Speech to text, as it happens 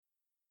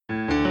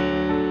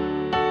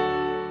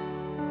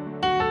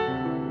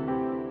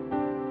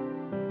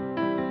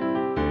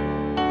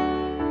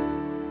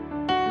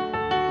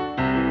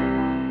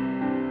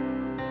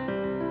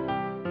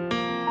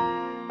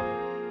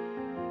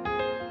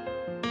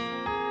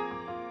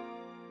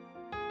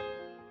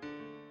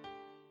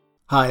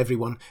Hi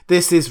everyone,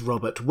 this is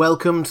Robert.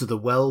 Welcome to The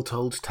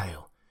Well-Told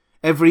Tale.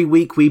 Every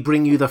week we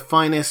bring you the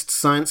finest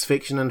science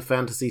fiction and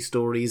fantasy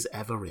stories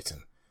ever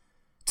written.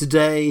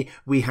 Today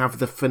we have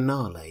the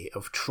finale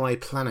of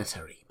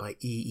Triplanetary by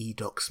E.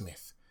 Doc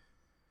Smith.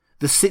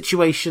 The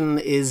situation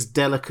is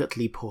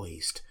delicately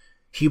poised.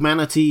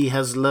 Humanity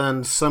has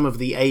learned some of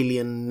the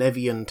alien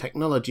Nevian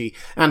technology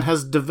and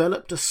has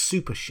developed a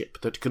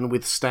supership that can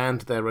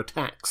withstand their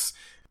attacks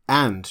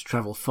and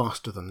travel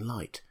faster than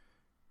light.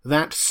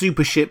 That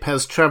supership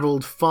has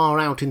travelled far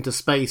out into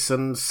space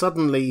and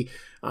suddenly,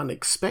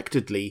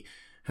 unexpectedly,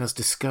 has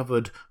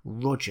discovered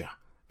Roger,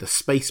 the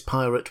space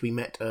pirate we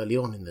met early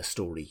on in the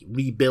story,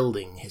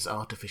 rebuilding his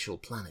artificial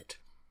planet.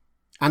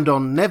 And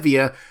on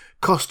Nevia,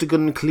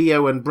 Costigan,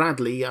 Cleo and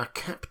Bradley are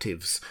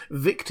captives,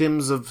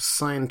 victims of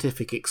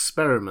scientific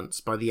experiments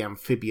by the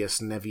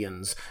amphibious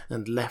Nevians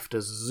and left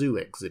as zoo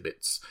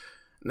exhibits.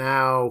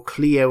 Now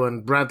Cleo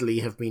and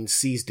Bradley have been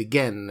seized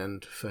again,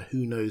 and for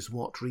who knows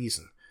what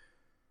reason.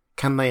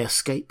 Can they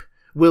escape?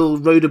 Will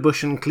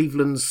Rodebush and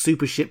Cleveland's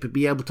supership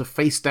be able to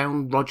face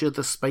down Roger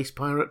the space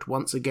pirate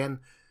once again?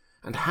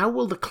 And how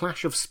will the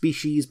clash of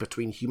species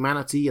between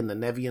humanity and the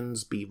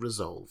Nevians be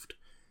resolved?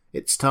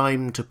 It's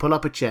time to pull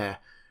up a chair,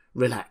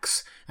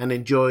 relax, and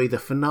enjoy the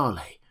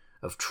finale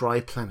of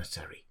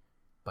Triplanetary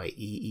by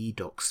E.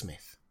 Doc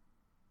Smith.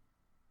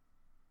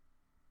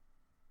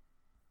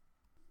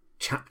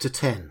 Chapter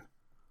 10.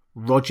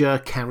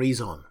 Roger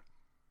Carries On.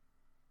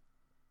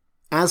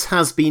 As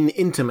has been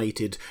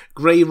intimated,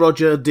 Grey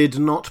Roger did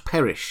not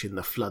perish in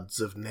the floods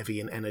of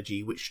Nevian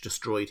energy which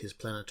destroyed his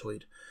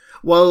planetoid.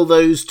 While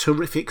those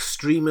terrific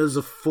streamers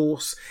of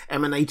force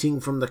emanating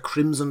from the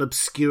crimson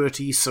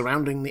obscurity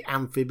surrounding the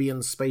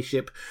amphibian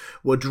spaceship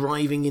were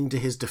driving into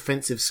his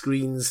defensive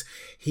screens,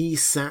 he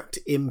sat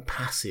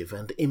impassive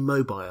and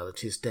immobile at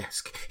his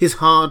desk, his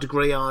hard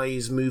grey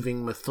eyes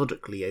moving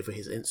methodically over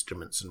his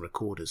instruments and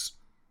recorders.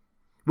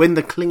 When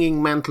the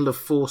clinging mantle of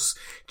force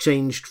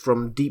changed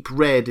from deep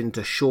red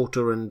into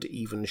shorter and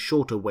even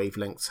shorter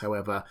wavelengths,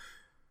 however,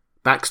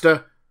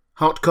 Baxter,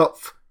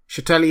 Hartkopf,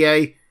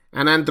 Chatelier,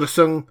 and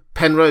Anderson,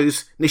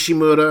 Penrose,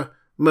 Nishimura,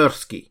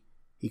 Mursky,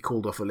 he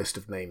called off a list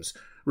of names.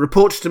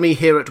 Report to me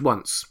here at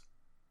once.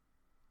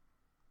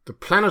 The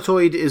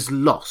planetoid is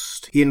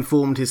lost, he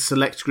informed his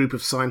select group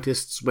of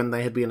scientists when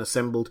they had been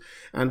assembled,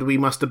 and we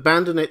must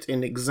abandon it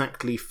in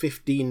exactly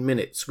 15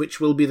 minutes,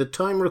 which will be the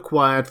time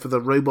required for the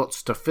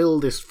robots to fill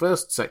this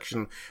first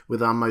section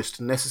with our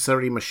most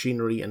necessary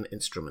machinery and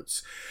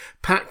instruments.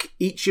 Pack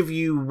each of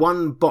you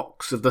one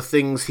box of the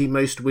things he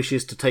most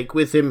wishes to take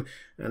with him,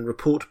 and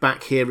report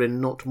back here in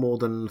not more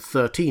than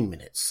 13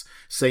 minutes.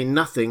 Say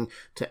nothing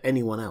to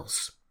anyone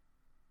else.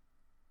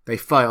 They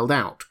filed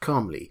out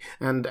calmly,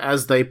 and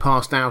as they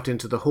passed out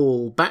into the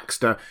hall,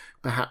 Baxter,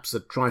 perhaps a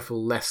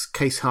trifle less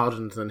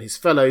case-hardened than his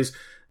fellows,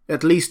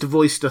 at least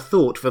voiced a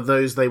thought for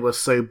those they were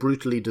so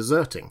brutally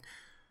deserting.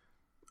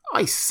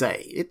 I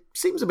say, it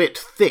seems a bit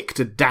thick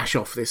to dash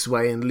off this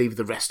way and leave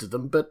the rest of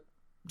them, but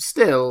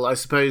still, I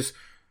suppose...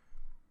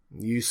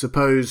 You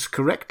suppose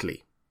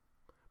correctly.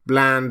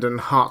 Bland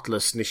and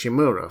heartless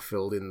Nishimura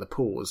filled in the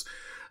pause.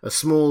 A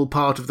small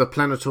part of the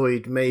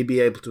planetoid may be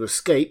able to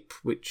escape,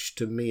 which,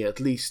 to me at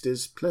least,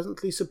 is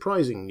pleasantly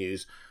surprising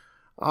news.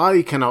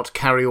 I cannot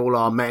carry all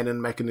our men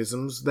and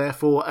mechanisms,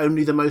 therefore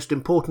only the most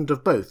important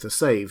of both are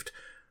saved.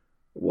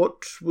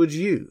 What would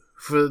you?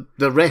 For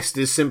the rest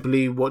is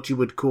simply what you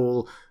would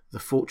call the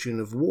fortune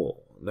of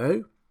war,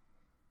 no?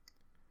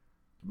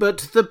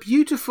 But the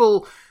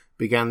beautiful...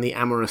 began the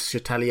amorous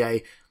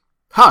Chatelier.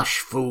 Hush,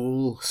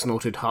 fool,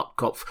 snorted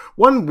Hartkopf.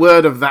 One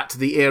word of that to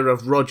the ear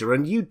of Roger,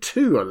 and you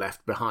too are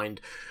left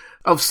behind.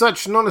 Of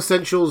such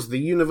non-essentials the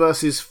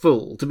universe is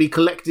full, to be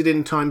collected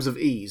in times of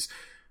ease,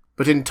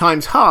 but in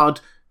times hard,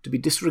 to be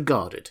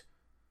disregarded.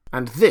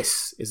 And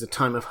this is a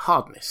time of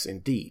hardness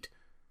indeed.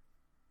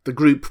 The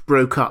group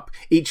broke up,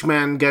 each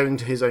man going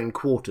to his own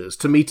quarters,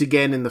 to meet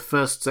again in the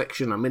first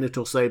section a minute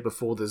or so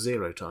before the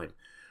zero time.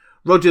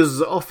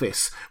 Roger's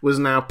office was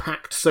now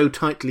packed so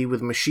tightly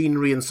with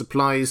machinery and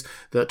supplies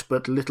that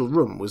but little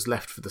room was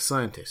left for the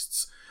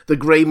scientists. The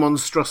grey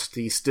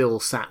monstrosity still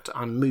sat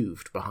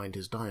unmoved behind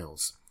his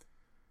dials.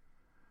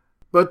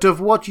 "But of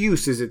what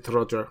use is it,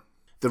 Roger?"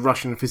 the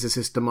Russian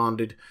physicist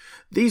demanded.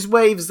 "These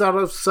waves are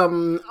of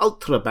some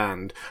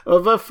ultraband,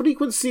 of a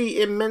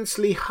frequency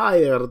immensely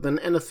higher than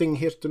anything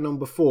heretofore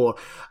before.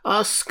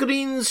 Our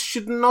screens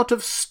should not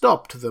have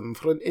stopped them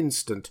for an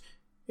instant.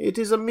 It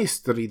is a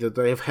mystery that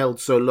they have held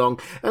so long,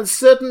 and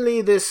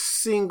certainly this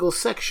single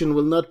section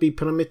will not be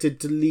permitted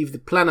to leave the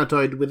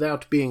planetoid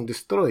without being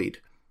destroyed."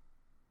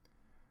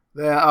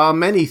 "There are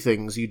many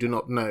things you do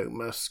not know,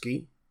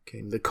 Mursky,"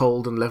 came the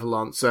cold and level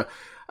answer.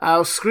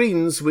 "Our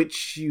screens,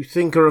 which you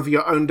think are of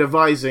your own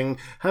devising,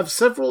 have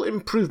several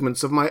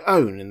improvements of my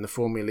own in the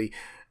formulae,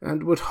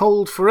 and would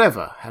hold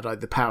forever had I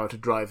the power to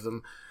drive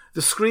them.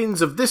 The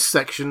screens of this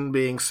section,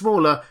 being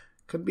smaller,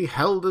 can be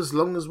held as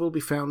long as will be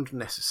found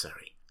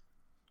necessary."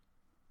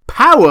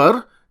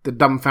 "Power?" the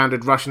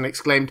dumbfounded Russian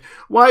exclaimed.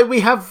 "Why,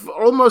 we have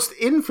almost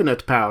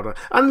infinite power,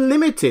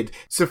 unlimited,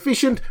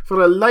 sufficient for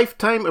a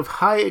lifetime of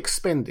high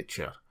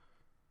expenditure."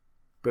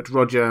 But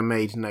Roger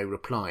made no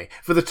reply,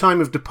 for the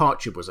time of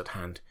departure was at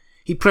hand.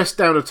 He pressed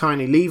down a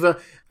tiny lever,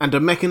 and a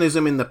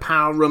mechanism in the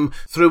power room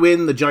threw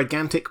in the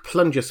gigantic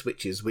plunger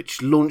switches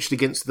which launched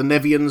against the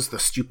Nevians the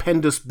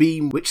stupendous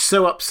beam which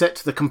so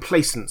upset the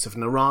complacence of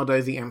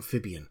Narado the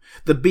amphibian,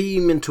 the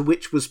beam into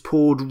which was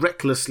poured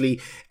recklessly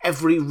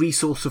every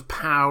resource of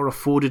power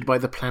afforded by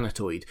the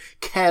planetoid,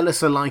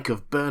 careless alike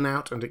of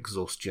burnout and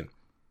exhaustion.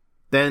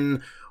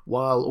 Then,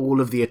 while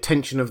all of the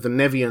attention of the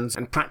Nevians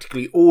and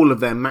practically all of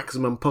their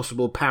maximum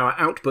possible power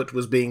output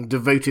was being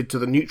devoted to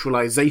the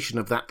neutralization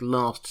of that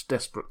last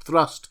desperate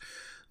thrust,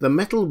 the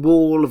metal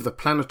wall of the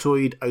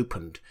planetoid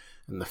opened,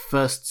 and the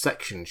first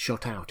section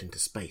shot out into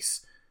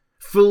space.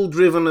 Full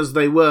driven as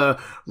they were,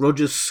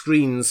 Roger's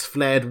screens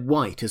flared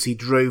white as he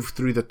drove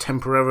through the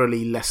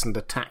temporarily lessened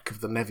attack of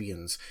the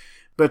Nevians.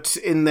 But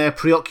in their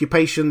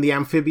preoccupation, the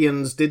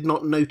amphibians did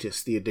not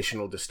notice the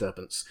additional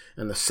disturbance,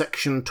 and the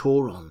section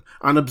tore on,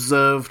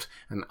 unobserved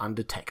and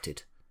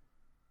undetected.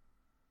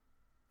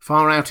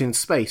 Far out in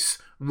space,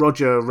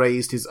 Roger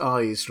raised his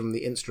eyes from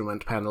the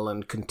instrument panel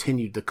and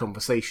continued the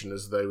conversation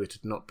as though it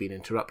had not been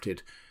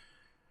interrupted.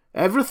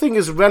 "Everything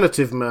is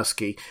relative,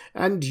 Mirsky,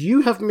 and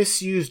you have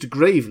misused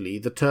gravely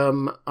the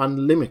term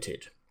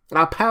unlimited.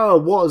 Our power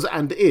was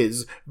and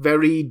is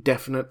very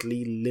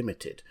definitely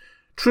limited.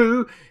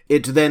 True,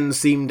 it then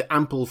seemed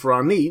ample for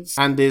our needs,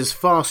 and is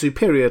far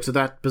superior to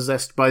that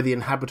possessed by the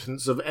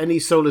inhabitants of any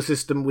solar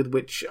system with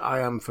which I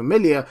am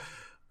familiar,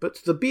 but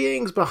the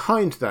beings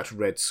behind that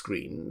red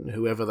screen,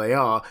 whoever they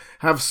are,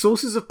 have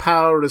sources of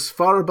power as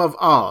far above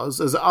ours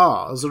as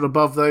ours are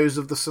above those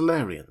of the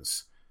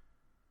Solarians."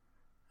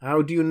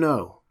 "How do you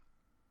know?"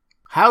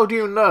 "How do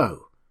you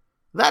know?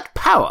 That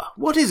power,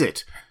 what is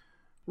it?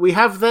 We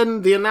have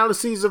then the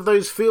analyses of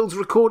those fields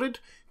recorded?"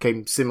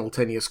 Came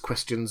simultaneous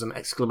questions and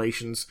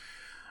exclamations.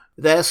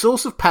 "Their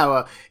source of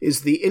power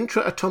is the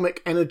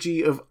intra-atomic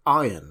energy of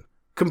iron,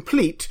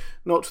 complete,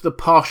 not the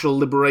partial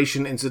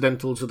liberation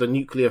incidental to the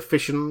nuclear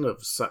fission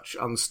of such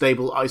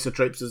unstable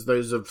isotopes as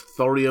those of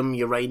thorium,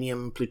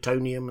 uranium,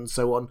 plutonium, and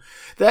so on.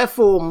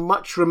 Therefore,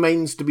 much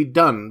remains to be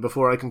done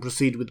before I can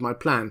proceed with my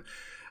plan.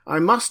 I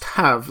must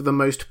have the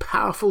most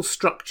powerful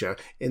structure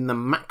in the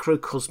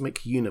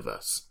macrocosmic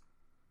universe."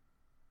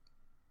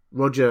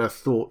 Roger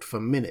thought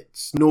for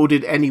minutes, nor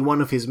did any one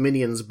of his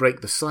minions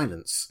break the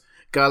silence.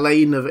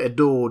 Ghislaine of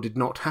Edor did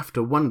not have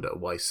to wonder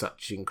why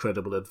such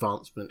incredible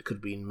advancement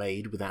could be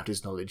made without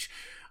his knowledge.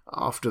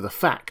 After the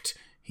fact,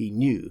 he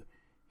knew.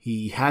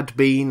 He had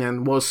been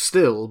and was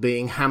still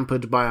being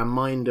hampered by a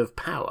mind of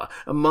power,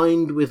 a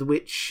mind with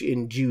which,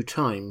 in due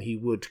time, he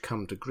would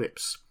come to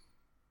grips.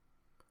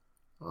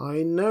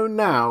 "I know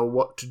now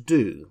what to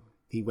do,"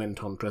 he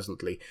went on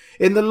presently.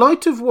 "In the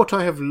light of what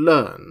I have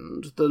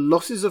learned, the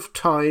losses of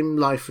time,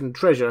 life, and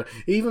treasure,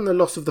 even the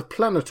loss of the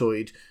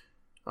planetoid,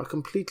 are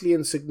completely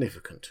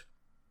insignificant."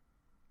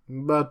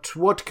 "But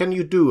what can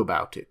you do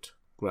about it?"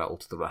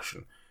 growled the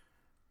Russian.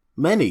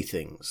 "Many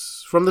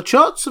things. From the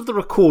charts of the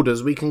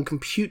recorders we can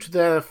compute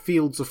their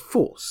fields of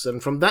force,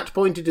 and from that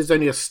point it is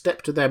only a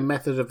step to their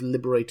method of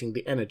liberating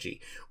the energy.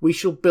 We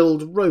shall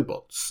build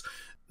robots.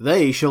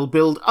 They shall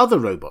build other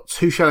robots,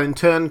 who shall in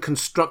turn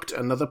construct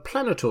another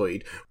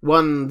planetoid,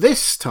 one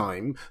this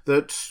time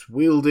that,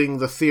 wielding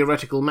the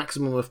theoretical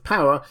maximum of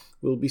power,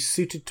 will be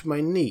suited to my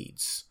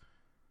needs."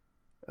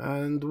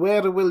 "And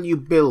where will you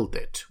build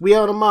it? We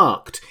are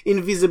marked.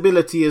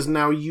 Invisibility is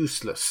now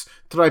useless.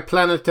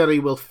 Triplanetary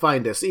will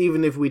find us,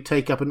 even if we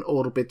take up an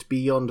orbit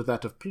beyond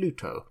that of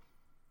Pluto."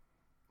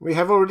 "We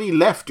have already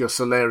left your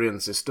Solarian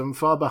system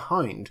far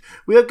behind.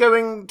 We are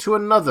going to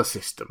another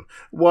system,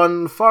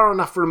 one far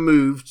enough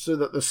removed so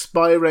that the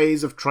spy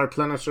rays of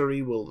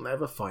Triplanetary will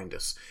never find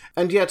us,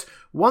 and yet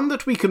one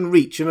that we can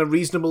reach in a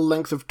reasonable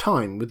length of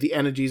time with the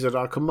energies at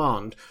our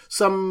command.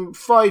 Some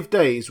 5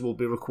 days will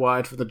be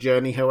required for the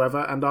journey, however,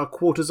 and our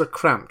quarters are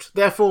cramped.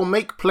 Therefore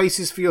make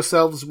places for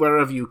yourselves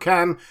wherever you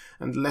can,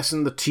 and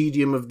lessen the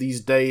tedium of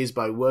these days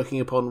by working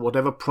upon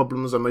whatever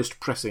problems are most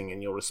pressing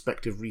in your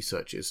respective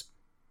researches."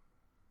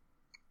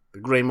 The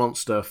grey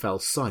monster fell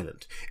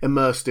silent,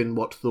 immersed in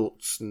what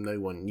thoughts no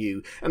one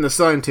knew, and the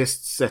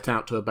scientists set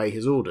out to obey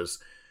his orders.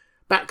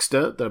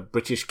 Baxter, the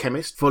British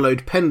chemist,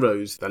 followed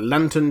Penrose, the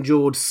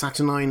lantern-jawed,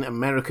 saturnine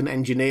American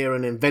engineer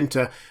and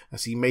inventor,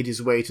 as he made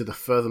his way to the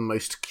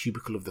furthermost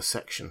cubicle of the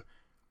section.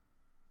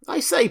 "I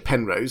say,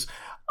 Penrose,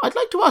 I'd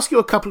like to ask you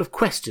a couple of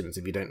questions,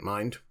 if you don't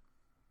mind."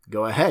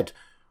 "Go ahead.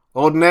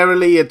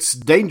 Ordinarily, it's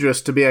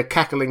dangerous to be a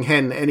cackling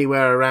hen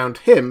anywhere around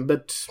him,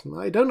 but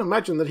I don't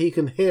imagine that he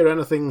can hear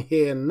anything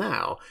here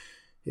now.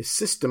 His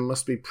system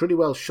must be pretty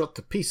well shot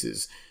to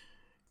pieces.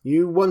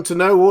 You want to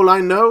know all I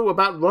know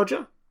about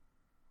Roger?"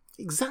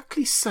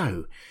 "Exactly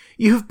so.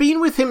 You have been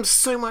with him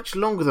so much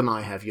longer than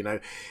I have, you know.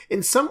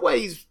 In some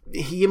ways,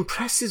 he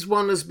impresses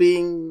one as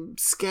being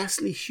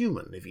scarcely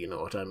human, if you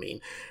know what I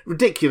mean.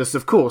 Ridiculous,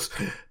 of course,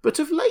 but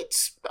of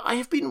late I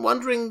have been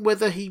wondering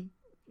whether he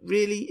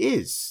really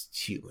is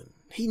human.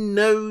 He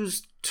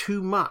knows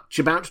too much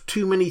about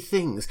too many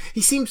things.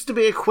 He seems to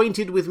be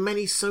acquainted with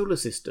many solar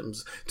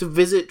systems, to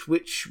visit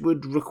which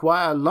would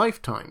require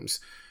lifetimes.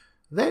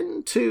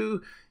 Then,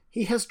 too,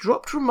 he has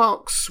dropped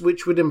remarks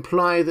which would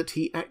imply that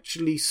he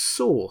actually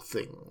saw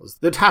things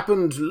that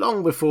happened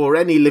long before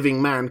any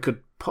living man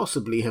could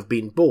possibly have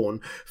been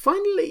born.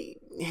 Finally,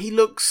 he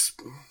looks,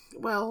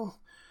 well,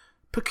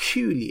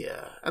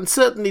 peculiar, and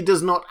certainly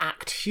does not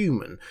act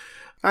human.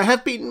 I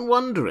have been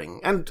wondering,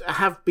 and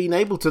have been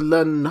able to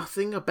learn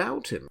nothing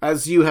about him.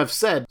 As you have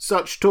said,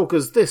 such talk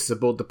as this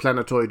aboard the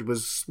planetoid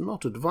was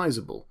not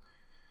advisable.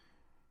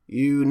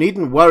 You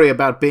needn't worry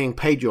about being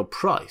paid your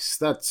price,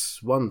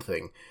 that's one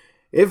thing.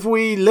 If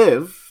we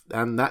live,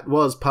 and that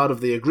was part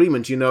of the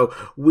agreement, you know,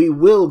 we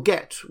will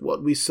get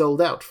what we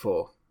sold out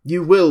for.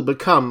 You will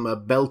become a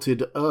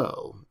belted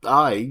earl.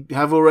 I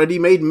have already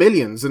made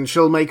millions, and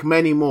shall make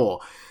many more.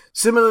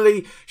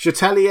 Similarly,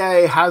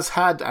 Chatelier has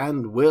had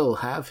and will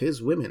have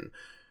his women,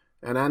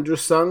 and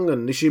Androsung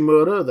and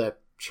Nishimura their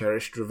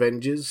cherished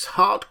revenges,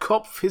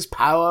 Hartkopf his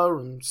power,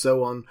 and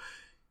so on.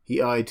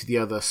 He eyed the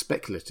other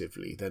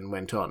speculatively, then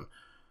went on.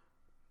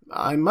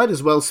 I might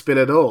as well spill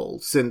it all,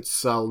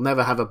 since I'll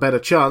never have a better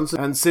chance,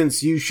 and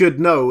since you should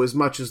know as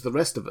much as the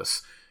rest of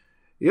us.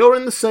 You're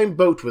in the same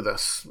boat with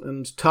us,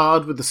 and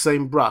tarred with the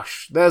same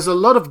brush. There's a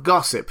lot of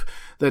gossip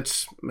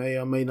that may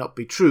or may not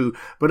be true,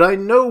 but I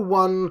know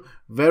one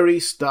very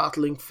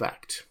startling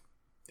fact.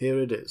 Here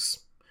it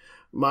is.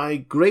 My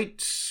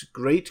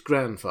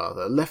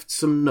great-great-grandfather left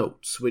some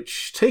notes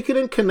which, taken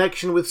in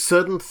connection with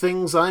certain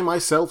things I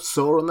myself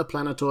saw on the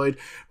planetoid,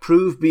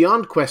 prove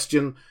beyond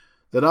question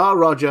that our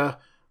Roger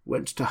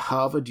went to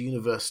Harvard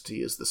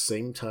University at the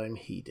same time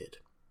he did.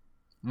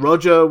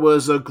 Roger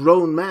was a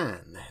grown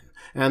man then,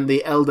 and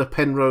the elder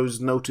Penrose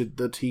noted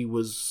that he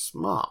was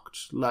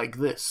marked like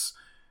this,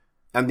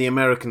 and the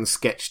American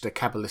sketched a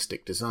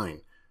cabalistic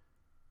design.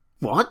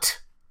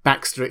 "What?"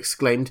 Baxter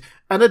exclaimed.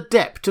 "An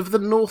adept of the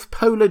North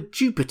Polar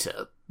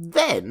Jupiter?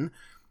 Then?"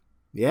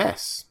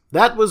 "Yes,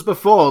 that was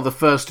before the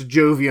First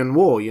Jovian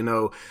War, you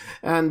know,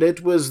 and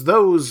it was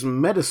those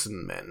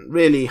medicine men,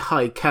 really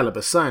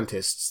high-caliber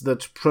scientists,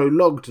 that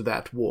prologued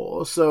that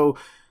war, so—"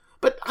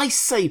 "But I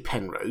say,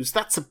 Penrose,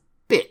 that's a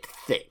bit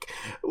thick.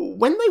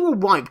 When they were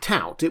wiped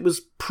out, it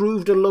was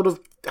proved a lot of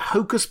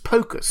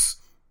hocus-pocus."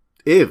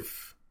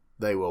 "If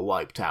they were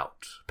wiped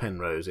out,"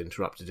 Penrose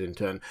interrupted in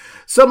turn.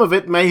 "Some of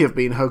it may have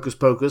been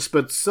hocus-pocus,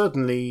 but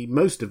certainly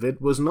most of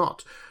it was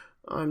not.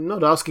 I'm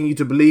not asking you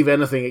to believe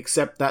anything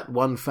except that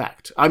one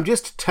fact. I'm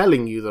just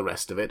telling you the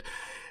rest of it.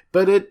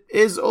 But it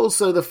is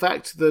also the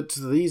fact that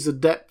these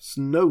adepts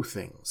know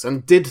things,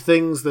 and did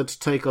things that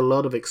take a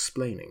lot of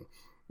explaining.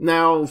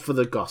 Now for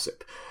the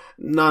gossip,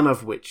 none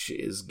of which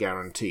is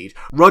guaranteed.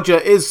 Roger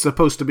is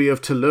supposed to be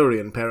of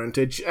Tellurian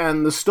parentage,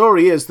 and the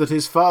story is that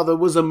his father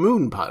was a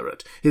moon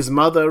pirate, his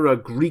mother a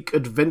Greek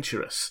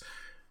adventuress.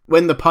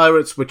 When the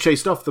pirates were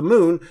chased off the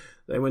moon,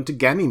 they went to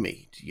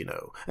Ganymede, you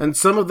know, and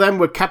some of them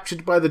were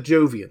captured by the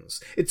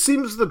Jovians. It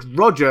seems that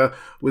Roger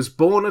was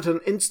born at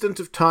an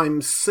instant of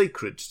time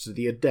sacred to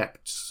the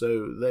adepts,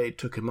 so they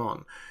took him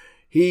on.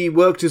 He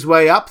worked his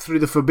way up through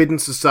the Forbidden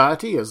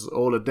Society, as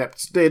all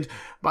adepts did,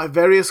 by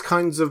various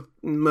kinds of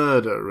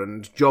murder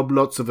and job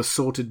lots of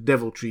assorted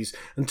deviltries,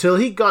 until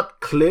he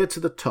got clear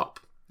to the top,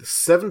 the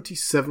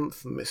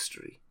 77th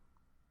mystery."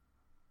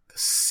 "The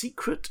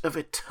secret of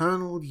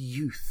eternal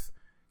youth,"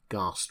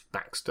 gasped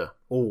Baxter,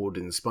 awed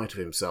in spite of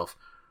himself.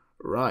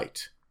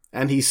 "Right.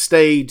 And he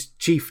stayed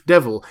Chief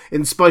Devil,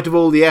 in spite of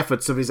all the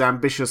efforts of his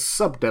ambitious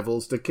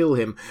sub-devils to kill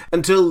him,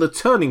 until the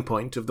turning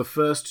point of the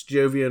First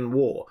Jovian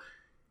War.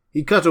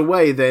 He cut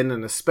away then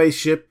in a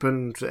spaceship,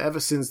 and ever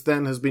since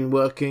then has been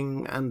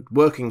working, and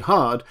working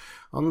hard,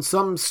 on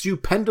some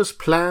stupendous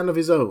plan of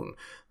his own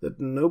that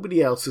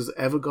nobody else has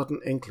ever got an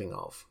inkling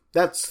of.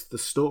 That's the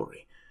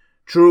story.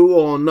 True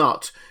or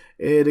not,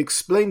 it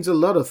explains a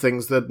lot of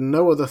things that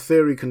no other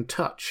theory can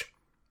touch.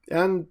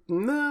 And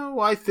now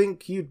I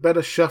think you'd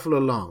better shuffle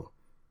along.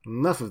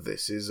 Enough of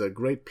this is a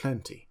great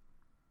plenty."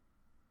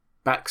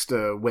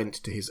 Baxter went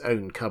to his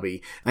own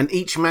cubby, and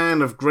each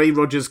man of Grey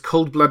Roger's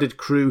cold-blooded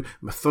crew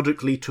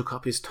methodically took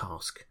up his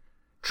task.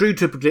 True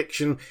to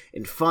prediction,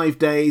 in 5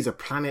 days a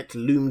planet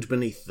loomed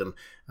beneath them,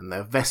 and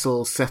their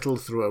vessel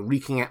settled through a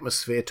reeking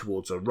atmosphere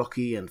towards a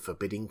rocky and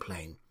forbidding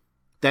plain.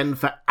 Then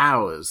for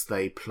hours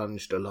they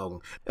plunged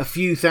along, a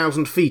few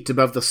thousand feet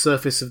above the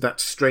surface of that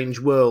strange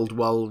world,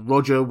 while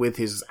Roger, with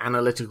his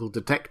analytical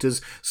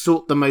detectors,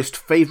 sought the most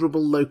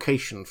favourable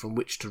location from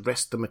which to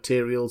wrest the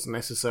materials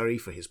necessary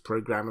for his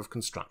programme of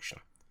construction.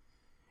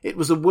 It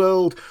was a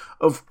world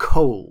of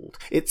cold.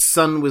 Its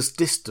sun was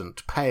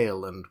distant,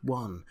 pale, and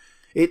wan.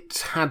 It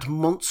had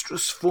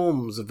monstrous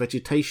forms of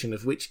vegetation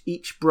of which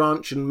each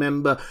branch and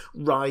member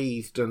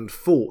writhed and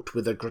fought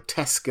with a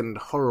grotesque and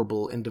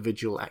horrible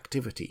individual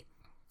activity.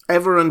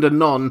 Ever and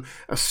anon,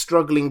 a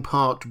struggling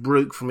part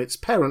broke from its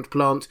parent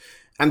plant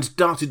and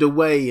darted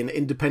away in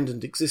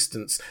independent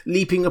existence,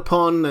 leaping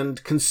upon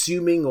and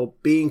consuming or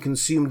being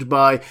consumed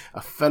by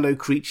a fellow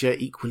creature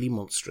equally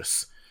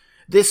monstrous.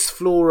 This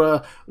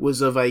flora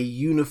was of a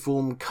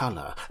uniform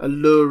colour, a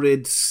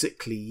lurid,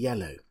 sickly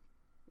yellow.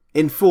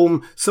 In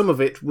form, some of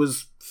it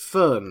was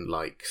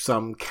fern-like,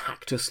 some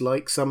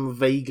cactus-like, some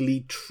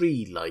vaguely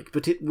tree-like,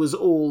 but it was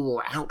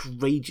all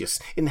outrageous,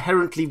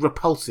 inherently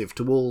repulsive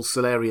to all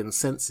Solarian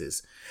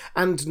senses,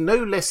 and no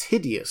less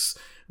hideous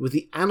were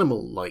the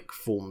animal-like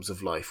forms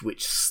of life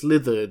which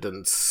slithered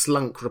and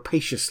slunk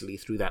rapaciously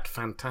through that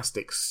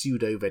fantastic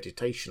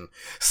pseudo-vegetation.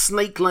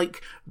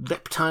 Snake-like,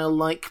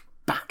 reptile-like,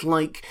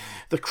 bat-like,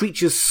 the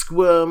creatures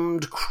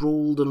squirmed,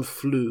 crawled and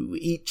flew,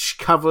 each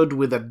covered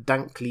with a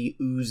dankly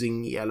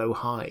oozing yellow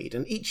hide,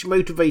 and each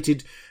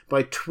motivated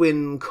by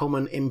twin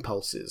common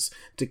impulses,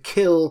 to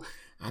kill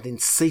and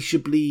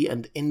insatiably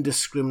and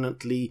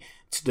indiscriminately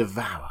to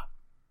devour.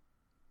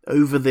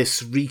 Over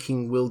this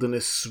reeking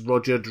wilderness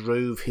Roger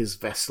drove his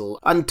vessel,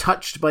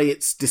 untouched by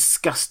its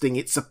disgusting,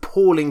 its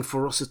appalling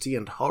ferocity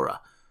and horror.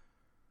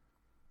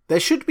 There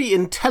should be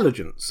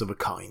intelligence of a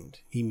kind,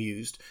 he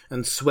mused,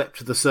 and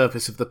swept the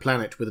surface of the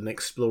planet with an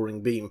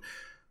exploring beam.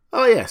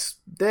 Ah yes,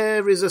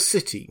 there is a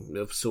city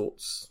of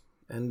sorts,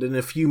 and in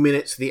a few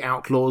minutes the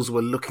outlaws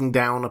were looking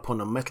down upon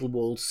a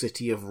metal-walled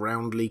city of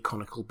roundly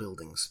conical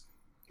buildings.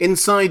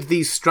 Inside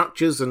these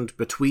structures and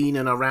between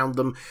and around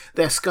them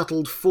there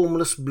scuttled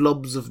formless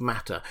blobs of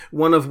matter,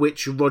 one of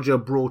which Roger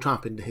brought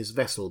up into his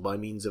vessel by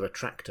means of a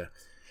tractor.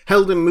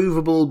 Held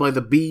immovable by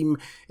the beam,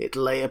 it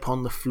lay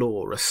upon the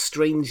floor, a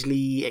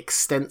strangely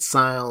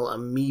extensile,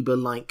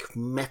 amoeba-like,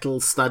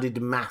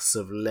 metal-studded mass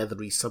of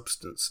leathery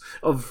substance.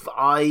 Of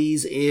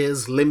eyes,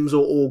 ears, limbs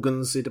or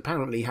organs it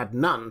apparently had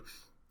none,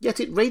 yet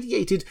it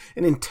radiated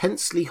an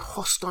intensely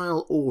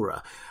hostile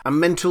aura, a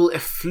mental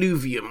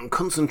effluvium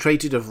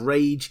concentrated of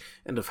rage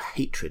and of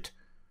hatred.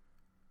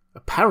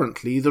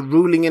 "Apparently the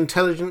ruling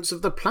intelligence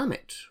of the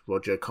planet,"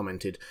 Roger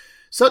commented.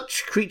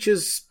 "Such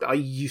creatures are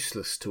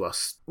useless to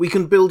us. We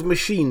can build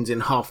machines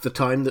in half the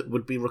time that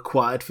would be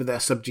required for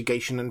their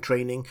subjugation and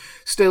training.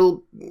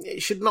 Still,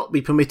 it should not be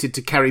permitted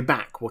to carry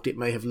back what it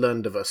may have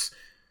learned of us."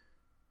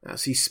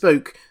 As he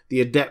spoke,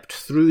 the adept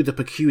threw the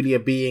peculiar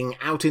being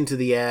out into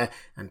the air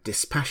and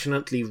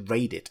dispassionately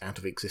rayed it out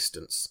of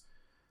existence.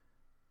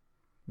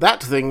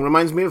 "That thing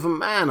reminds me of a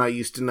man I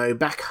used to know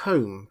back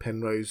home."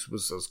 Penrose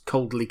was as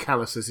coldly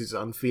callous as his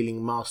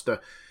unfeeling master.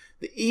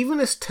 "The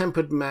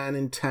evenest-tempered man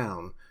in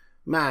town.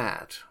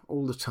 Mad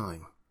all the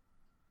time."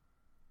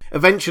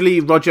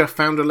 Eventually, Roger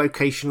found a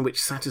location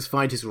which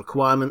satisfied his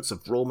requirements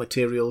of raw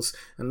materials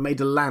and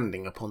made a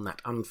landing upon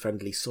that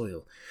unfriendly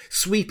soil.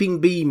 Sweeping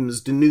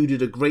beams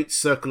denuded a great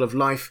circle of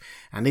life,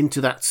 and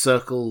into that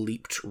circle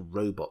leaped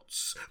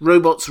robots.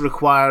 Robots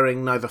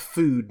requiring neither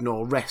food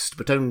nor rest,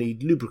 but only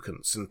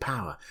lubricants and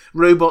power.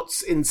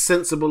 Robots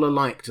insensible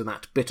alike to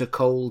that bitter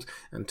cold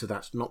and to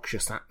that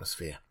noxious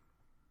atmosphere.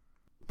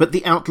 But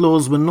the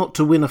outlaws were not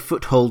to win a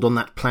foothold on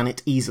that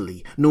planet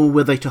easily, nor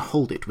were they to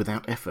hold it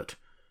without effort.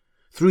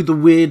 Through the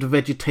weird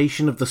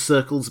vegetation of the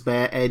circle's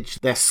bare edge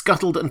there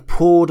scuttled and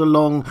poured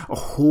along a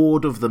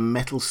horde of the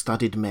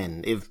metal-studded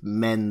men, if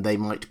men they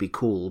might be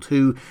called,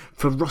 who,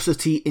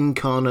 ferocity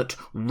incarnate,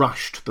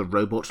 rushed the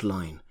robot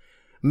line.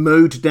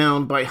 Mowed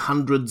down by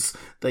hundreds,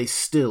 they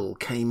still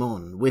came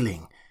on,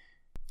 willing.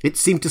 It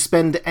seemed to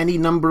spend any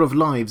number of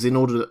lives in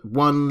order that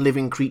one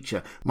living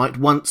creature might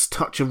once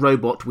touch a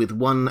robot with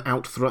one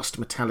outthrust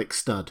metallic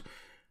stud.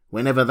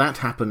 Whenever that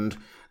happened,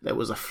 there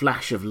was a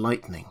flash of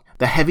lightning,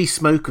 the heavy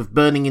smoke of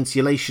burning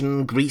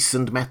insulation, grease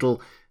and metal,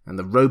 and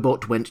the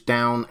robot went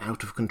down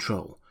out of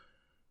control.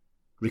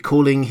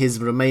 Recalling his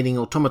remaining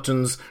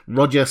automatons,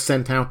 Roger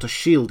sent out a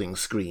shielding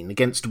screen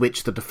against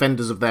which the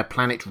defenders of their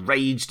planet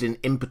raged in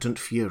impotent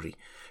fury.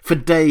 For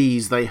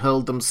days they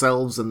hurled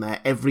themselves and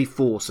their every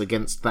force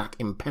against that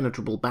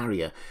impenetrable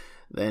barrier,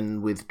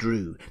 then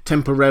withdrew,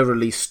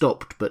 temporarily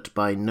stopped but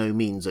by no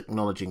means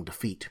acknowledging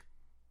defeat.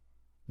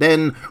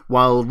 Then,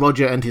 while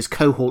Roger and his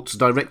cohorts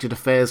directed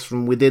affairs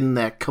from within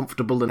their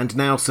comfortable and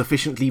now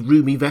sufficiently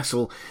roomy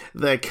vessel,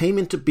 there came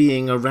into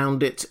being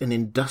around it an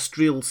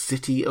industrial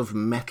city of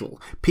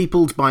metal,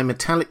 peopled by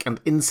metallic and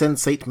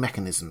insensate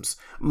mechanisms.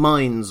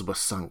 Mines were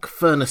sunk,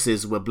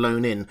 furnaces were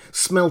blown in,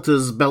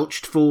 smelters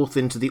belched forth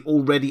into the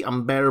already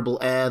unbearable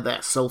air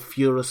their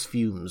sulphurous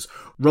fumes.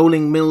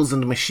 Rolling mills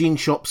and machine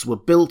shops were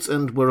built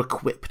and were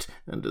equipped,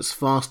 and as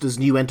fast as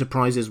new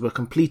enterprises were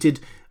completed,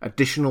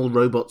 additional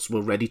robots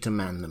were ready to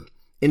man them.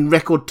 In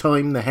record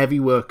time, the heavy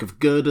work of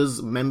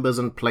girders, members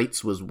and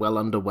plates was well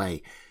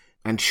underway,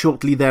 and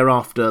shortly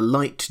thereafter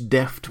light,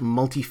 deft,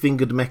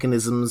 multi-fingered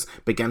mechanisms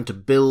began to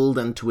build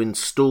and to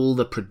install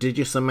the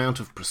prodigious amount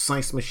of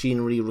precise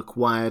machinery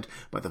required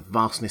by the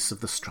vastness of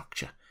the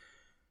structure.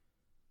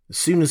 As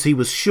soon as he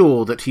was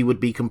sure that he would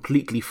be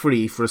completely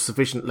free for a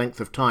sufficient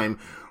length of time,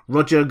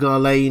 Roger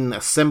Garlane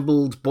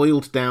assembled,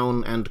 boiled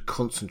down, and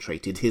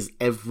concentrated his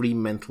every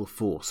mental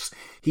force.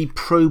 He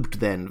probed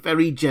then,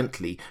 very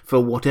gently, for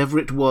whatever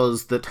it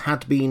was that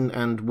had been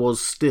and was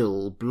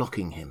still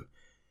blocking him.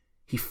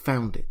 He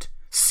found it,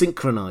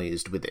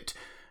 synchronized with it,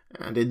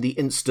 and in the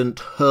instant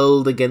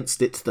hurled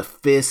against it the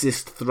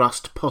fiercest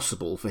thrust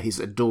possible for his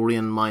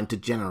Adorian mind to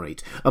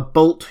generate, a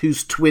bolt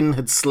whose twin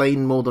had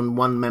slain more than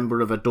one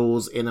member of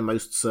Ador's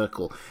innermost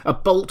circle, a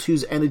bolt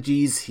whose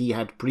energies he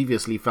had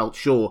previously felt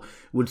sure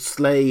would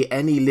slay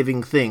any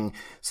living thing,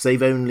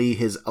 save only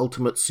his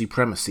ultimate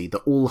supremacy, the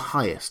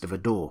all-highest of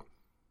Ador.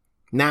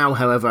 Now,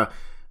 however,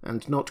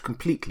 and not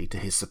completely to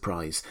his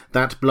surprise,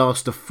 that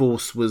blast of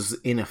force was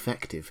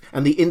ineffective,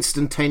 and the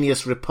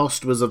instantaneous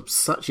riposte was of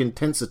such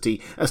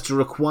intensity as to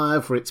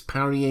require for its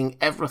parrying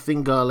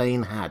everything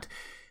Garlane had.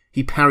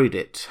 He parried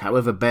it,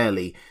 however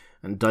barely,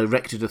 and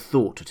directed a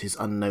thought at his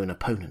unknown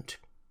opponent.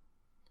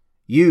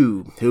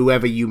 You,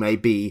 whoever you may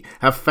be,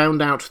 have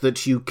found out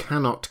that you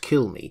cannot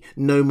kill me,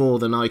 no more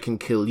than I can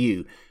kill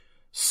you.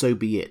 So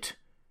be it.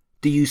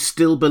 Do you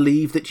still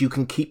believe that you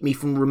can keep me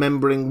from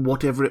remembering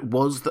whatever it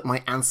was that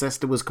my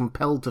ancestor was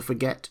compelled to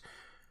forget?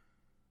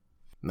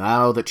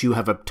 Now that you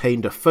have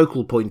obtained a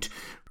focal point,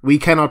 we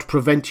cannot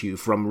prevent you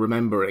from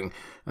remembering,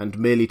 and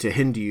merely to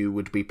hinder you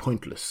would be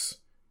pointless.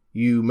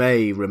 You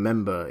may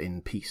remember in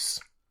peace.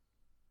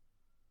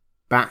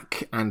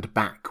 Back and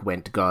back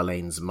went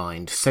Garlane's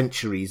mind.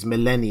 Centuries,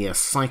 millennia,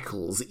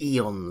 cycles,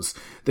 eons.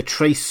 The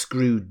trace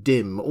grew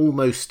dim,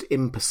 almost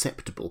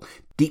imperceptible,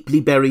 deeply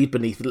buried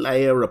beneath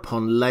layer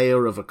upon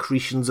layer of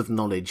accretions of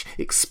knowledge,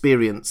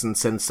 experience and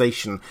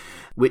sensation,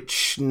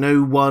 which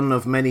no one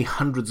of many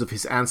hundreds of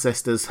his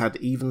ancestors had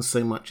even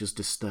so much as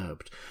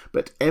disturbed.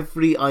 But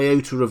every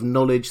iota of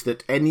knowledge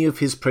that any of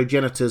his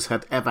progenitors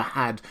had ever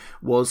had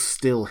was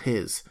still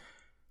his.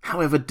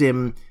 However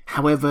dim,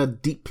 however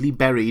deeply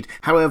buried,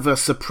 however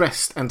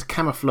suppressed and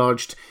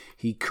camouflaged,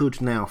 he could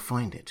now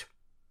find it.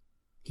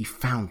 He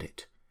found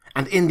it,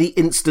 and in the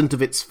instant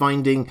of its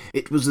finding,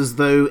 it was as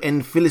though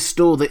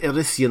Enphilistor the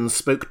Erysian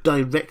spoke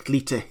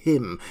directly to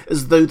him,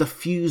 as though the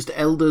fused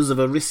elders of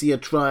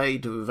Erysia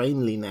tried,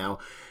 vainly now,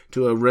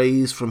 to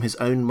erase from his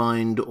own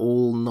mind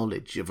all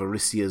knowledge of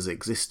Erysia's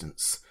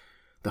existence.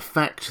 The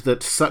fact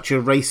that such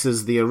a race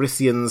as the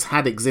Erysians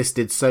had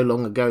existed so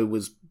long ago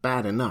was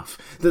bad enough.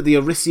 That the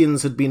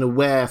Erysians had been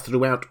aware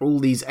throughout all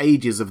these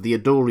ages of the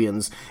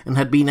Adorians and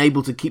had been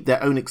able to keep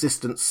their own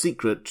existence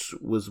secret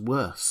was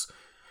worse.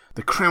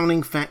 The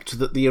crowning fact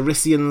that the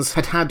Erysians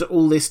had had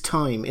all this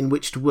time in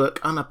which to work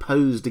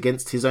unopposed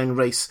against his own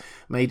race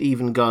made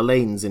even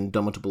Garlane's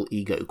indomitable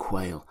ego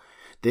quail.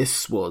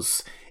 This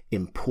was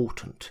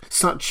important.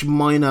 Such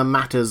minor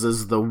matters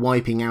as the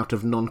wiping out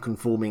of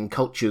non-conforming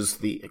cultures,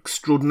 the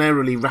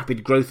extraordinarily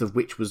rapid growth of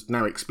which was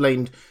now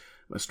explained,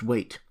 must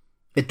wait.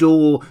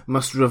 Ador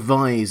must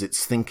revise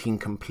its thinking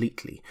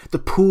completely. The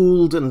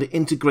pooled and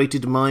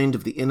integrated mind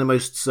of the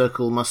innermost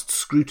circle must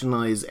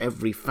scrutinize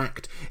every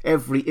fact,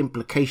 every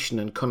implication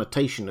and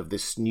connotation of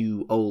this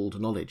new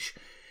old knowledge.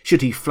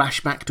 Should he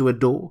flash back to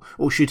Ador,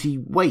 or should he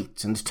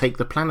wait and take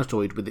the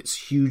planetoid with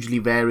its hugely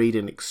varied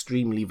and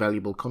extremely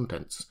valuable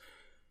contents?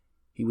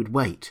 He would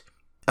wait.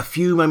 A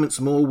few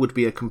moments more would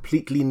be a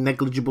completely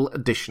negligible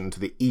addition to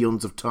the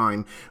eons of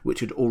time which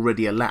had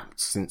already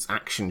elapsed since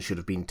action should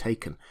have been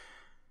taken.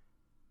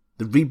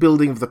 The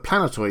rebuilding of the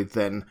planetoid,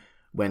 then,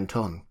 went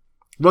on.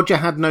 Roger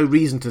had no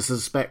reason to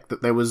suspect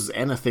that there was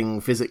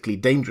anything physically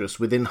dangerous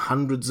within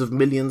hundreds of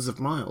millions of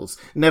miles.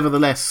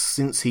 Nevertheless,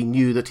 since he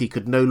knew that he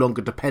could no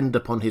longer depend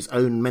upon his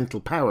own mental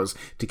powers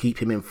to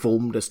keep him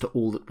informed as to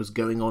all that was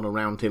going on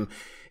around him,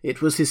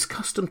 it was his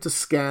custom to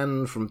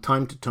scan, from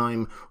time to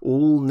time,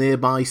 all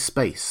nearby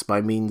space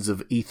by means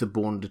of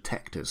ether-borne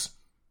detectors.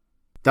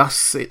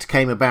 Thus it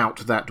came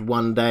about that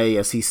one day,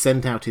 as he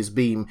sent out his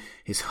beam,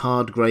 his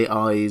hard grey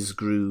eyes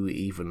grew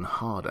even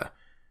harder.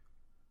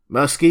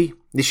 "Mirsky,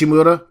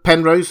 Nishimura,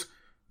 Penrose,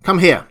 come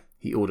here,"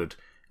 he ordered,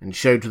 and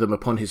showed them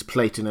upon his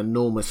plate an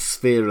enormous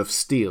sphere of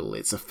steel,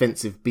 its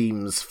offensive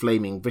beams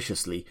flaming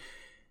viciously.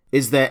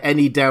 "Is there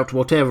any doubt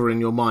whatever in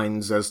your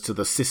minds as to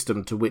the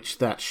system to which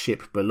that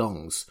ship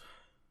belongs?"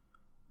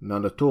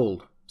 "None at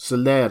all.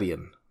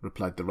 Solarian,"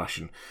 replied the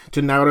Russian.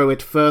 "To narrow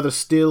it further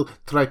still,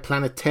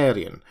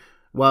 Triplanetarian.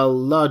 While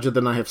larger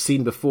than I have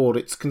seen before,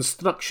 its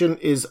construction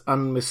is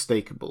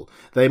unmistakable.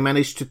 They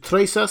managed to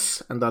trace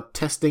us and are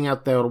testing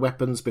out their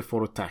weapons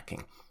before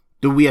attacking.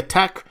 Do we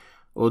attack,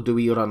 or do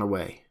we run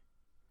away?"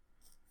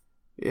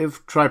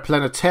 "If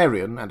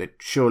Triplanetarian, and it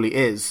surely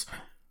is,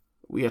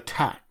 we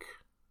attack,"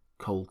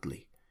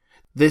 coldly.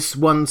 "This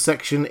one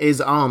section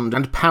is armed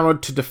and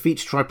powered to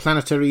defeat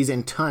Triplanetary's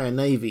entire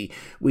navy.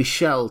 We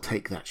shall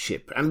take that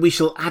ship, and we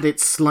shall add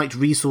its slight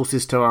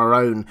resources to our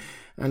own,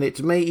 and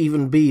it may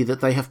even be that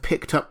they have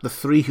picked up the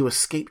 3 who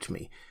escaped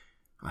me.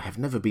 I have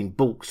never been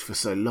balked for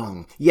so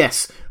long.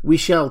 Yes, we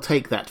shall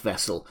take that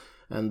vessel,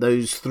 and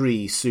those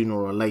 3 sooner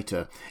or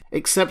later.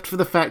 Except for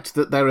the fact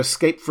that their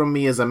escape from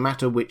me is a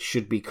matter which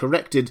should be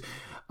corrected,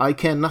 I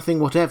care nothing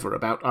whatever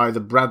about either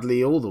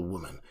Bradley or the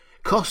woman.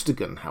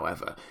 Costigan,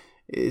 however,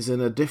 is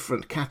in a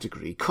different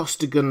category.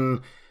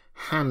 Costigan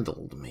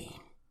handled me."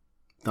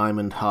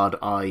 Diamond-hard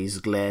eyes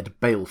glared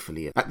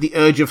balefully at the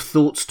urge of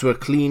thoughts to a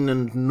clean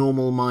and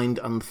normal mind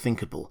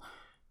unthinkable.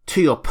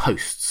 To your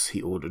posts,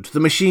 he ordered. The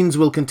machines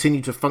will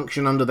continue to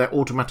function under their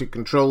automatic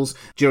controls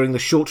during the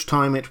short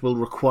time it will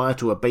require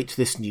to abate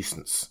this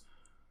nuisance.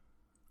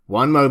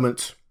 One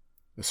moment,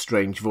 a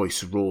strange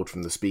voice roared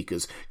from the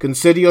speakers.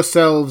 Consider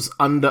yourselves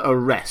under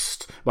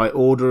arrest by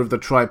order of the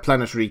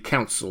Triplanetary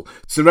Council.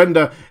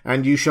 Surrender,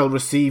 and you shall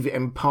receive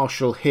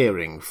impartial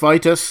hearing.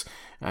 Fight us,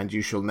 and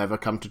you shall never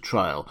come to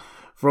trial.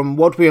 From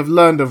what we have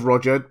learned of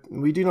Roger,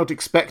 we do not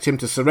expect him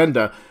to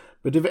surrender,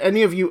 but if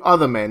any of you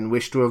other men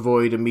wish to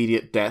avoid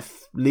immediate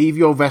death, leave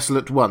your vessel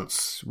at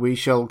once. We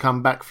shall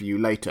come back for you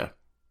later.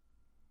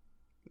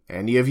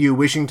 Any of you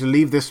wishing to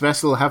leave this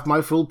vessel have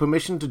my full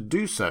permission to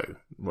do so,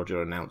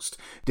 Roger announced,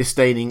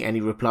 disdaining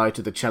any reply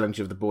to the challenge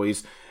of the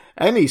boys.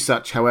 Any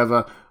such,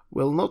 however,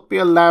 will not be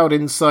allowed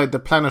inside the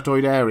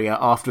planetoid area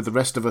after the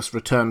rest of us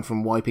return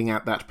from wiping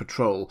out that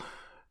patrol.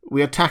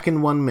 We attack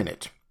in 1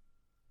 minute.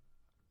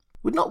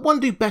 Would not one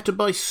do better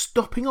by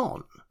stopping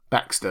on?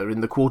 Baxter,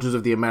 in the quarters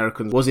of the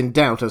Americans, was in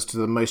doubt as to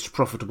the most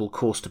profitable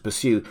course to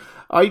pursue.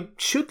 I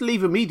should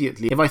leave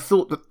immediately if I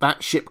thought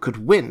that ship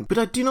could win, but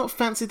I do not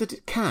fancy that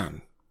it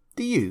can.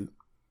 Do you?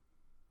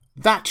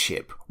 That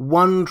ship?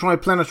 One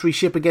triplanetary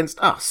ship against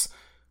us?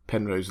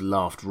 Penrose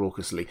laughed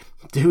raucously.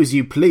 Do as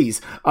you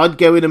please. I'd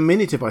go in a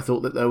minute if I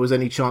thought that there was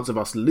any chance of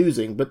us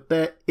losing, but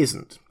there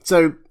isn't.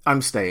 So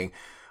I'm staying.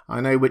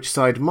 I know which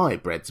side my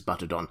bread's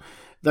buttered on.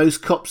 Those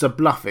cops are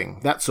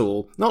bluffing, that's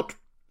all. Not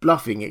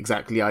bluffing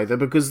exactly either,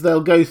 because they'll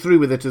go through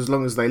with it as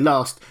long as they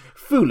last.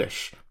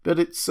 Foolish, but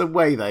it's a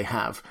way they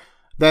have.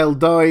 They'll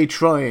die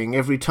trying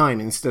every time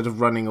instead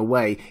of running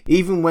away,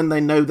 even when they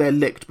know they're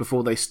licked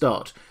before they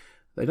start.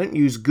 They don't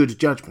use good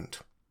judgment.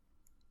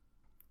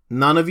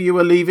 None of you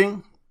are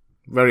leaving?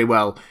 Very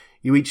well.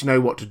 You each know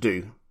what to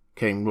do,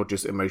 came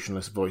Roger's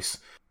emotionless voice.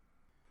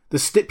 The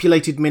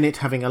stipulated minute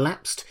having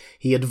elapsed,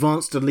 he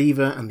advanced a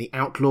lever and the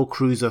outlaw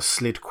cruiser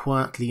slid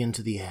quietly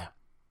into the air.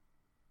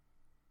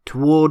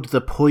 Toward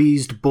the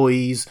poised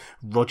boys,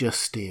 Roger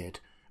steered.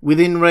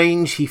 Within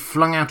range, he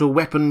flung out a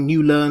weapon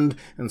new learned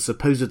and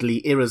supposedly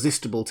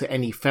irresistible to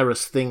any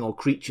ferrous thing or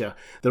creature,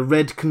 the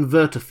red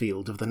converter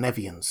field of the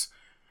Nevians.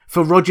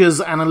 For Roger's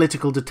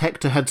analytical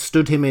detector had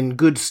stood him in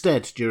good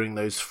stead during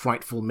those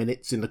frightful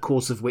minutes in the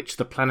course of which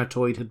the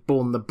planetoid had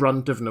borne the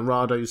brunt of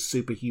Narado's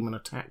superhuman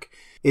attack.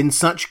 In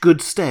such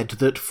good stead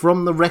that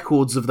from the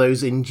records of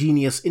those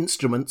ingenious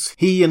instruments,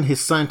 he and his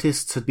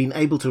scientists had been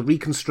able to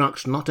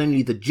reconstruct not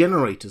only the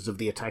generators of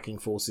the attacking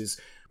forces,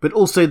 but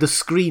also the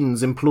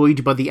screens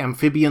employed by the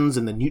amphibians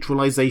in the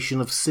neutralization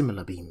of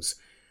similar beams.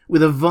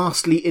 With a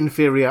vastly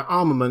inferior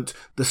armament,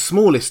 the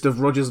smallest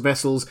of Roger's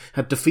vessels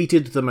had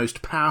defeated the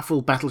most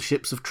powerful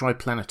battleships of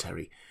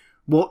Triplanetary.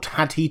 What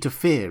had he to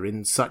fear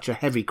in such a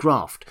heavy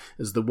craft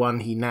as the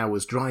one he now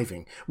was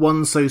driving,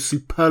 one so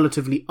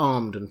superlatively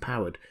armed and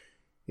powered?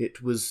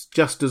 It was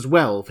just as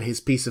well for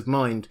his peace of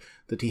mind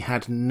that he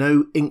had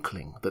no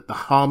inkling that the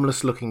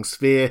harmless-looking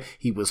sphere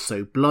he was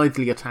so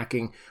blithely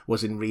attacking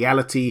was in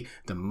reality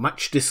the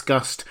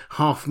much-discussed,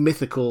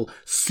 half-mythical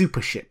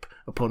supership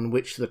upon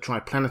which the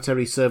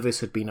Triplanetary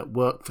Service had been at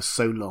work for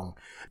so long,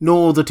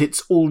 nor that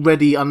its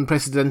already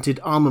unprecedented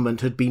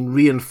armament had been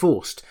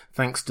reinforced,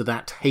 thanks to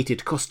that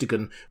hated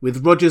Costigan,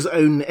 with Roger's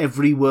own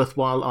every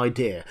worthwhile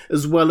idea,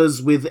 as well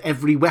as with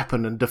every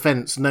weapon and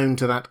defence known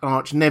to that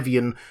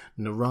arch-Nevian,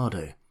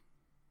 Narado.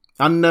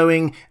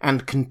 Unknowing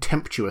and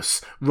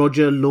contemptuous,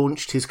 Roger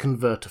launched his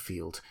converter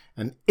field,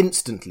 and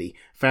instantly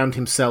found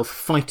himself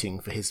fighting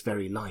for his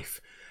very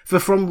life. For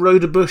from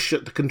Rodebush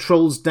at the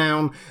controls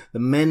down, the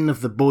men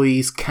of the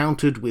boys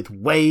countered with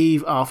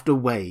wave after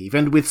wave,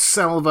 and with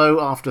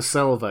salvo after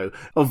salvo,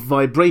 of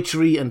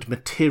vibratory and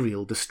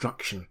material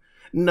destruction.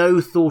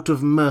 No thought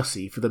of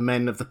mercy for the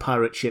men of the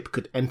pirate ship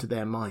could enter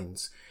their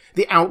minds.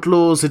 The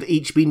outlaws had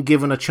each been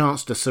given a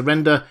chance to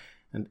surrender,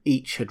 and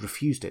each had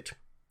refused it.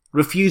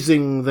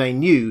 Refusing, they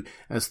knew,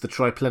 as the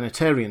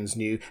Triplanetarians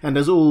knew, and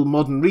as all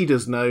modern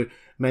readers know,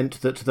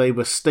 meant that they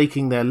were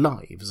staking their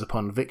lives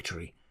upon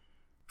victory.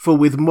 For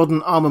with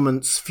modern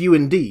armaments, few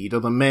indeed are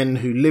the men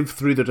who live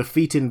through the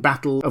defeat in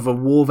battle of a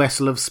war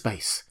vessel of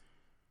space.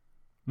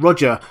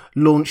 Roger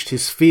launched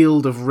his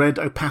field of red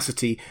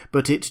opacity,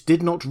 but it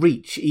did not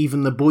reach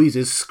even the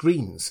boys'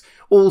 screens.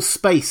 All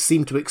space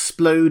seemed to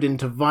explode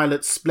into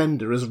violet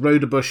splendour as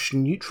Rodebush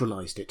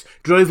neutralised it,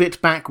 drove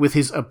it back with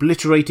his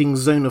obliterating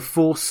zone of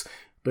force,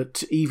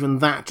 but even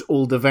that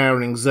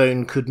all-devouring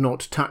zone could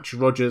not touch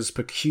Roger's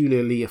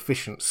peculiarly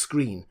efficient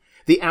screen.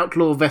 The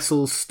outlaw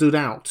vessels stood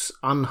out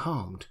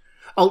unharmed.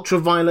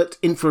 Ultraviolet,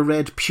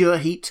 infrared, pure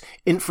heat,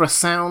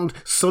 infrasound,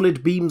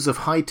 solid beams of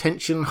high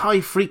tension, high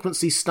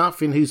frequency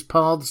stuff in whose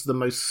paths the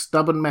most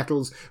stubborn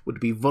metals would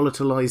be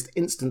volatilized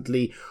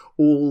instantly,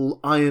 all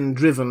iron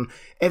driven,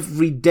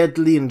 every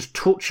deadly and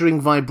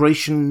torturing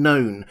vibration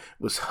known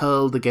was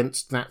hurled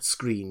against that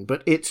screen,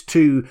 but it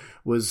too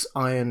was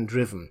iron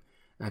driven,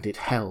 and it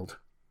held.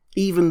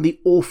 Even the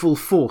awful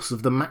force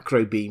of the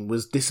macro beam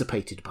was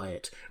dissipated by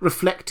it,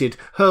 reflected,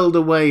 hurled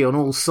away on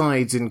all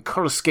sides in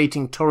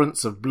coruscating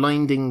torrents of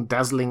blinding,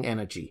 dazzling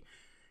energy.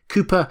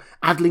 Cooper,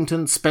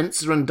 Adlington,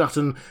 Spencer and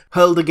Dutton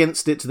hurled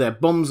against it their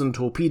bombs and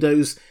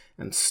torpedoes,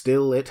 and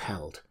still it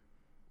held.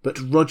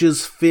 But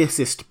Roger's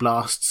fiercest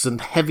blasts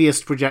and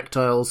heaviest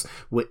projectiles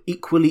were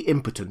equally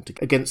impotent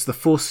against the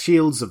force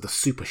shields of the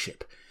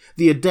supership.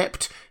 The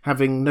Adept,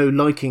 having no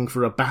liking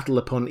for a battle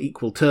upon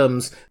equal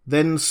terms,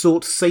 then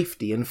sought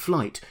safety in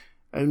flight,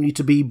 only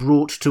to be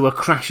brought to a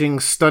crashing,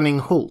 stunning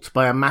halt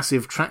by a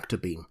massive tractor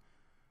beam.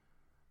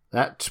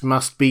 "That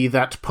must be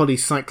that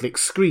polycyclic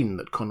screen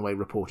that Conway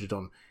reported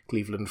on,"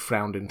 Cleveland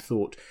frowned in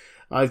thought.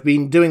 "I've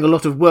been doing a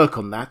lot of work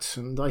on that,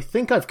 and I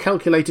think I've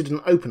calculated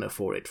an opener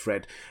for it,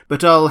 Fred,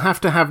 but I'll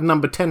have to have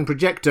number 10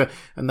 projector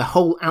and the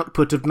whole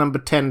output of number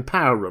 10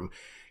 power room.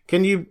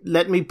 Can you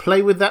let me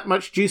play with that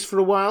much juice for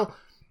a while?"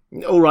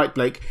 "All right,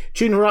 Blake.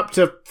 Tune her up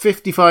to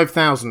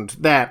 55,000.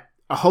 There.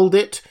 Hold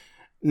it.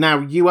 Now,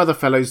 you other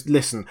fellows,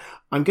 listen.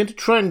 I'm going to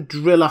try and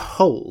drill a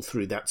hole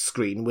through that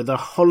screen with a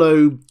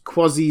hollow,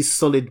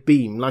 quasi-solid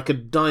beam, like a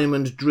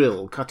diamond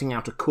drill cutting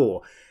out a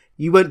core.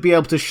 You won't be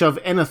able to shove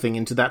anything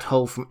into that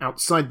hole from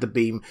outside the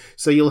beam,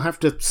 so you'll have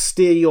to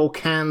steer your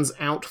cans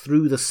out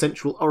through the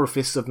central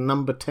orifice of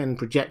number 10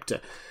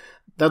 projector.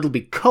 That'll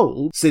be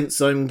cold,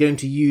 since I'm going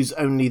to use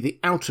only the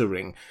outer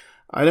ring.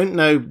 I don't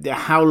know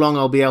how long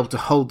I'll be able to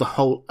hold the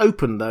hole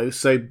open, though,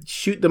 so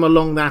shoot them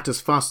along that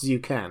as fast as you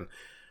can.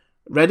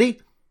 Ready?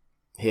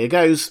 Here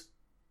goes."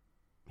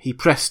 He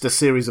pressed a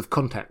series of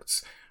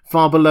contacts.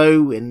 Far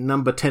below, in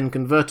number 10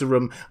 converter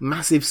room,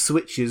 massive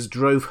switches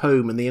drove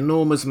home and the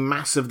enormous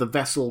mass of the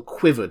vessel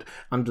quivered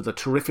under the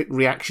terrific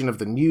reaction of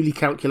the newly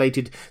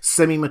calculated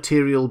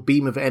semi-material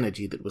beam of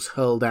energy that was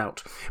hurled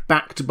out,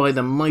 backed by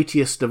the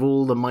mightiest of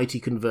all the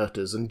mighty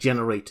converters and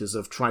generators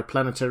of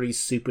Triplanetary's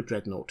super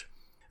dreadnought.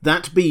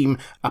 That beam,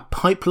 a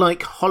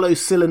pipe-like hollow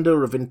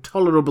cylinder of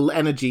intolerable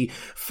energy,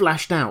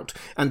 flashed out,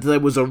 and there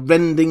was a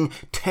rending,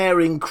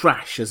 tearing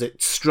crash as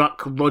it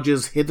struck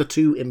Roger's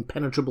hitherto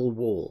impenetrable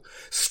wall.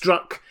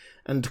 Struck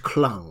and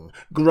clung,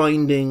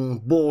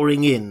 grinding,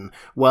 boring in,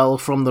 while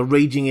from the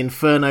raging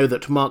inferno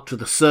that marked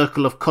the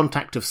circle of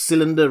contact of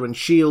cylinder and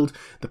shield,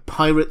 the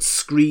pirate's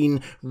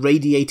screen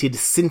radiated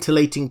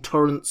scintillating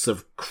torrents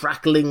of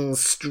crackling,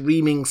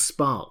 streaming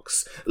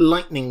sparks,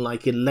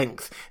 lightning-like in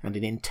length and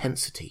in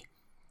intensity.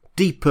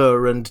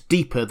 Deeper and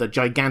deeper the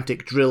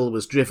gigantic drill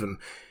was driven.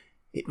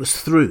 It was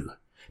through,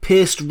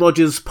 pierced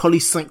Roger's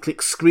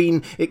polycyclic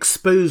screen,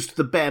 exposed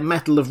the bare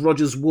metal of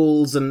Roger's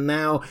walls, and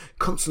now,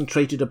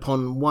 concentrated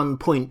upon one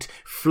point,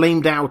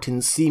 flamed out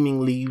in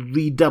seemingly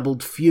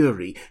redoubled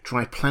fury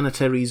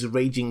Triplanetary's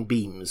raging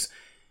beams.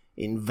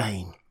 In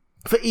vain.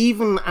 For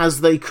even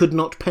as they could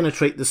not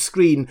penetrate the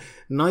screen,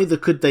 neither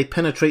could they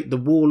penetrate the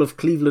wall of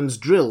Cleveland's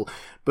drill,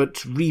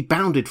 but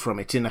rebounded from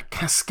it in a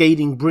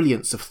cascading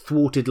brilliance of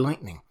thwarted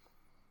lightning.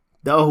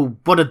 "Oh,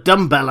 what a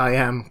dumbbell I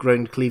am,"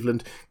 groaned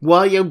Cleveland.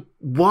 Why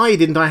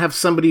didn't I have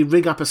somebody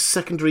rig up a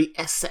secondary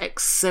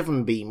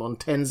SX7 beam on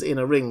 10's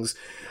inner rings?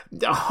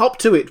 Hop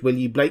to it, will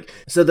you, Blake,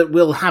 so that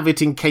we'll have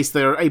it in case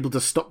they are able to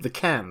stop the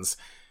cans."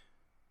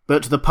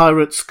 But the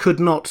pirates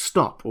could not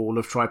stop all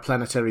of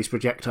Triplanetary's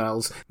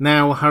projectiles,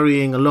 now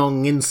hurrying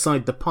along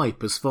inside the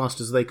pipe as fast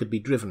as they could be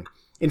driven.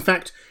 In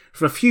fact,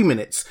 for a few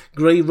minutes,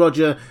 Grey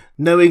Roger,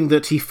 knowing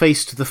that he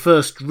faced the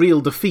first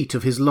real defeat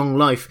of his long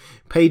life,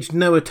 paid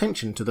no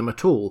attention to them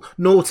at all,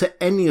 nor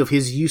to any of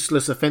his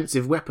useless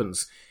offensive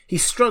weapons. He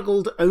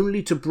struggled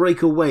only to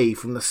break away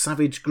from the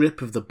savage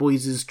grip of the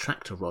boys'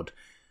 tractor rod.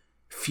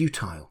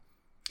 Futile.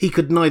 He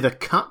could neither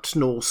cut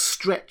nor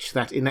stretch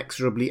that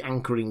inexorably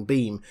anchoring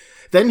beam.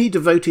 Then he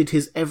devoted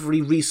his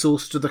every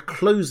resource to the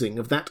closing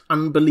of that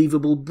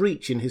unbelievable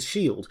breach in his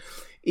shield.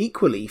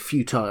 Equally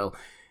futile.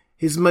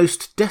 His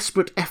most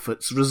desperate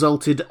efforts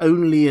resulted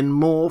only in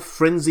more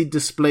frenzied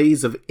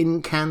displays of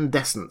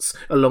incandescence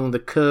along the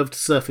curved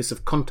surface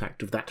of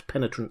contact of that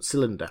penetrant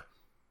cylinder.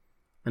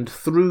 And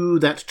through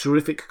that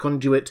terrific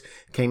conduit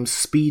came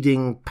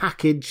speeding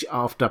package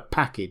after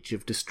package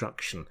of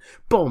destruction.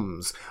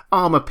 Bombs,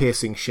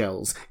 armour-piercing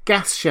shells,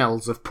 gas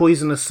shells of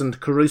poisonous and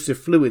corrosive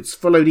fluids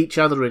followed each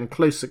other in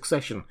close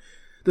succession.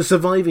 The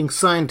surviving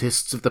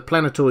scientists of the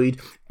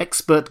planetoid,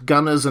 expert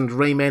gunners and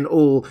raymen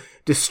all,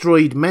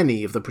 destroyed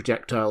many of the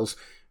projectiles,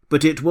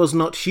 but it was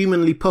not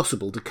humanly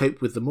possible to cope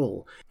with them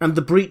all, and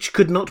the breach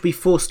could not be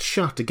forced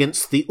shut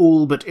against the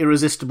all but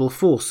irresistible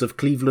force of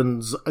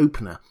Cleveland's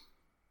opener.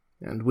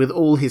 And with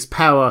all his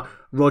power,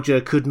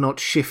 Roger could not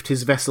shift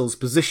his vessel's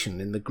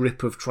position in the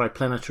grip of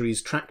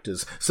Triplanetary's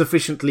tractors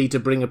sufficiently to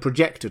bring a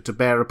projector to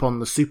bear upon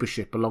the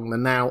supership along the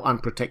now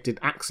unprotected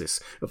axis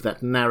of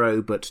that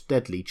narrow but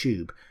deadly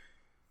tube.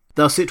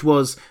 Thus it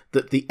was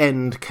that the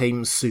end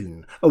came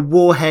soon. A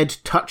warhead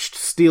touched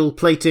steel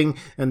plating,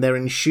 and there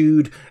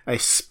ensued a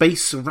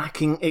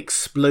space-racking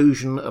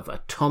explosion of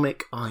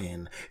atomic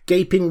iron.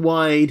 Gaping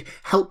wide,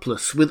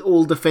 helpless, with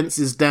all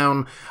defences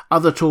down,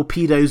 other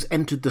torpedoes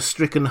entered the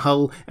stricken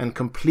hull and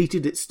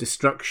completed its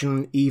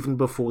destruction even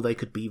before they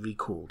could be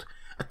recalled.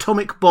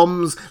 Atomic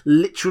bombs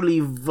literally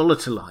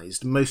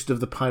volatilized most of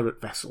the pirate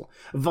vessel.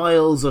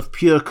 Vials of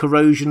pure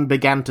corrosion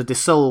began to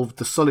dissolve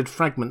the solid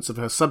fragments of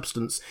her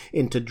substance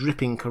into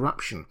dripping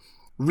corruption.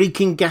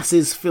 Reeking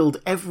gases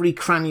filled every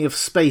cranny of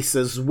space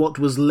as what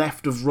was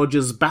left of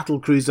Roger's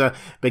battlecruiser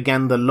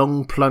began the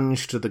long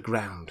plunge to the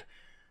ground.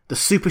 The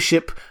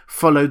supership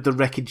followed the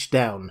wreckage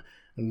down,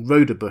 and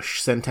Rodebush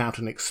sent out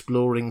an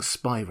exploring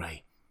spy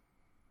ray.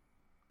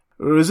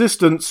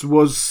 Resistance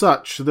was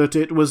such that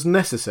it was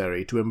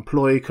necessary to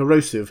employ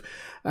corrosive,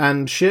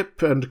 and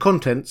ship and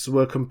contents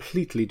were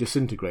completely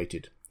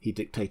disintegrated, he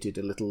dictated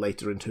a little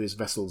later into his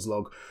vessel's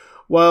log.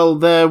 While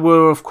there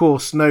were, of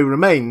course, no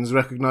remains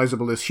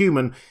recognisable as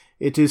human,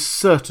 it is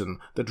certain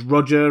that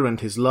Roger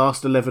and his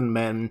last 11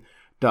 men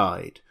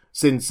died,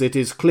 since it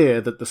is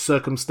clear that the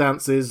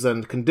circumstances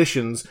and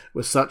conditions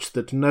were such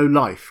that no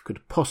life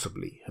could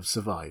possibly have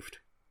survived.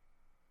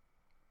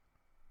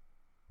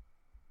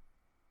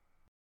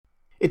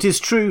 It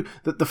is true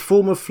that the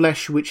form of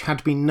flesh which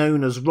had been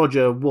known as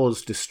Roger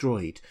was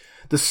destroyed.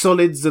 The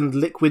solids and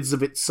liquids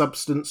of its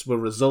substance were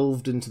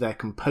resolved into their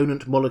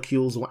component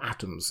molecules or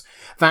atoms.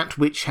 That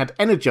which had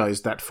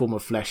energized that form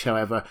of flesh,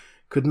 however,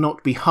 could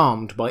not be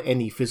harmed by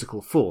any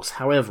physical force,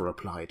 however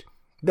applied.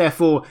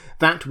 Therefore,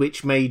 that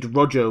which made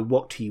Roger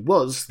what he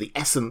was, the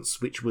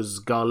essence which was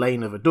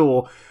Garlane of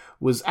Ador,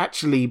 was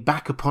actually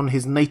back upon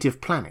his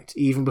native planet,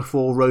 even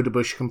before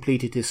Rodebush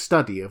completed his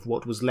study of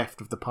what was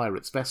left of the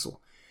pirate's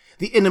vessel.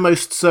 The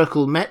innermost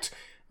circle met,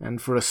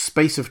 and for a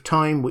space of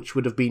time which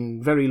would have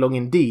been very long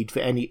indeed for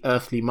any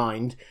earthly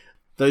mind,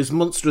 those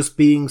monstrous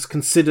beings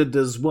considered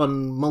as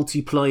one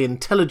multiply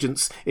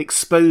intelligence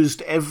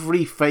exposed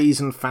every phase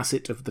and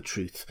facet of the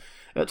truth.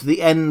 At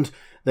the end,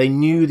 they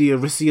knew the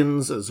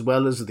Arisians as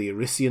well as the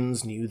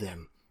Arisians knew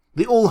them.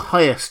 The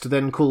All-Highest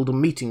then called a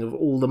meeting of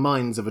all the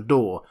minds of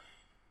Ador.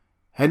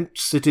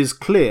 Hence it is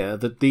clear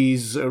that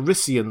these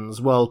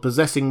Arisians, while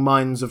possessing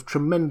minds of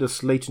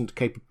tremendous latent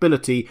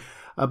capability,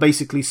 are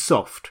basically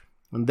soft,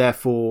 and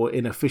therefore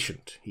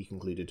inefficient, he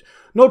concluded.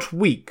 Not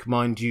weak,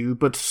 mind you,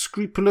 but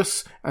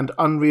scrupulous and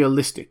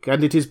unrealistic,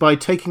 and it is by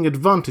taking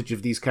advantage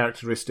of these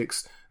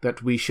characteristics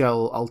that we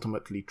shall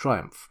ultimately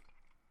triumph.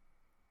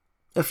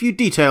 A few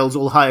details,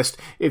 All-Highest,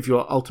 if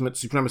your ultimate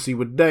supremacy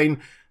would deign,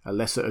 a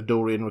lesser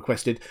Adorian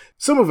requested.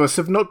 Some of us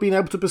have not been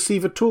able to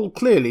perceive at all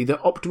clearly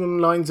the optimum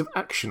lines of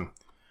action.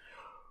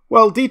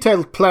 While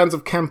detailed plans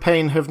of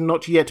campaign have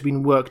not yet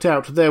been worked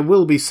out, there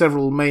will be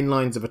several main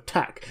lines of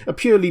attack. A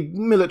purely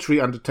military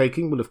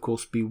undertaking will of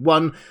course be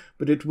one,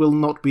 but it will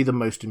not be the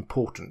most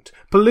important.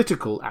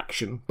 Political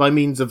action, by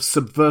means of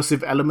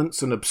subversive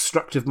elements and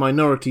obstructive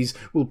minorities,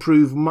 will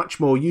prove much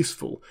more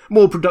useful.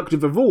 More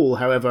productive of all,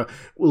 however,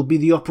 will be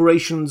the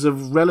operations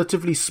of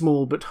relatively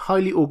small but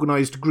highly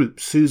organised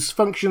groups, whose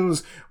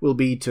functions will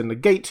be to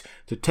negate,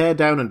 to tear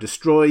down and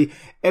destroy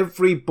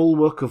every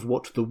bulwark of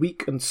what the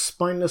weak and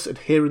spineless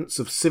adherents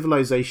of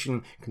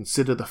civilization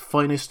consider the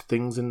finest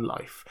things in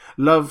life: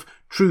 love,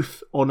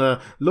 truth,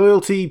 honour,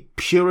 loyalty,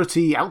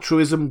 purity,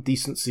 altruism,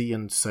 decency,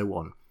 and so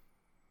on.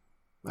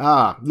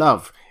 Ah,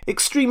 love.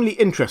 Extremely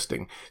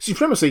interesting.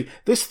 Supremacy,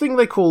 this thing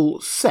they call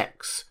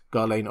sex,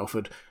 Garlane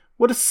offered.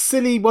 What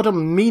a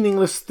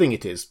meaningless thing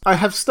it is. I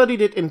have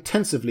studied it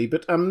intensively,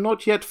 but am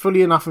not yet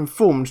fully enough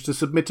informed to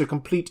submit a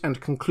complete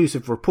and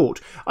conclusive report.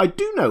 I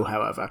do know,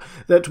 however,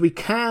 that we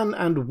can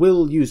and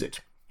will use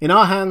it. In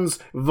our hands,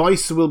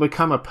 vice will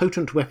become a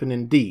potent weapon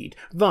indeed.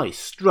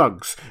 Vice,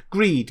 drugs,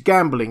 greed,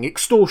 gambling,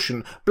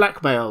 extortion,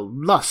 blackmail,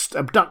 lust,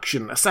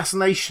 abduction,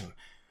 assassination.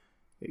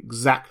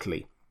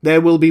 Exactly.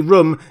 There will be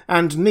room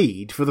and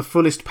need for the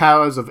fullest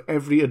powers of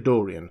every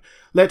Adorian.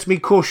 Let me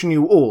caution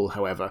you all,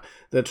 however,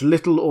 that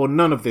little or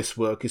none of this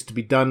work is to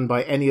be done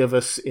by any of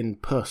us in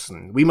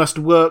person. We must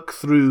work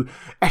through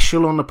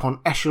echelon upon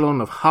echelon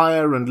of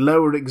higher and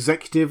lower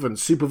executive and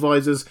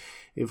supervisors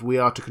if we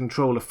are to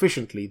control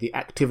efficiently the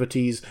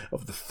activities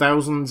of the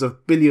thousands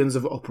of billions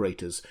of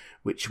operators,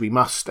 which we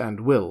must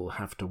and will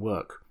have to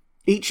work.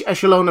 Each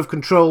echelon of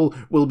control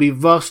will be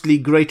vastly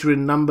greater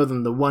in number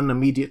than the one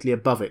immediately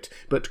above it,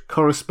 but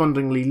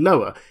correspondingly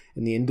lower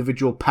in the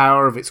individual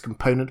power of its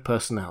component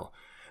personnel.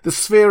 The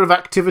sphere of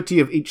activity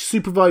of each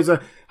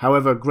supervisor,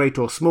 however great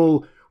or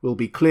small, will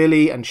be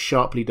clearly and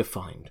sharply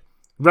defined.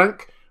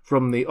 Rank,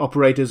 from the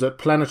operators at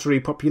planetary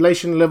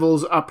population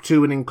levels up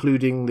to and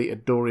including the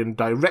Adorian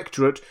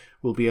Directorate,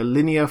 will be a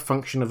linear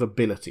function of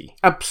ability.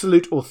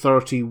 Absolute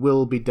authority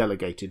will be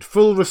delegated.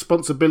 Full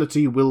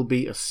responsibility will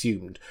be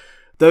assumed.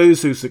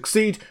 Those who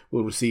succeed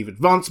will receive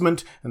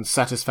advancement and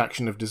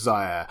satisfaction of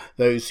desire.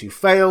 Those who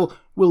fail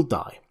will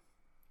die.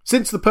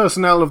 Since the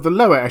personnel of the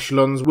lower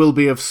echelons will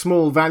be of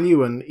small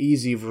value and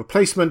easy of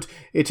replacement,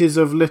 it is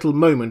of little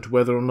moment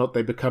whether or not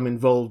they become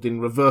involved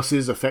in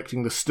reverses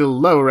affecting the still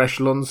lower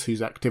echelons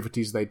whose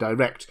activities they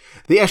direct.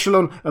 The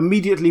echelon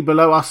immediately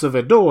below us of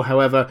Ador,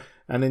 however,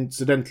 and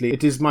incidentally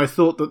it is my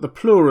thought that the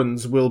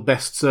Plurans will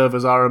best serve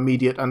as our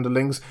immediate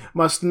underlings,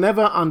 must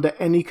never under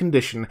any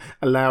condition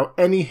allow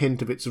any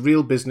hint of its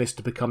real business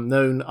to become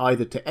known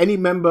either to any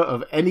member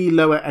of any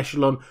lower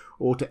echelon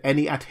or to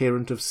any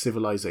adherent of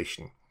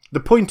civilization. The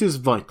point is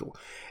vital.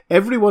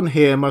 Everyone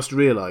here must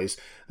realise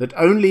that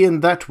only in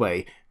that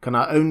way can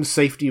our own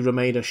safety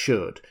remain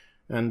assured,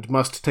 and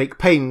must take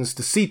pains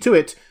to see to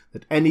it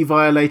that any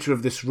violator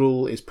of this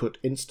rule is put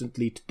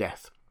instantly to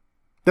death.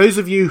 Those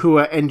of you who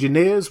are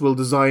engineers will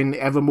design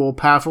ever more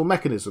powerful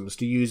mechanisms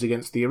to use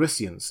against the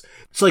Arisians.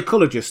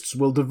 Psychologists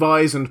will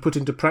devise and put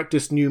into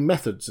practice new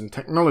methods and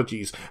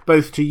technologies,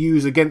 both to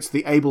use against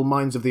the able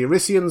minds of the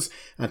Arisians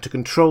and to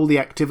control the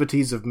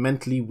activities of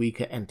mentally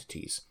weaker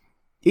entities.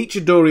 Each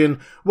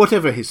Adorian,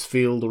 whatever his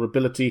field or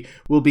ability,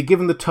 will be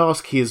given the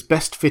task he is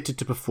best fitted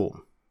to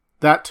perform.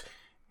 That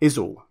is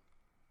all.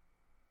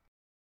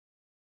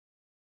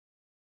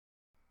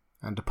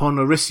 And upon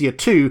Arisia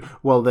too,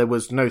 while there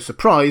was no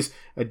surprise,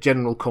 a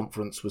general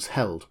conference was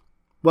held.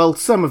 While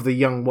some of the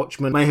young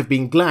watchmen may have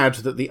been glad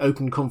that the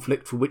open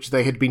conflict for which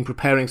they had been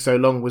preparing so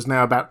long was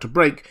now about to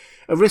break,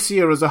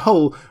 Arisia as a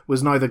whole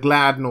was neither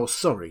glad nor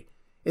sorry.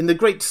 In the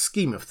great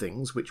scheme of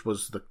things, which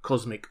was the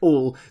cosmic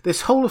all,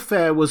 this whole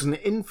affair was an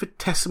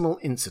infinitesimal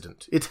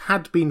incident. It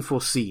had been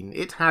foreseen.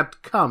 It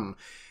had come.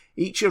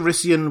 Each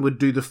Arisian would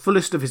do the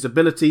fullest of his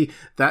ability,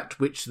 that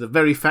which the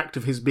very fact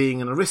of his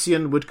being an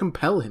Arisian would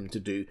compel him to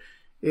do.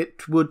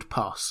 It would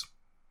pass.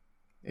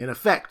 In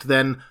effect,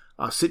 then,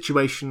 our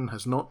situation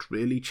has not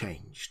really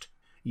changed,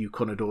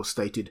 Eukonidor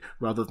stated,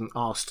 rather than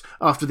asked,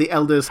 after the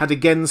elders had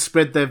again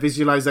spread their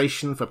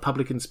visualization for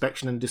public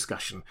inspection and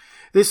discussion.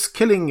 This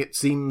killing, it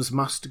seems,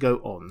 must go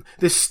on.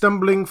 This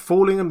stumbling,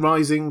 falling and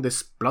rising,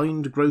 this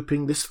blind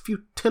groping, this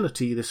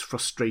futility, this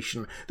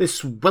frustration,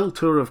 this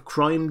welter of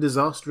crime,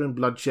 disaster and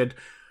bloodshed.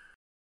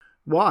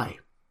 Why?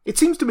 It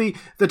seems to me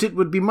that it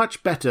would be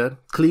much better,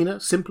 cleaner,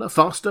 simpler,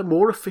 faster,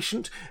 more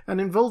efficient, and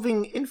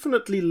involving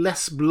infinitely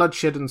less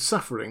bloodshed and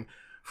suffering,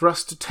 for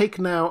us to take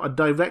now a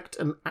direct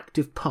and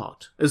active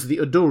part, as the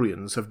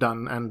Adorians have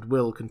done and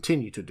will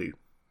continue to do.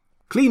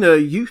 Cleaner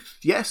youth,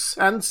 yes,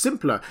 and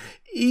simpler.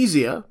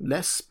 Easier,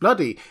 less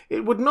bloody.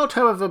 It would not,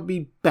 however,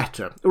 be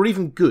better, or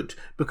even good,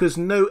 because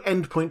no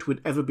endpoint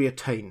would ever be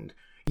attained.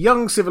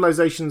 Young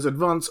civilizations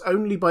advance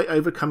only by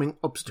overcoming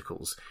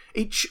obstacles.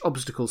 Each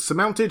obstacle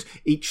surmounted,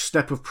 each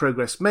step of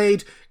progress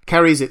made,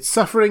 carries its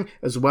suffering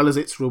as well as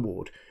its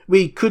reward.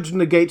 We could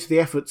negate the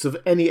efforts of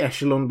any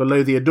echelon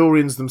below the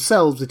Adorians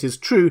themselves, it is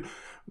true.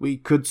 We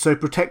could so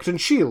protect and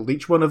shield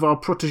each one of our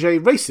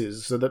protégé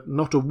races, so that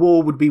not a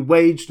war would be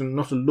waged and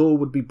not a law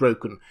would be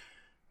broken.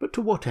 But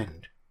to what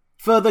end?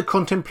 Further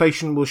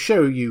contemplation will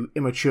show you,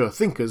 immature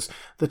thinkers,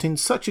 that in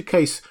such a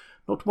case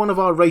not one of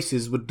our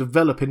races would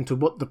develop into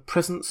what the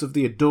presence of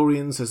the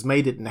Adorians has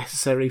made it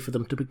necessary for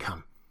them to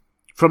become.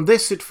 From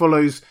this it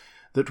follows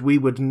that we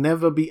would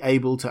never be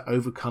able to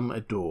overcome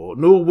Ador,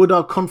 nor would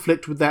our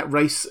conflict with that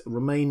race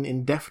remain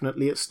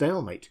indefinitely at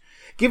stalemate.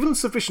 Given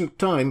sufficient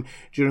time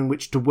during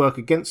which to work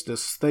against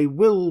us, they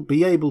will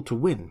be able to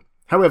win.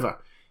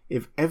 However,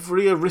 if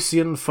every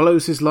Arisian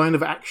follows his line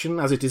of action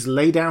as it is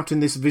laid out in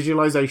this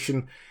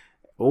visualization,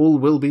 all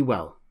will be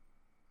well.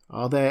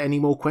 Are there any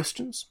more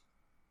questions?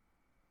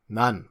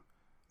 None.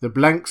 The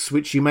blanks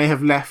which you may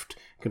have left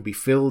can be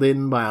filled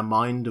in by a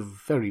mind of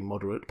very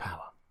moderate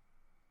power.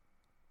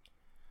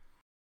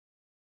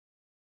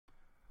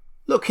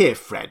 Look here,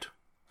 Fred.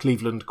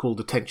 Cleveland called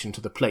attention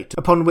to the plate,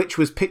 upon which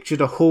was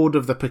pictured a horde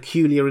of the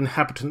peculiar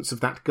inhabitants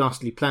of that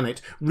ghastly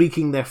planet,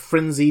 wreaking their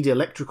frenzied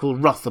electrical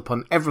wrath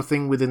upon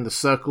everything within the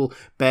circle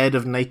bed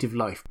of native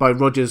life by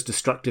Roger's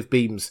destructive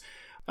beams.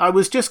 I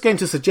was just going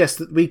to suggest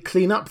that we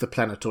clean up the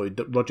planetoid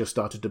that Roger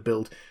started to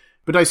build,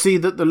 but I see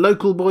that the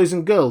local boys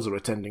and girls are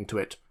attending to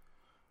it.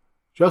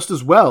 Just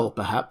as well,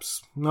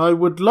 perhaps. I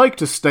would like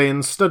to stay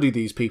and study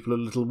these people a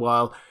little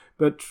while,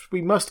 but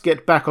we must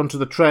get back onto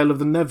the trail of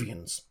the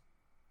Nevians.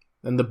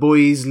 And the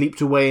boys leaped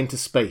away into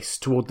space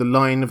toward the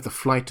line of the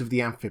flight of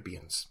the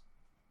amphibians.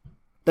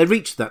 They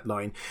reached that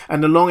line,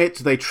 and along it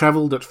they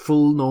travelled at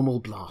full normal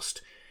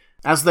blast.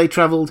 As they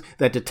travelled,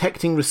 their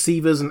detecting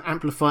receivers and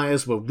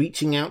amplifiers were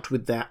reaching out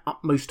with their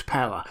utmost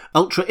power,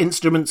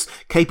 ultra-instruments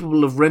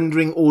capable of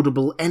rendering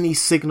audible any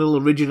signal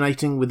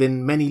originating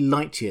within many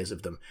light-years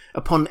of them,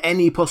 upon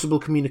any possible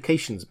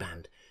communications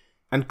band.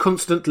 And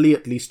constantly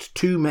at least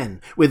 2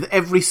 men, with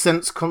every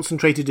sense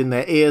concentrated in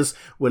their ears,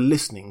 were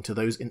listening to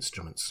those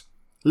instruments.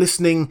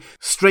 Listening,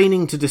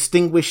 straining to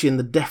distinguish in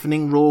the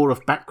deafening roar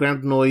of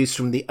background noise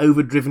from the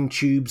overdriven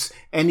tubes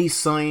any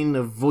sign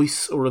of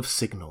voice or of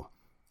signal.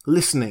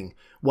 Listening,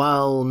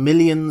 while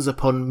millions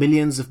upon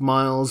millions of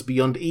miles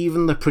beyond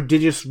even the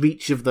prodigious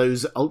reach of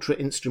those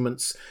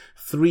ultra-instruments,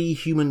 3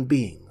 human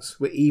beings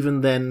were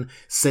even then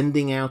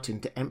sending out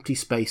into empty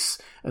space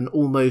an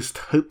almost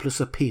hopeless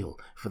appeal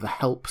for the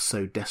help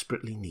so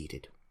desperately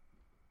needed.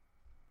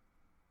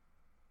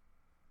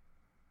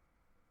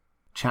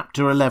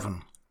 Chapter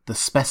 11. The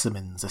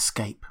Specimens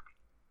Escape.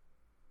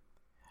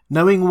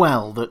 Knowing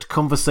well that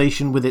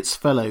conversation with its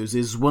fellows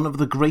is one of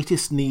the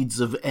greatest needs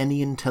of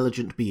any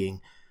intelligent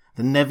being,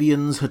 the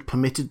Nevians had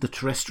permitted the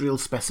terrestrial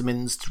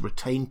specimens to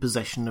retain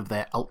possession of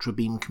their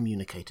ultra-beam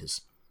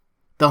communicators.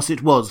 Thus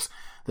it was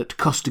that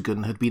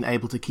Costigan had been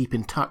able to keep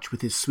in touch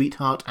with his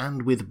sweetheart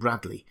and with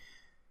Bradley.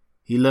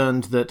 He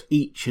learned that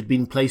each had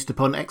been placed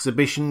upon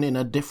exhibition in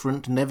a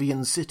different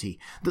Nevian city,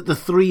 that the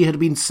three had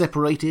been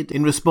separated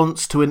in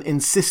response to an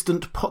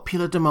insistent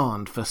popular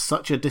demand for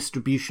such a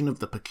distribution of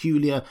the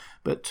peculiar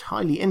but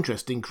highly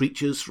interesting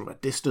creatures from a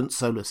distant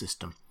solar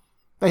system.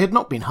 They had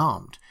not been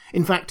harmed.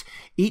 In fact,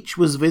 each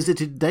was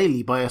visited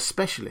daily by a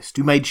specialist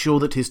who made sure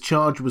that his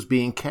charge was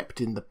being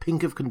kept in the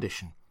pink of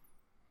condition.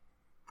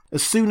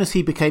 As soon as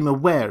he became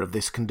aware of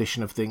this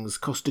condition of things,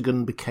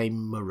 Costigan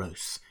became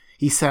morose.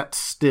 He sat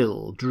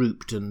still,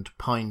 drooped, and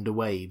pined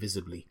away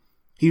visibly.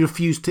 He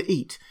refused to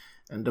eat,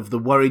 and of the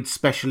worried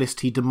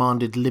specialist he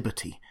demanded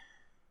liberty.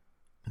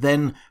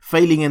 Then,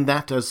 failing in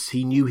that as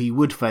he knew he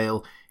would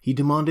fail, he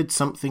demanded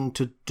something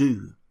to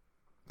do.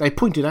 They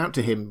pointed out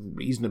to him,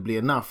 reasonably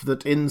enough,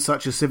 that in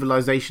such a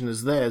civilization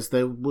as theirs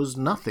there was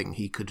nothing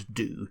he could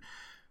do.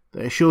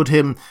 They assured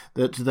him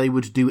that they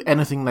would do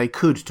anything they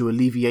could to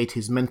alleviate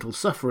his mental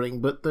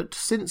suffering, but that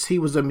since he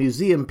was a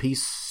museum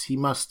piece, he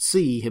must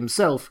see,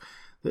 himself,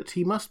 that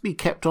he must be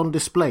kept on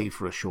display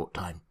for a short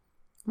time.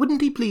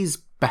 Wouldn't he please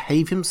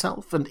behave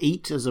himself and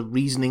eat as a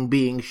reasoning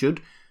being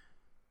should?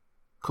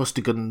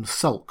 Costigan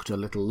sulked a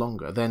little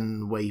longer,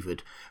 then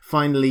wavered.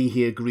 Finally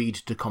he agreed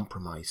to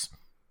compromise.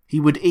 He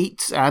would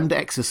eat and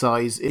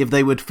exercise if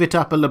they would fit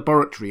up a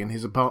laboratory in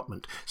his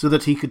apartment, so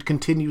that he could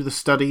continue the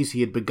studies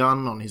he had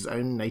begun on his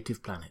own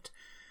native planet.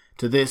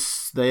 To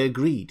this they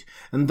agreed,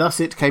 and thus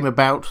it came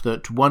about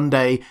that one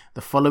day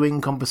the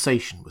following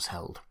conversation was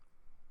held.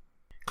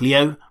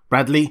 "Cleo,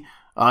 Bradley,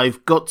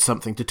 I've got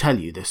something to tell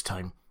you this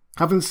time.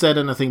 Haven't said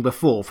anything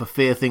before for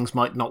fear things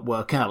might not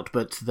work out,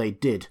 but they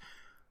did.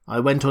 I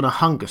went on a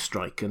hunger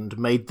strike and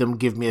made them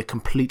give me a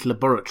complete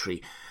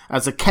laboratory.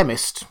 As a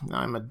chemist,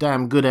 I'm a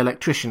damn good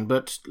electrician,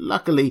 but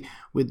luckily,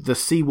 with the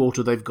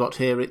seawater they've got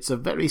here, it's a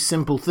very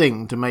simple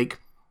thing to make—"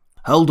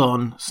 "Hold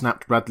on,"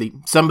 snapped Bradley.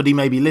 "Somebody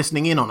may be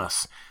listening in on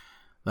us."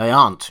 "They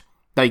aren't.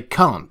 They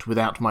can't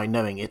without my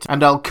knowing it,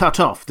 and I'll cut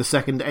off the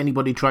second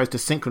anybody tries to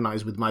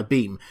synchronize with my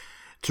beam.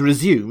 To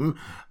resume,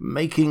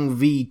 making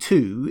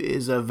V2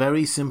 is a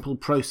very simple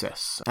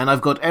process, and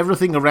I've got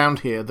everything around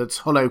here that's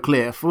hollow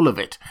clear full of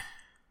it."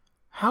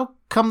 "How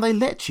come they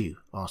let you?"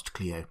 asked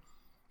Cleo.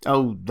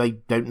 "Oh, they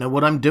don't know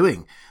what I'm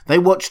doing. They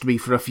watched me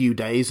for a few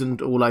days,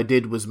 and all I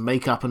did was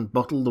make up and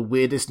bottle the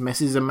weirdest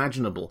messes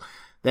imaginable.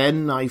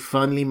 Then I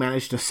finally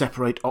managed to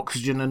separate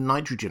oxygen and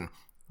nitrogen,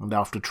 and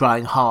after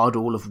trying hard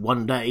all of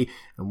one day,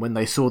 and when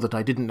they saw that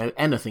I didn't know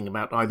anything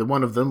about either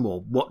one of them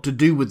or what to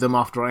do with them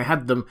after I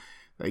had them,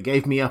 they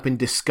gave me up in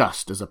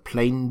disgust as a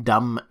plain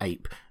dumb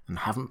ape, and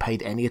haven't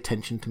paid any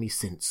attention to me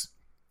since.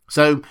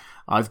 So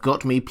I've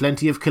got me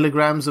plenty of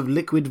kilograms of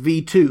liquid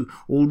V2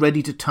 all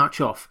ready to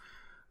touch off.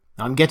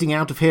 I'm getting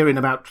out of here in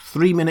about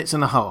 3 minutes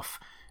and a half,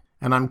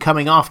 and I'm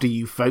coming after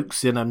you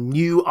folks in a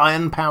new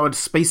iron-powered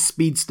space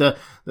speedster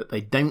that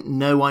they don't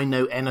know I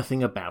know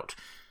anything about.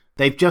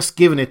 They've just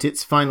given it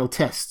its final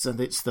tests, and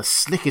it's the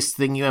slickest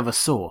thing you ever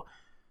saw."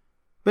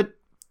 "But,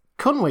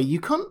 Conway, you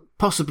can't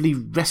possibly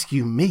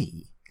rescue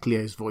me,"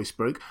 Cleo's voice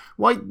broke.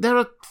 "Why, there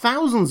are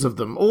thousands of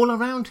them all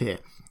around here.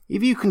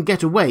 If you can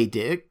get away,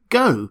 dear,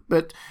 go,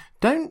 but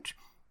don't—"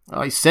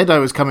 "I said I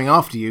was coming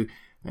after you,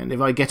 and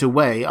if I get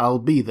away, I'll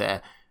be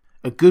there.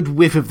 A good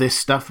whiff of this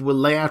stuff will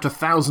lay out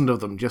 1,000 of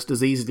them just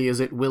as easily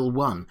as it will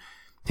one.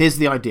 Here's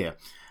the idea.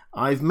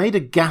 I've made a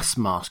gas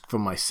mask for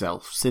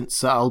myself,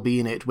 since I'll be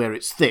in it where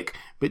it's thick,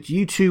 but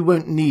you two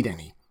won't need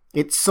any.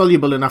 It's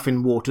soluble enough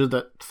in water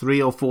that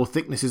 3 or 4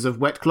 thicknesses of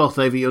wet cloth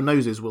over your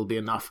noses will be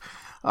enough.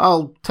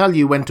 I'll tell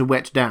you when to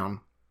wet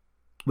down.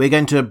 We're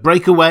going to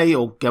break away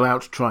or go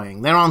out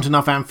trying. There aren't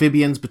enough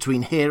amphibians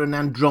between here and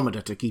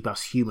Andromeda to keep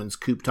us humans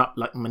cooped up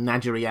like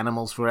menagerie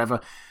animals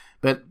forever.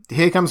 But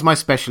here comes my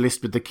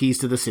specialist with the keys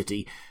to the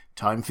city.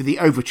 Time for the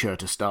overture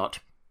to start.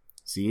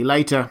 See you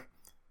later."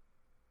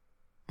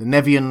 The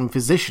Nevian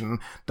physician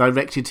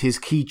directed his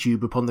key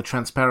tube upon the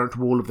transparent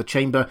wall of the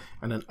chamber,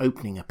 and an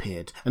opening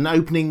appeared, an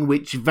opening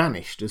which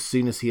vanished as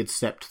soon as he had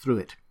stepped through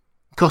it.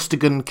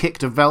 Costigan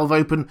kicked a valve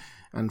open,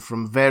 and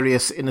from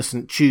various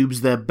innocent tubes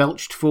there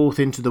belched forth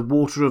into the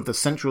water of the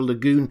central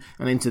lagoon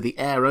and into the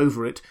air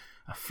over it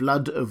a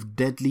flood of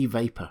deadly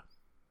vapour.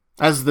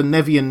 As the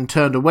Nevian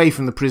turned away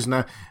from the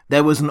prisoner,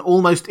 there was an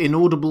almost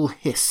inaudible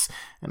hiss,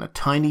 and a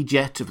tiny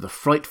jet of the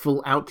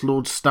frightful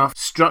outlawed stuff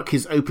struck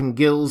his open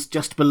gills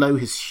just below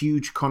his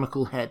huge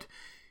conical head.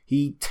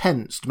 He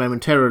tensed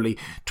momentarily,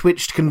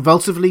 twitched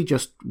convulsively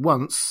just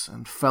once,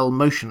 and fell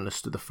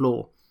motionless to the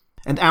floor.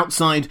 And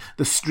outside,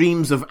 the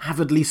streams of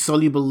avidly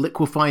soluble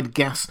liquefied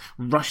gas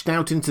rushed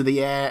out into the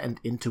air and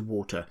into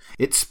water.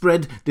 It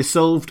spread,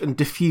 dissolved, and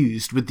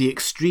diffused with the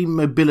extreme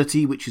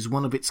mobility which is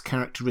one of its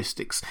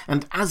characteristics,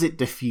 and as it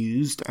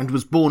diffused and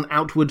was borne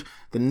outward,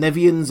 the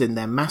Nevians in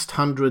their massed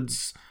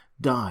hundreds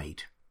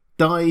died.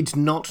 Died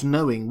not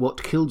knowing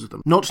what killed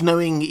them, not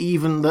knowing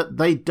even that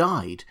they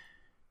died.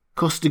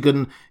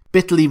 Costigan,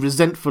 bitterly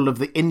resentful of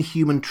the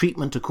inhuman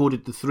treatment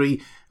accorded the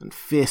 3, and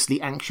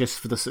fiercely anxious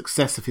for the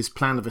success of his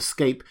plan of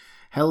escape,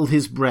 held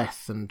his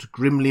breath and,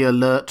 grimly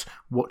alert,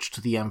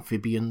 watched the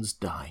amphibians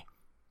die.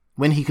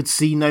 When he could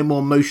see no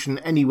more motion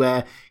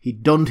anywhere, he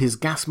donned his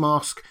gas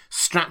mask,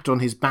 strapped on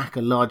his back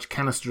a large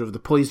canister of the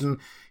poison.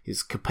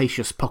 His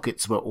capacious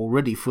pockets were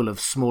already full of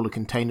smaller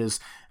containers,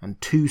 and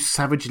 2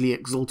 savagely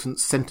exultant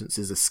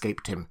sentences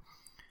escaped him.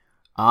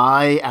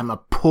 "I am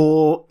a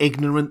poor,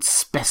 ignorant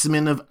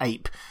specimen of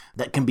ape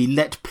that can be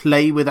let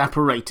play with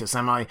apparatus,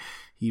 am I?"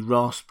 he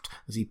rasped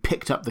as he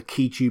picked up the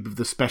key tube of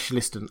the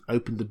specialist and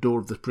opened the door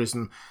of the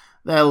prison.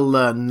 "They'll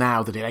learn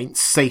now that it ain't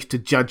safe to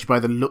judge by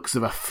the looks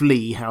of a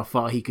flea how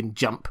far he can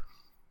jump."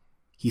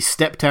 He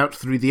stepped out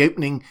through the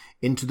opening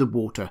into the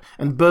water,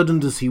 and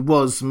burdened as he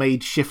was,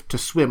 made shift to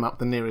swim up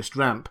the nearest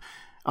ramp.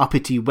 Up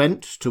it he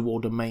went,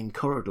 toward a main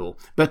corridor,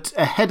 but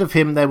ahead of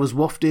him there was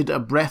wafted a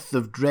breath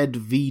of dread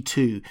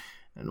V2,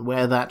 and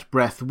where that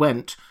breath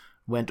went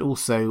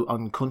also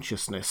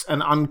unconsciousness,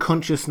 an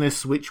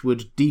unconsciousness which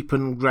would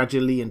deepen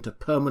gradually into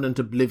permanent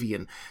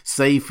oblivion,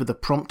 save for the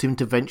prompt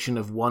intervention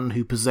of one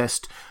who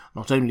possessed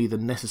not only the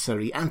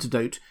necessary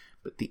antidote,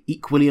 but the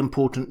equally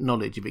important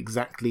knowledge of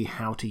exactly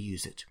how to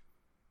use it.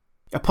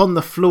 Upon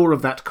the floor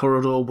of that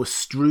corridor were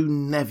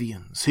strewn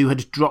Nevians, who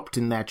had dropped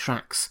in their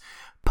tracks.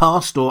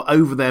 Past or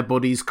over their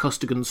bodies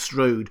Costigan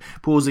strode,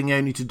 pausing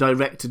only to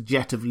direct a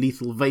jet of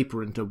lethal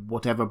vapour into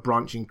whatever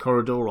branching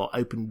corridor or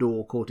open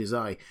door caught his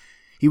eye.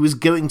 He was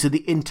going to the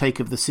intake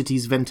of the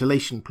city's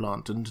ventilation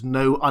plant, and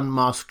no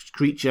unmasked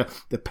creature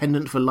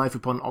dependent for life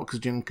upon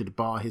oxygen could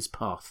bar his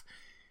path.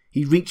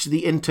 He reached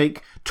the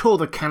intake, tore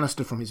the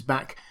canister from his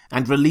back,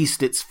 and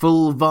released its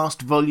full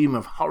vast volume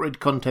of horrid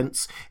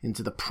contents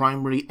into the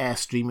primary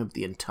airstream of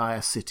the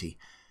entire city.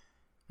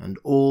 And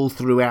all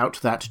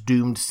throughout that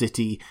doomed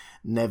city,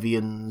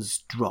 Nevians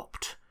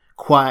dropped,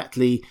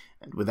 quietly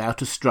and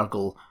without a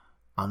struggle,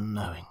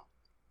 unknowing.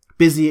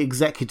 Busy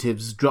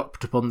executives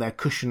dropped upon their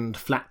cushioned,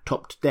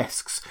 flat-topped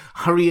desks.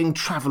 Hurrying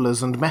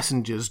travellers and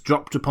messengers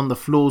dropped upon the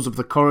floors of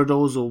the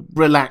corridors or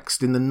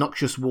relaxed in the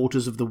noxious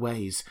waters of the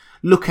ways.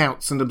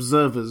 Lookouts and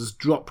observers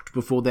dropped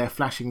before their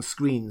flashing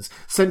screens.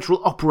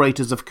 Central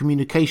operators of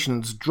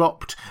communications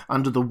dropped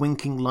under the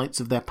winking lights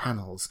of their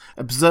panels.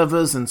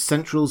 Observers and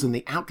centrals in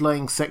the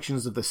outlying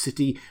sections of the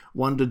city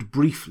wondered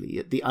briefly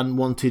at the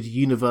unwanted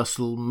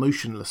universal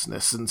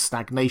motionlessness and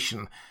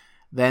stagnation.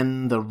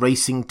 Then the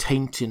racing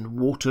taint in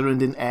water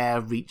and in air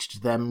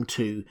reached them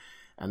too,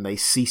 and they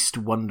ceased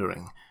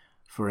wondering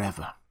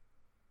forever.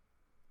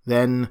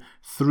 Then,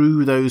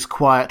 through those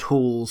quiet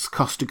halls,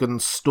 Costigan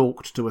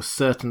stalked to a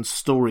certain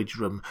storage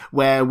room,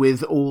 where,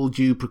 with all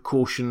due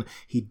precaution,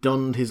 he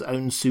donned his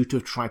own suit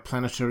of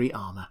triplanetary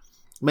armour.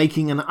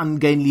 Making an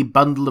ungainly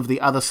bundle of the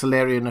other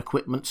Solarian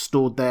equipment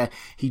stored there,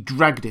 he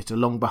dragged it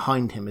along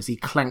behind him as he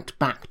clanked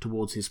back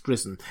towards his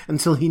prison,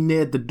 until he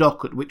neared the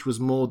dock at which was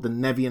moored the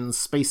Nevian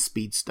space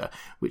speedster,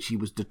 which he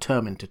was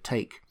determined to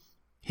take.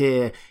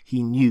 Here,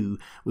 he knew,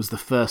 was the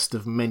first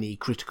of many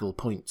critical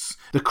points.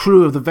 The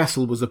crew of the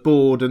vessel was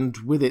aboard, and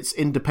with its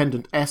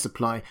independent air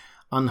supply,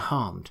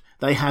 unharmed.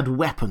 They had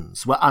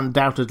weapons, were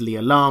undoubtedly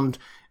alarmed,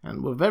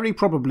 and were very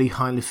probably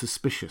highly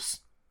suspicious.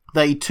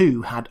 They,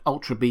 too, had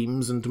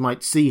ultrabeams and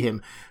might see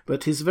him,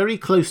 but his very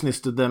closeness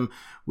to them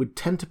would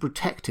tend to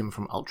protect him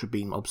from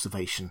ultrabeam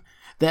observation.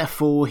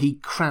 Therefore he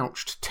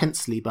crouched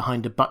tensely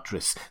behind a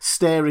buttress,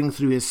 staring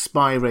through his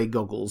spy ray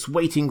goggles,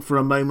 waiting for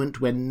a moment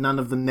when none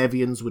of the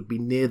Nevians would be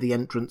near the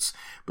entrance,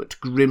 but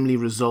grimly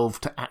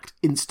resolved to act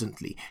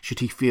instantly should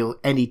he feel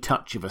any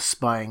touch of a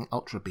spying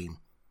ultrabeam.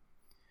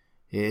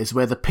 "Here's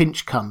where the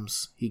pinch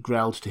comes," he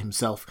growled to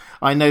himself.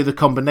 "I know the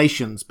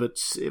combinations, but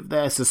if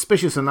they're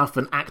suspicious enough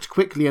and act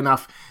quickly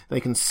enough, they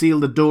can seal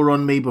the door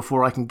on me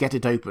before I can get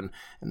it open,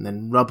 and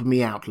then rub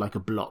me out like a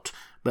blot.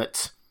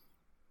 But...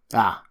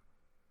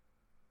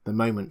 The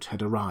moment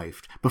had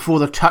arrived, before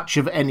the touch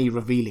of any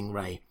revealing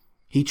ray.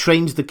 He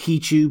trained the key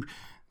tube,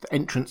 the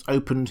entrance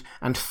opened,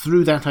 and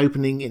through that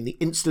opening, in the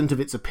instant of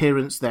its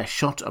appearance, there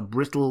shot a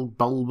brittle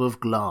bulb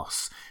of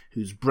glass,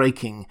 whose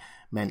breaking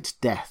meant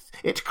death.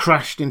 It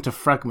crashed into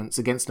fragments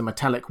against a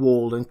metallic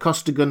wall, and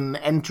Costigan,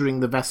 entering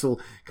the vessel,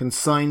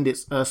 consigned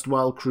its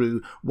erstwhile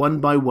crew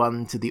one by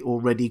one to the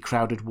already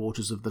crowded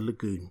waters of the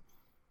lagoon.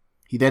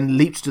 He then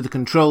leaped to the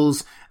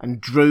controls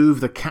and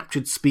drove the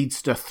captured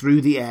speedster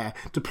through the air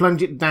to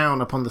plunge it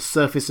down upon the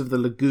surface of the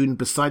lagoon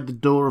beside the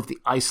door of the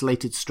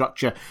isolated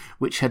structure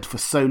which had for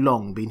so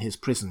long been his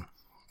prison.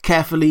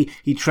 Carefully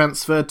he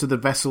transferred to the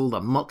vessel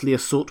the motley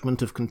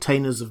assortment of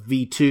containers of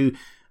V2,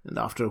 and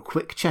after a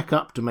quick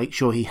check-up to make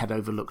sure he had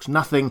overlooked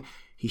nothing,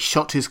 he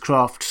shot his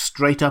craft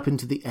straight up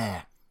into the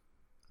air.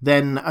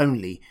 Then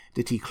only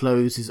did he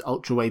close his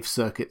ultrawave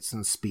circuits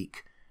and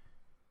speak.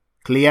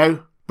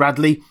 "Cleo,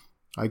 Bradley,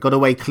 I got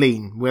away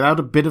clean, without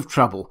a bit of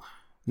trouble.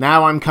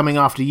 Now I'm coming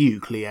after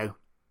you, Cleo."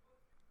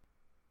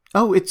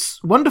 "Oh,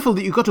 it's wonderful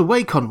that you got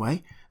away,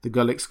 Conway," the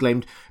girl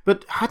exclaimed,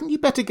 "but hadn't you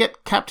better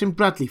get Captain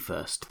Bradley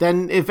first?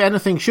 Then, if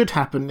anything should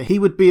happen, he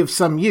would be of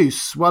some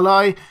use, while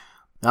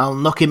I'll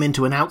knock him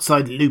into an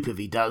outside loop if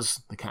he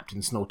does," the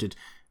captain snorted,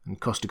 and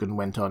Costigan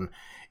went on.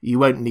 You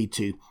won't need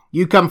to.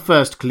 You come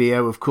first,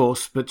 Cleo, of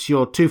course, but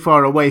you're too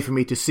far away for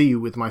me to see you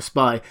with my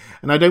spy,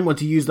 and I don't want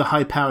to use the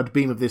high-powered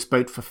beam of this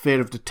boat for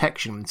fear of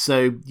detection,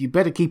 so you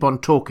better keep on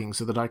talking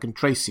so that I can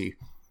trace you.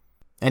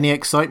 Any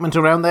excitement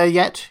around there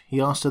yet?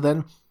 He asked her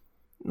then.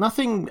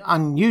 Nothing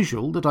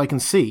unusual that I can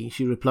see,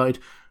 she replied.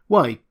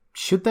 Why,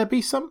 should there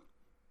be some?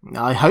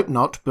 I hope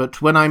not,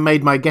 but when I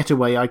made my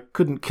getaway I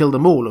couldn't kill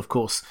them all, of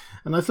course,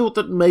 and I thought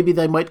that maybe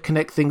they might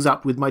connect things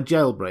up with my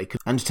jailbreak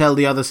and tell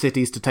the other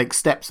cities to take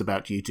steps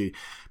about you two.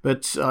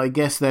 But I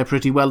guess they're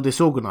pretty well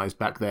disorganised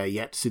back there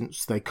yet,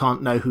 since they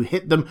can't know who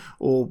hit them,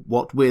 or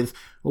what with,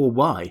 or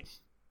why.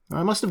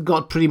 I must have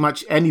got pretty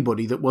much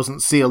anybody that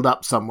wasn't sealed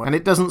up somewhere, and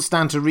it doesn't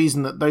stand to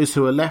reason that those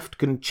who are left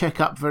can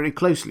check up very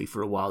closely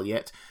for a while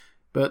yet.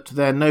 But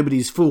they're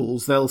nobody's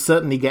fools. They'll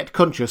certainly get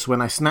conscious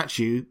when I snatch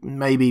you,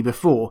 maybe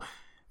before.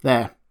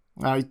 There,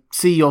 I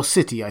see your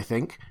city, I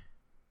think.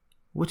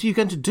 What are you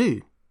going to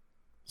do?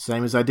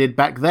 Same as I did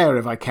back there,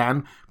 if I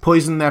can.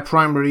 Poison their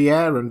primary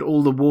air and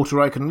all the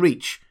water I can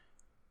reach.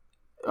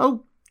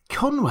 Oh,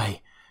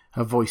 Conway,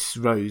 her voice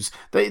rose.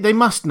 They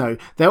must know.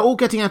 They're all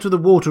getting out of the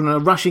water and are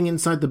rushing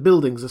inside the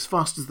buildings as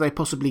fast as they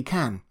possibly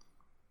can.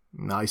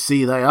 I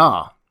see they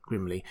are,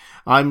 grimly.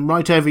 I'm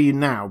right over you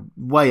now,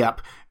 way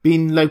up.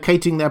 Been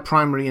locating their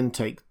primary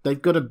intake. They've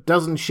got a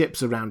dozen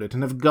ships around it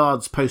and have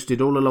guards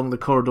posted all along the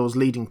corridors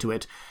leading to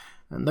it.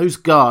 And those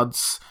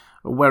guards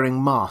are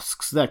wearing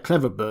masks. They're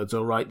clever birds,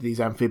 all right,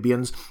 these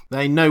amphibians.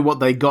 They know what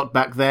they got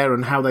back there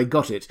and how they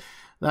got it.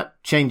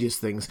 That changes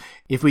things.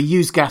 If we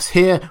use gas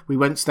here, we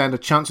won't stand a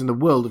chance in the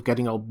world of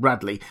getting old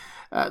Bradley.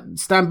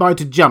 Stand by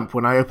to jump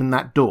when I open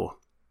that door.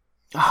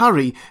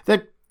 Hurry!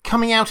 They're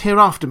coming out here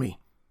after me.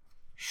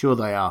 Sure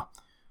they are.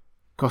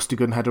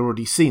 Costigan had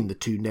already seen the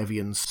two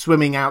Nevians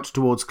swimming out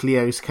towards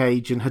Cleo's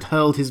cage and had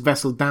hurled his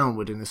vessel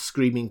downward in a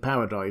screaming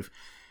power dive.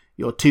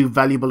 You're too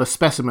valuable a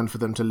specimen for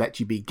them to let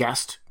you be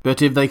gassed,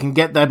 but if they can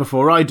get there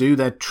before I do,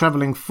 they're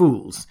travelling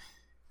fools.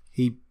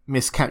 He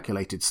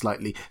miscalculated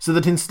slightly, so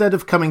that instead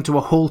of coming to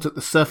a halt at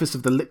the surface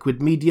of the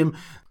liquid medium,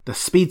 the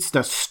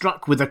speedster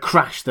struck with a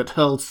crash that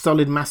hurled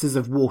solid masses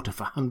of water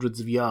for hundreds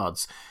of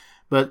yards.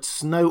 But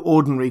no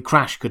ordinary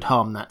crash could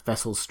harm that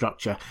vessel's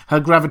structure. Her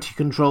gravity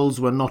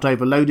controls were not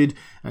overloaded,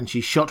 and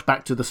she shot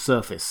back to the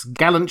surface,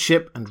 gallant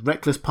ship and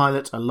reckless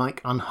pilot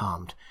alike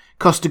unharmed.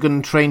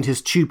 Costigan trained his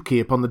tube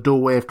key upon the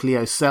doorway of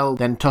Cleo's cell,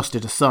 then tossed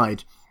it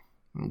aside.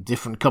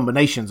 Different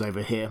combinations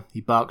over here, he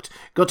barked.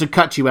 Got to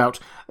cut you out.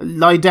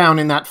 Lie down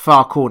in that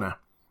far corner.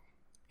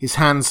 His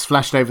hands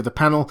flashed over the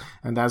panel,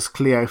 and as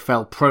Cleo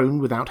fell prone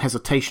without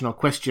hesitation or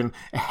question,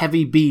 a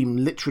heavy beam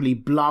literally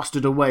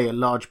blasted away a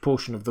large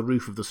portion of the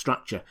roof of the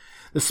structure.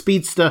 The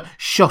speedster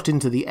shot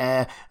into the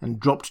air and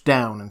dropped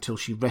down until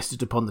she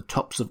rested upon the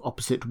tops of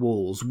opposite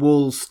walls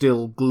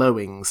still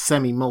glowing,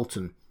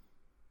 semi-molten.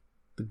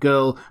 The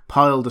girl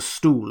piled a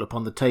stool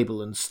upon the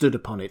table and stood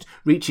upon it,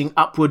 reaching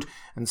upward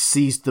and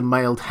seized the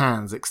mailed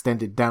hands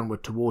extended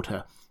downward toward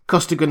her.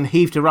 Costigan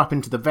heaved her up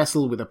into the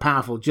vessel with a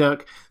powerful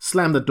jerk,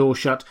 slammed the door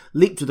shut,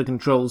 leaped to the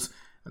controls,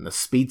 and the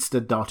speedster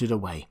darted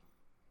away.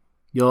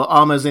 Your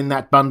armour's in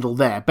that bundle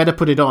there. Better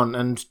put it on,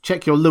 and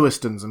check your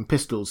Lewistons and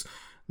pistols.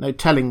 No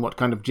telling what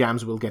kind of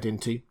jams we'll get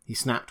into, he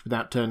snapped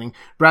without turning.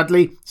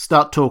 Bradley,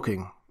 start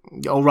talking.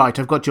 All right,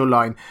 I've got your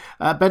line.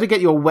 Better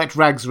get your wet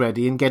rags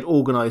ready and get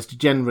organised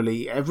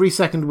generally. Every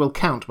second will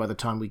count by the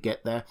time we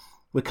get there.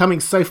 We're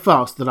coming so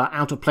fast that our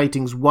outer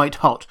plating's white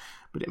hot,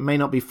 but it may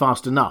not be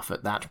fast enough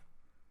at that.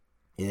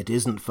 It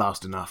isn't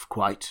fast enough,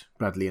 quite,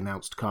 Bradley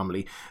announced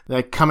calmly.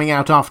 They're coming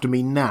out after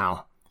me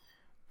now.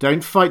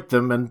 Don't fight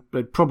them, and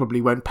it probably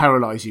won't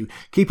paralyse you.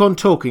 Keep on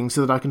talking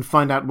so that I can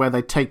find out where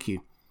they take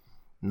you.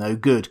 No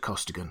good,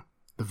 Costigan.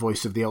 The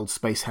voice of the old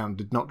spacehound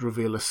did not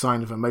reveal a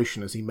sign of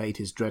emotion as he made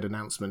his dread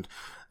announcement.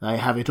 They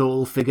have it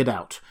all figured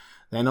out.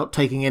 They're not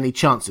taking any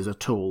chances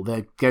at all.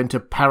 They're going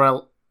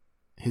to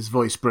His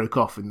voice broke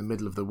off in the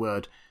middle of the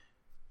word.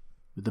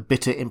 With a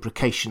bitter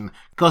imprecation,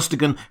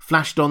 Costigan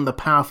flashed on the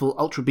powerful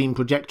ultrabeam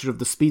projector of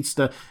the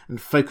speedster and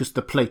focused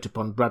the plate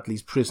upon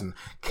Bradley's prison,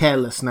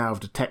 careless now of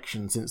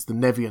detection since the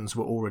Nevians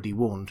were already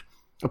warned.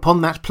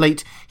 Upon that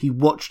plate he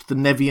watched the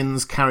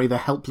Nevians carry the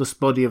helpless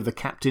body of the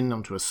captain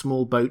onto a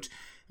small boat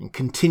and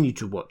continued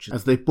to watch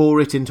as they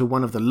bore it into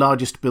one of the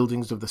largest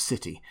buildings of the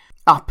city.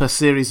 Up a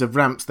series of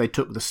ramps they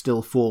took the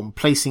still form,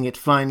 placing it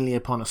finally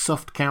upon a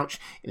soft couch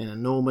in an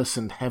enormous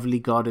and heavily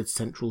guarded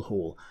central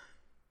hall.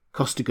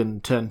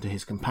 Costigan turned to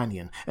his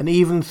companion, and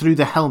even through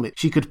the helmet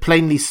she could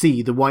plainly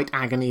see the white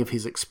agony of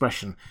his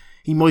expression.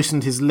 He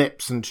moistened his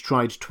lips and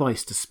tried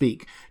twice to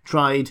speak,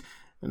 tried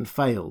and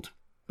failed,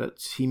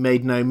 but he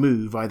made no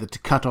move either to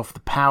cut off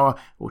the power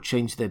or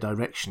change their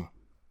direction.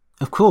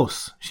 Of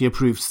course, she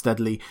approved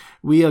steadily.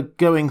 We are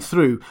going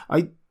through.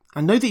 I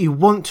know that you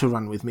want to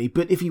run with me,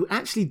 but if you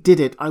actually did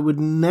it, I would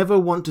never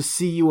want to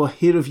see you or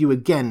hear of you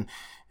again,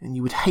 and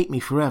you would hate me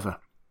forever.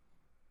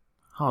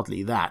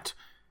 Hardly that.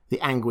 The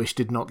anguish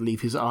did not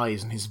leave his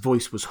eyes, and his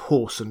voice was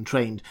hoarse and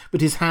trained,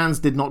 but his hands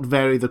did not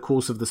vary the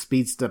course of the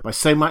speedster by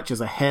so much as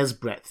a hair's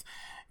breadth.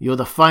 You're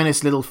the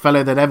finest little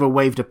fellow that ever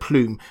waved a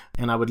plume,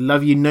 and I would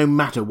love you no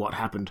matter what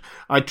happened.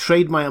 I'd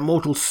trade my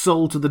immortal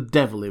soul to the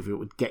devil if it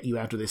would get you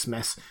out of this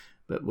mess.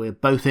 But we're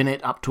both in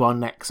it up to our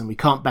necks, and we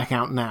can't back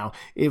out now.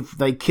 If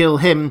they kill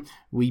him,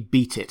 we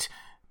beat it.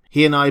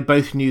 He and I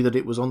both knew that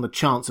it was on the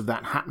chance of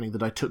that happening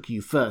that I took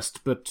you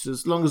first, but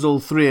as long as all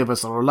three of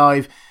us are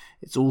alive,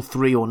 it's all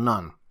three or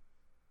none."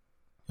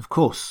 "Of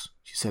course,"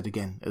 she said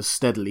again, as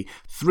steadily,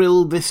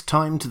 thrilled this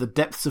time to the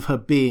depths of her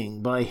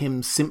being by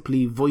him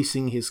simply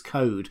voicing his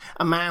code,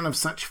 a man of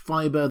such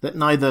fibre that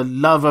neither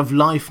love of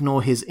life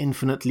nor his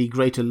infinitely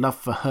greater love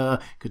for her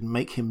could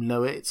make him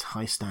lower its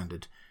high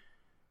standard.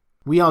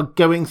 "We are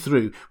going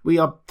through. We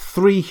are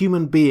three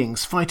human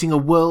beings fighting a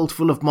world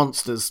full of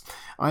monsters.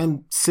 I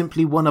am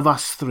simply one of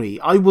us three.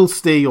 I will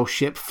steer your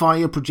ship, fire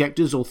your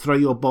projectors, or throw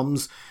your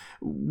bombs.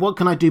 What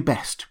can I do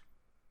best?"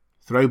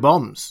 "Throw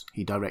bombs,"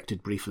 he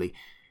directed briefly.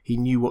 He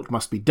knew what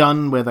must be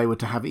done where they were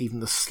to have even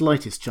the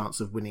slightest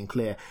chance of winning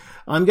clear.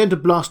 "I'm going to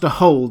blast a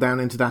hole down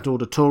into that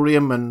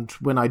auditorium, and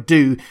when I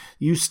do,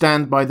 you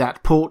stand by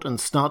that port and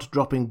start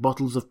dropping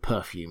bottles of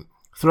perfume.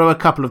 Throw a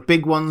couple of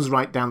big ones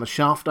right down the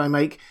shaft I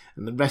make,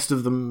 and the rest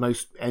of them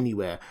most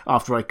anywhere,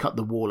 after I cut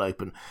the wall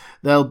open.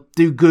 They'll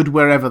do good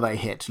wherever they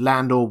hit,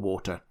 land or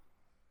water."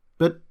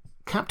 "But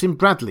Captain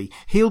Bradley,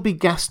 he'll be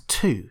gassed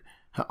too."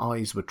 Her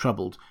eyes were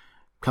troubled.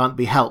 "Can't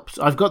be helped.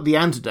 I've got the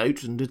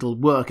antidote, and it'll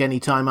work any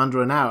time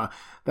under an hour.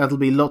 That'll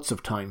be lots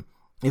of time.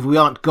 If we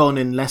aren't gone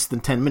in less than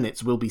 10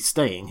 minutes, we'll be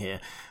staying here.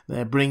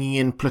 They're bringing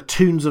in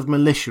platoons of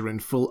militia in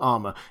full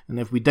armour, and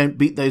if we don't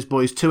beat those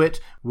boys to it,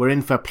 we're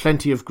in for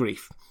plenty of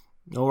grief.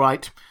 All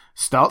right,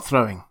 start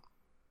throwing."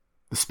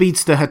 The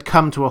speedster had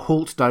come to a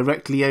halt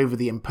directly over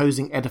the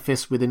imposing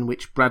edifice within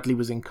which Bradley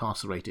was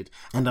incarcerated,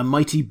 and a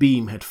mighty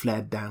beam had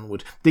flared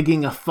downward,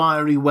 digging a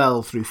fiery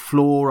well through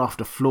floor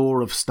after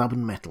floor of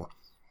stubborn metal.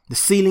 The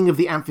ceiling of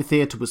the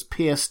amphitheatre was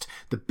pierced,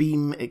 the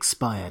beam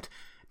expired.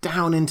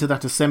 Down into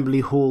that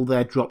assembly hall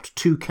there dropped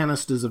 2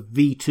 canisters of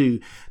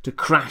V2 to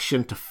crash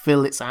and to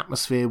fill its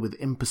atmosphere with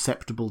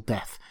imperceptible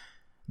death.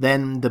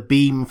 Then the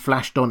beam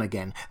flashed on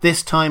again,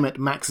 this time at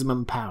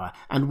maximum power,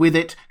 and with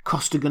it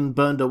Costigan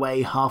burned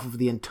away half of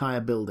the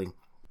entire building.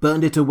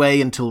 Burned it away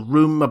until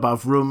room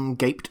above room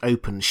gaped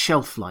open,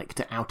 shelf-like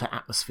to outer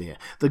atmosphere,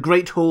 the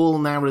great hall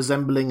now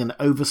resembling an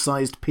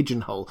oversized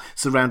pigeonhole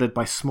surrounded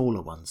by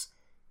smaller ones.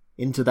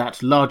 Into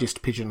that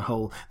largest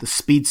pigeonhole the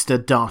speedster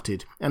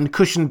darted, and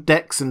cushioned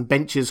decks and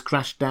benches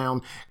crashed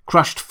down,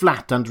 crushed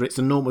flat under its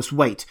enormous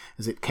weight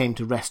as it came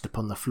to rest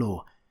upon the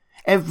floor.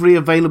 Every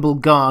available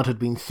guard had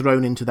been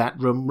thrown into that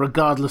room,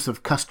 regardless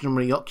of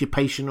customary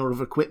occupation or of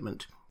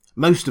equipment.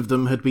 Most of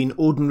them had been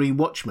ordinary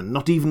watchmen,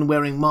 not even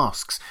wearing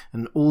masks,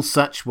 and all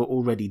such were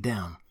already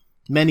down.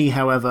 Many,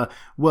 however,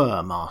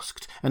 were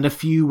masked, and a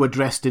few were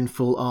dressed in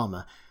full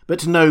armour,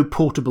 but no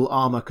portable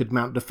armour could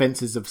mount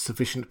defences of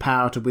sufficient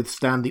power to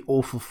withstand the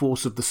awful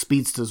force of the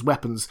speedster's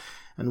weapons,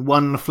 and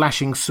one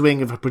flashing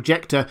swing of a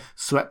projector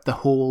swept the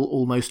hall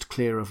almost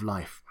clear of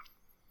life.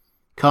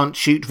 "Can't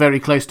shoot very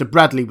close to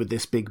Bradley with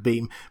this big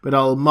beam, but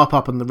I'll mop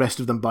up on the rest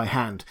of them by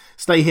hand.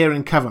 Stay here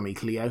and cover me,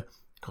 Cleo,"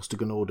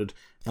 Costigan ordered,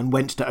 and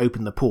went to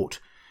open the port.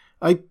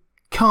 "I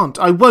can't,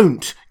 I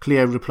won't,"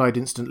 Cleo replied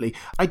instantly.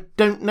 "I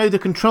don't know the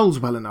controls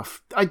well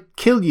enough. I'd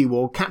kill you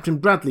or Captain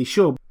Bradley,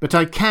 sure, but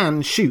I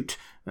can shoot,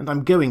 and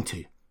I'm going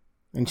to."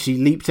 And she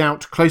leaped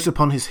out close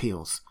upon his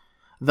heels.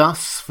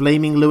 Thus,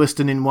 flaming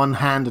Lewiston in one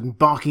hand and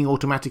barking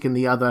automatic in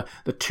the other,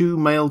 the 2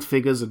 mailed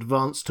figures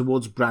advanced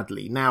towards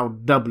Bradley, now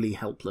doubly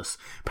helpless,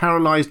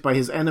 paralysed by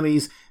his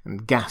enemies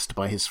and gassed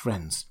by his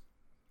friends.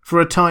 For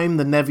a time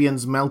the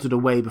Nevians melted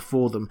away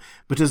before them,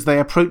 but as they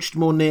approached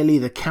more nearly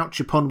the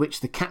couch upon which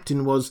the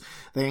captain was,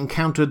 they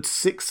encountered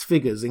 6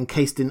 figures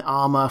encased in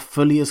armour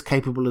fully as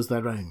capable as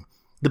their own.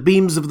 The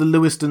beams of the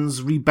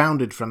Lewistons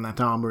rebounded from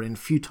that armour in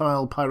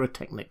futile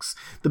pyrotechnics.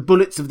 The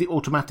bullets of the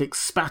automatics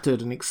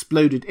spattered and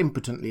exploded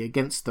impotently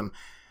against them,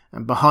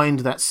 and behind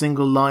that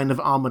single line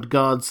of armoured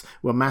guards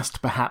were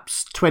massed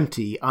perhaps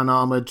 20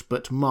 unarmoured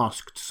but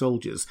masked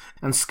soldiers,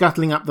 and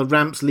scuttling up the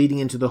ramps leading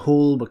into the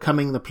hall were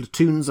coming the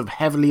platoons of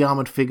heavily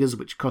armoured figures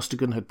which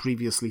Costigan had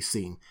previously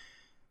seen.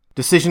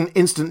 Decision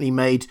instantly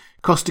made,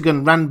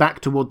 Costigan ran back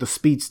toward the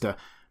speedster,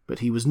 but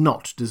he was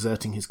not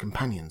deserting his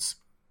companions.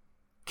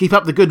 "Keep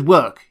up the good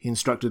work," he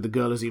instructed the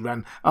girl as he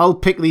ran. "I'll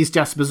pick these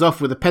jaspers off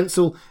with a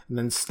pencil and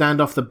then stand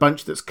off the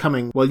bunch that's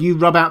coming while you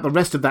rub out the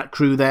rest of that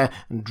crew there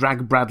and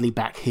drag Bradley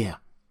back here."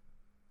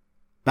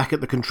 Back at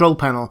the control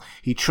panel,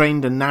 he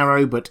trained a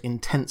narrow but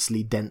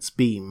intensely dense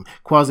beam,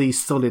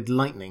 quasi-solid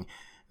lightning,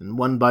 and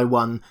one by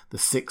one the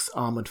 6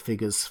 armoured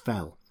figures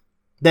fell.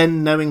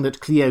 Then, knowing that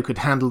Cleo could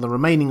handle the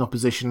remaining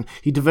opposition,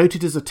 he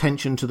devoted his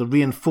attention to the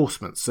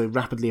reinforcements so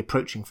rapidly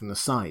approaching from the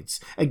sides.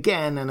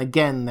 Again and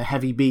again the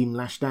heavy beam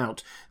lashed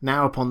out,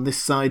 now upon this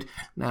side,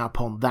 now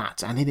upon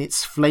that, and in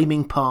its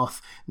flaming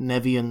path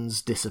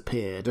Nevians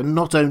disappeared, and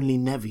not only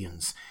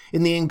Nevians.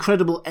 In the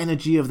incredible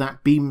energy of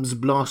that beam's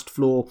blast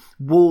floor,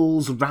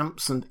 walls,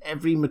 ramps, and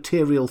every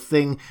material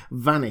thing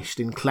vanished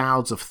in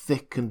clouds of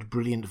thick and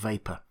brilliant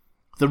vapour.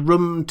 The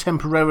room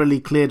temporarily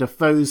cleared of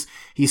foes.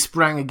 He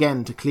sprang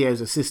again to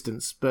Cleo's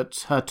assistance,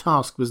 but her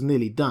task was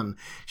nearly done.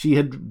 She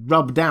had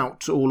rubbed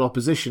out all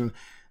opposition,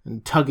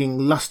 and tugging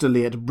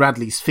lustily at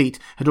Bradley's feet,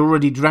 had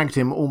already dragged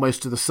him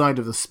almost to the side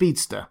of the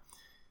speedster.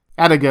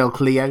 "Atta girl,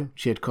 Cleo,"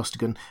 cheered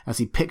Costigan, as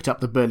he picked up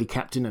the burly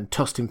captain and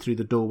tossed him through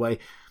the doorway.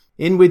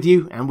 "In with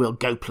you, and we'll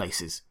go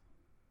places."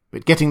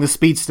 But getting the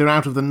speedster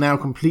out of the now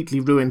completely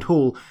ruined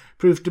hall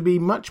proved to be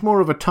much more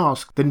of a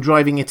task than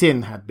driving it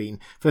in had been,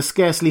 for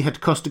scarcely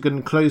had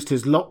Costigan closed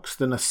his locks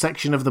than a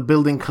section of the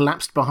building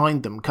collapsed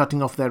behind them,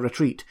 cutting off their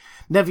retreat.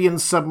 Nevian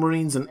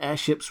submarines and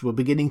airships were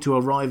beginning to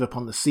arrive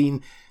upon the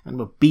scene and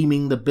were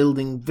beaming the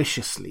building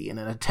viciously in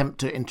an attempt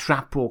to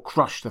entrap or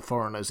crush the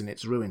foreigners in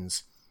its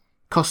ruins.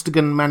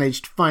 Costigan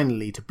managed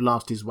finally to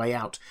blast his way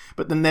out,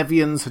 but the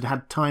Nevians had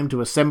had time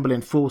to assemble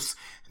in force,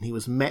 and he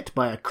was met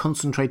by a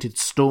concentrated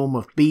storm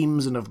of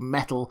beams and of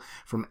metal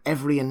from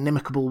every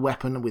inimical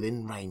weapon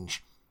within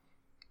range.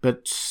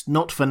 But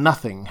not for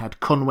nothing had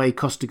Conway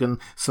Costigan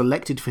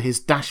selected for his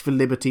dash for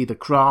liberty the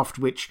craft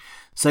which,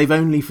 save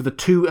only for the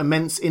two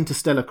immense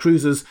interstellar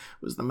cruisers,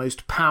 was the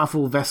most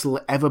powerful vessel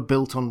ever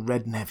built on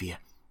Red Nevia.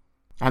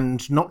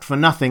 And not for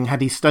nothing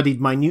had he studied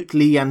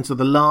minutely and to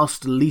the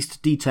last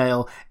least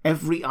detail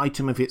every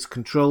item of its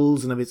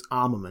controls and of its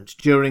armament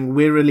during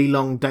wearily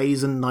long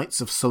days and nights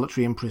of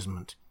solitary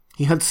imprisonment.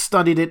 He had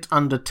studied it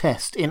under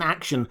test, in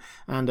action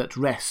and at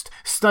rest,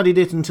 studied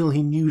it until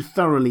he knew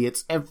thoroughly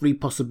its every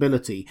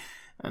possibility,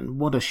 and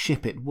what a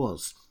ship it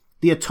was.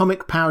 The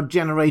atomic-powered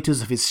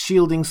generators of his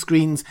shielding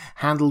screens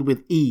handled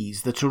with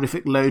ease the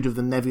terrific load of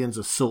the Nevian's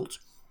assault.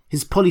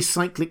 His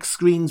polycyclic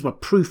screens were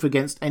proof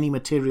against any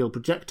material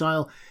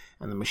projectile,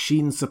 and the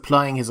machines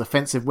supplying his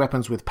offensive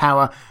weapons with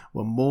power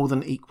were more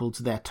than equal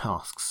to their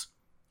tasks.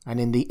 And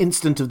in the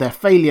instant of their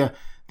failure,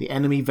 the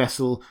enemy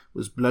vessel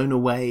was blown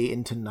away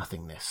into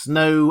nothingness.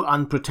 No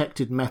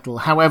unprotected metal,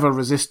 however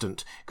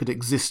resistant, could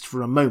exist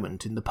for a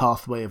moment in the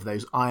pathway of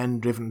those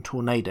iron-driven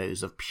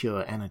tornadoes of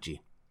pure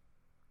energy.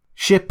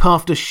 Ship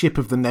after ship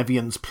of the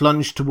Nevians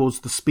plunged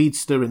towards the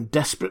speedster in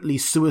desperately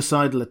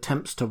suicidal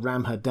attempts to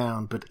ram her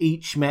down, but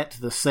each met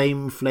the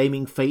same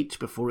flaming fate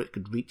before it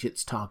could reach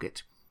its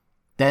target.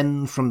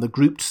 Then, from the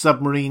grouped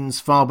submarines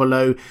far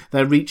below,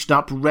 there reached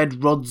up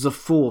red rods of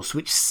force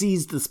which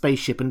seized the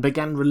spaceship and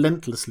began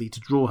relentlessly to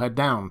draw her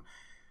down.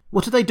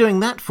 "What are they doing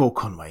that for,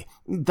 Conway?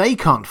 They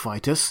can't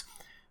fight us."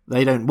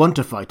 "They don't want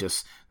to fight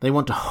us. They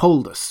want to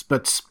hold us,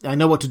 but I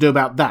know what to do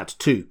about that,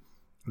 too."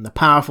 And the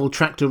powerful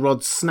tractor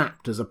rods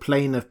snapped as a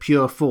plane of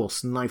pure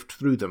force knifed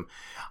through them.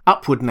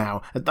 Upward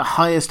now, at the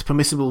highest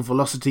permissible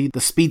velocity, the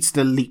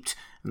speedster leaped,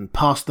 and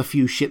past the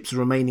few ships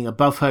remaining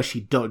above her she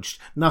dodged,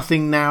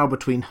 nothing now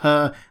between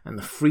her and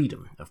the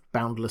freedom of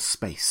boundless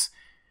space.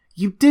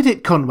 "You did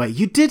it, Conway,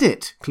 you did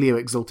it!" Cleo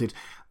exulted.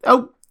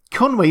 "Oh,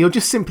 Conway, you're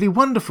just simply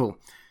wonderful."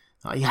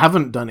 "I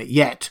haven't done it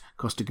yet,"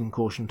 Costigan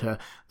cautioned her.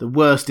 "The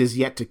worst is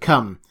yet to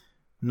come.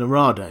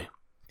 Narado.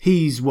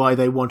 He's why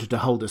they wanted to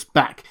hold us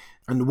back,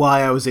 and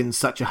why I was in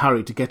such a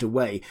hurry to get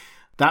away.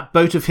 That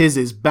boat of his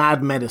is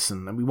bad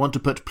medicine, and we want to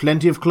put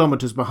plenty of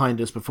kilometres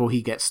behind us before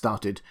he gets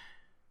started."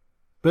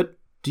 "But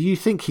do you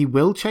think he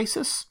will chase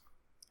us?"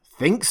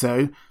 "Think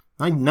so?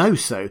 I know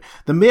so.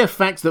 The mere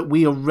fact that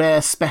we are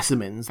rare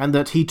specimens, and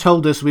that he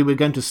told us we were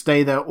going to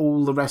stay there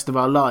all the rest of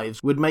our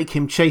lives, would make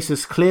him chase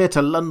us clear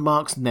to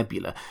Lundmark's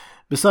Nebula.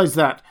 Besides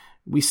that,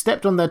 we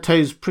stepped on their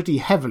toes pretty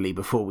heavily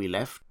before we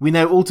left. We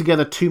know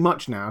altogether too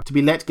much now to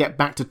be let get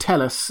back to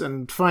Tellus,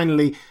 and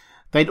finally,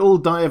 they'd all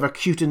die of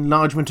acute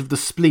enlargement of the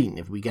spleen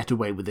if we get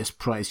away with this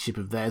prize ship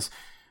of theirs.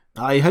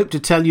 I hope to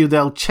tell you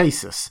they'll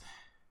chase us."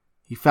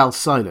 He fell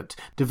silent,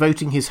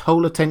 devoting his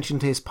whole attention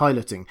to his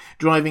piloting,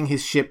 driving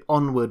his ship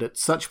onward at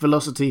such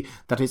velocity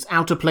that its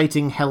outer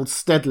plating held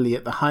steadily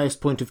at the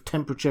highest point of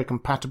temperature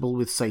compatible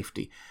with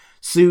safety.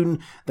 Soon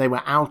they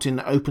were out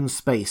in open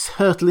space,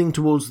 hurtling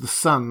towards the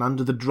sun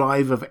under the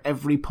drive of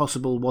every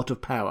possible watt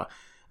of power,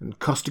 and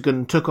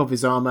Costigan took off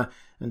his armour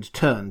and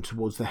turned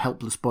towards the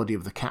helpless body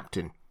of the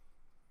captain.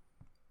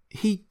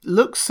 "He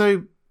looks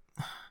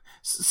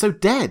so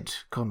dead,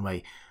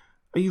 Conway.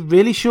 Are you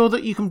really sure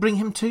that you can bring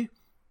him to?"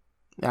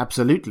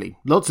 "Absolutely.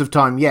 Lots of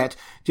time yet.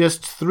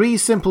 Just 3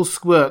 simple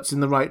squirts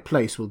in the right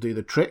place will do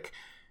the trick."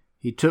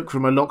 He took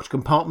from a locked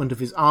compartment of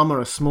his armour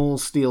a small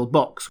steel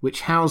box,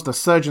 which housed a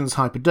surgeon's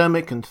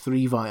hypodermic and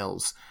 3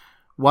 vials.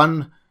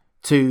 1,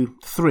 2,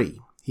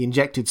 3. He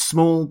injected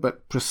small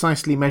but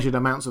precisely measured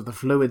amounts of the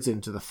fluids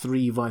into the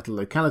 3 vital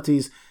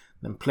localities,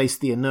 then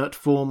placed the inert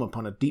form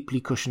upon a deeply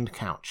cushioned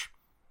couch.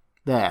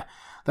 "There.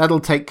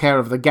 That'll take care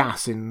of the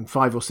gas in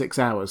 5 or 6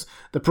 hours.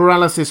 The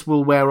paralysis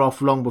will wear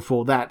off long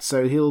before that,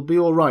 so he'll be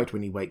all right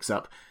when he wakes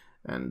up.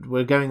 And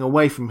we're going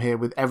away from here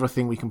with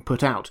everything we can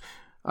put out.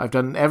 I've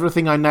done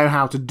everything I know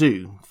how to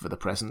do for the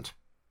present."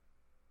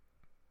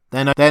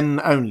 Then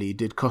only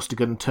did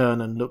Costigan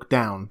turn and look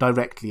down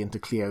directly into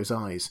Cleo's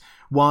eyes.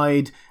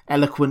 Wide,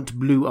 eloquent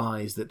blue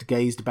eyes that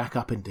gazed back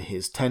up into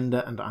his,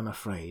 tender and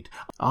unafraid.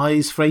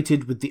 Eyes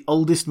freighted with the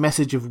oldest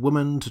message of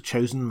woman to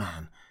chosen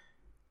man.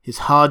 His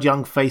hard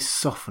young face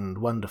softened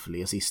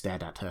wonderfully as he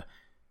stared at her.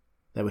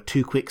 There were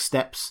 2 quick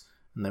steps,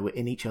 and they were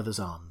in each other's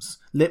arms.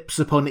 Lips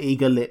upon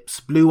eager lips,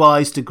 blue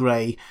eyes to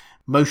grey.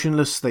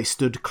 Motionless they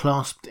stood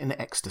clasped in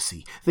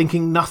ecstasy,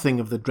 thinking nothing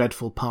of the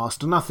dreadful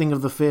past, nothing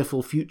of the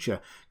fearful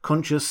future,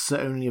 conscious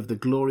only of the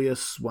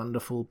glorious,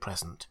 wonderful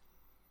present.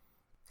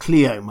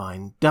 "Cleo,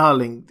 mine,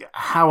 darling,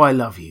 how I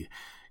love you."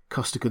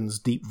 Costigan's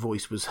deep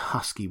voice was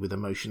husky with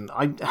emotion.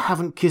 "I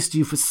haven't kissed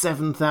you for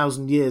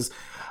 7,000 years.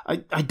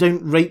 I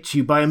don't rate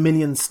you by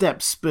 1,000,000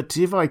 steps, but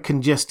if I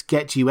can just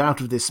get you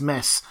out of this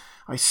mess,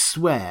 I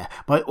swear,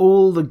 by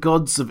all the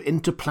gods of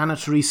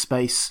interplanetary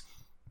space—"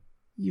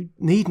 "You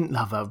needn't,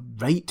 lover,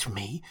 rate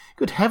me.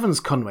 Good heavens,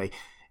 Conway,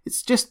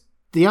 it's just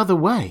the other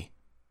way."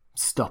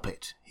 "Stop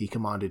it," he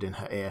commanded in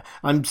her ear.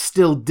 "I'm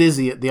still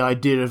dizzy at the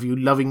idea of you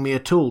loving me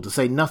at all, to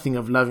say nothing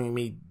of loving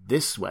me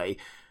this way.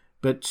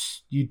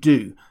 But you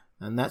do,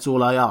 and that's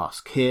all I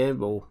ask,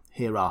 here or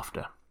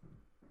hereafter."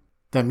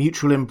 Their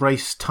mutual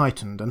embrace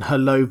tightened, and her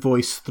low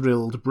voice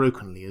thrilled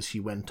brokenly as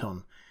she went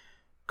on.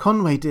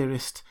 "Conway,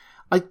 dearest,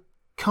 I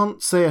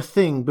can't say a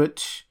thing,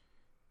 but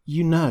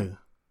you know.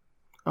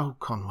 Oh,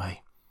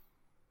 Conway."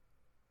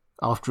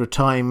 After a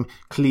time,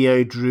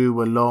 Cleo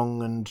drew a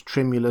long and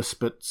tremulous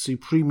but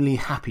supremely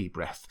happy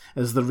breath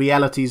as the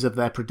realities of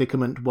their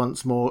predicament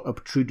once more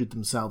obtruded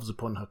themselves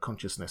upon her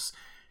consciousness.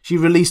 She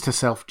released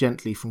herself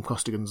gently from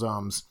Costigan's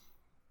arms.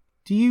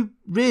 "Do you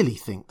really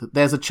think that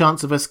there's a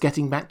chance of us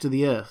getting back to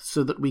the Earth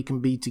so that we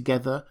can be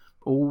together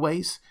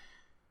always?"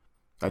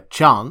 "A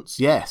chance,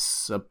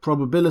 yes. A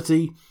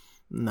probability,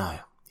 no,"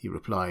 he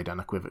replied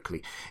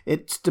unequivocally.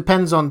 "It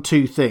depends on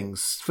 2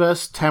 things.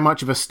 First, how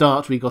much of a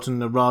start we got in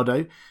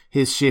Narado.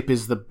 His ship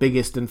is the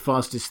biggest and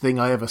fastest thing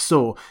I ever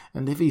saw,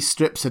 and if he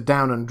strips her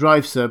down and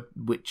drives her,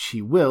 which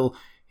he will,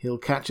 he'll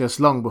catch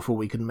us long before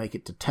we can make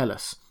it to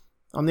Tellus.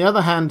 On the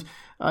other hand,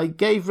 I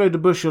gave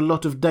Rodebush a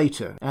lot of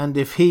data, and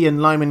if he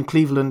and Lyman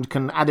Cleveland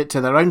can add it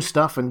to their own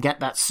stuff and get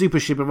that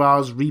supership of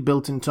ours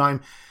rebuilt in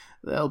time,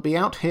 they'll be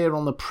out here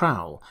on the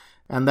prowl,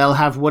 and they'll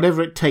have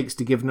whatever it takes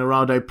to give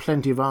Narado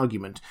plenty of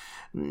argument.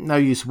 No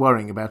use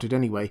worrying about it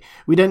anyway.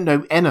 We don't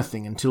know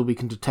anything until we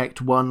can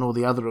detect one or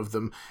the other of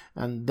them,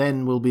 and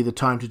then will be the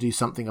time to do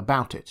something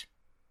about it."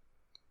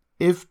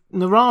 "If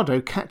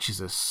Narado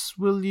catches us,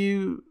 will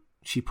you—"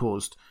 She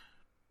paused.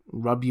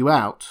 "Rub you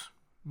out?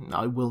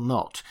 I will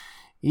not.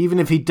 Even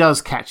if he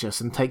does catch us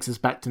and takes us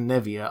back to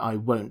Nevia, I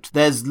won't.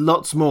 There's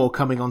lots more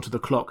coming onto the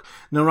clock.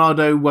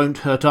 Narado won't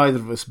hurt either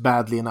of us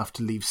badly enough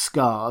to leave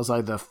scars,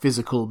 either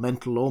physical,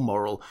 mental, or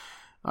moral.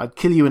 I'd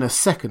kill you in a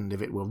second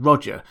if it were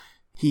Roger.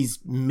 He's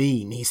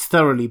mean, he's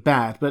thoroughly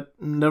bad, but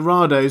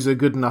Narado's a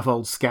good enough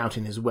old scout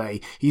in his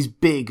way. He's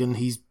big and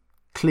he's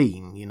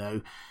clean, you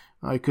know.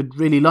 I could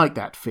really like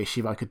that fish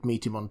if I could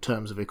meet him on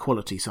terms of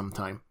equality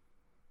sometime."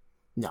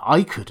 "No,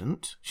 I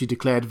couldn't," she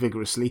declared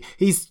vigorously.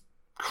 "He's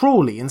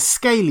crawly and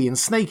scaly and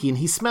snaky, and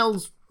he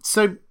smells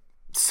so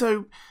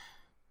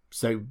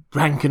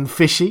rank and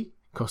fishy."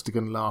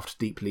 Costigan laughed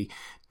deeply.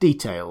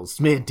 "Details,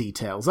 mere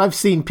details. I've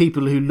seen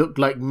people who looked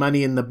like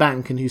money in the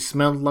bank and who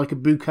smelled like a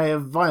bouquet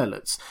of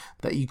violets,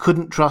 that you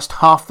couldn't trust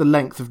half the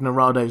length of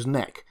Narado's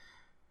neck."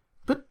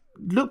 "But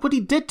look what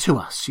he did to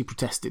us," she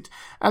protested.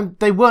 "And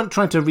they weren't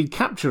trying to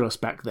recapture us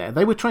back there.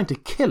 They were trying to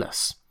kill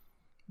us."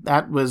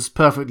 "That was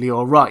perfectly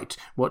all right,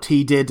 what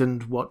he did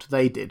and what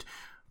they did.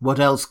 What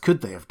else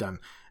could they have done?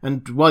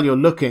 And while you're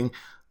looking,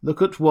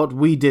 look at what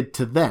we did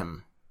to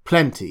them.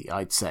 Plenty,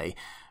 I'd say.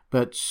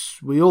 But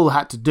we all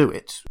had to do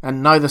it,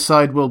 and neither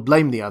side will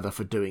blame the other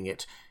for doing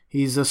it.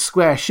 He's a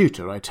square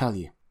shooter, I tell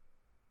you."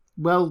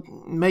 "Well,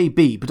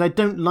 maybe, but I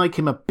don't like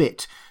him a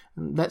bit.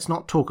 Let's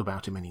not talk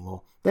about him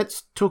anymore.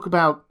 Let's talk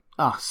about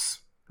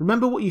us.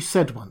 Remember what you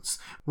said once,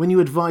 when you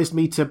advised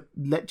me to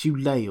let you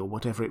lay or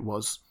whatever it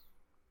was?"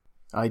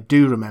 "I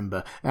do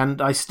remember,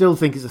 and I still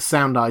think it's a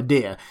sound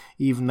idea,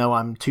 even though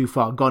I'm too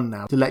far gone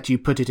now to let you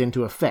put it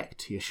into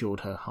effect," he assured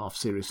her half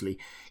seriously.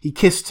 He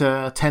kissed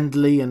her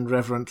tenderly and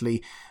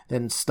reverently,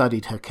 then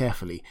studied her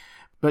carefully.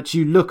 "But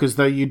you look as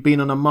though you'd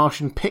been on a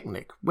Martian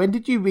picnic. When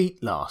did you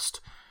eat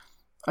last?"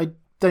 "I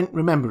don't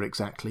remember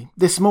exactly.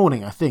 This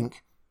morning, I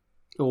think.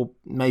 Or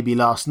maybe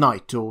last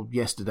night, or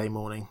yesterday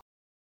morning."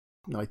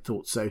 "I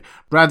thought so.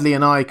 Bradley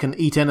and I can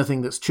eat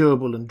anything that's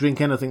chewable and drink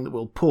anything that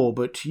will pour,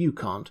 but you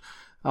can't.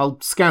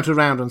 I'll scout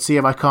around and see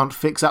if I can't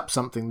fix up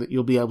something that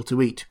you'll be able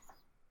to eat."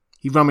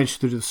 He rummaged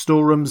through the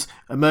storerooms,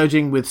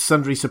 emerging with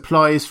sundry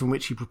supplies from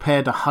which he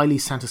prepared a highly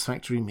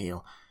satisfactory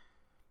meal.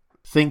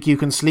 "Think you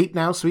can sleep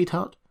now,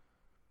 sweetheart?"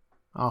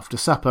 After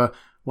supper,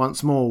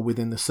 once more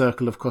within the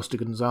circle of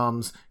Costigan's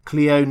arms,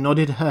 Cleo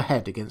nodded her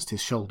head against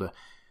his shoulder.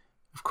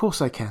 "Of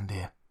course I can,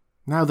 dear.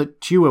 Now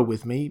that you are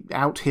with me,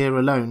 out here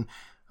alone,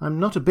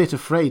 I'm not a bit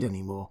afraid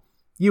any more.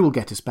 You will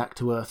get us back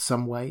to Earth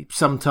some way,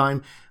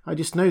 sometime. I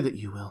just know that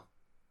you will.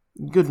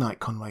 Good night,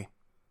 Conway."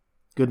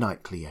 "Good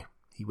night, Cleo,"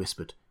 he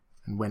whispered,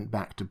 and went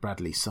back to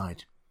Bradley's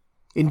side.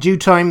 In due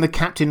time the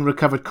captain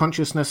recovered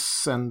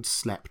consciousness and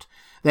slept.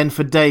 Then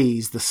for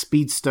days the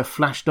speedster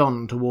flashed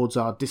on towards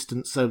our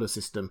distant solar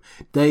system,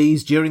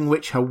 days during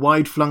which her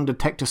wide-flung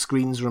detector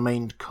screens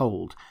remained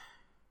cold.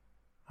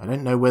 "I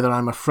don't know whether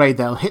I'm afraid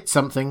they'll hit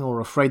something or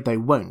afraid they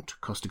won't,"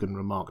 Costigan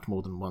remarked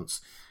more than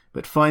once.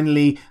 But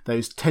finally,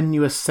 those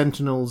tenuous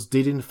sentinels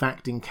did in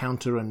fact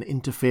encounter an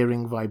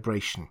interfering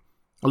vibration.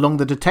 Along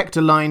the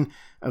detector line,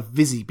 a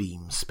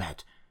visibeam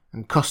sped,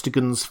 and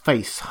Costigan's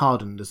face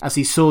hardened as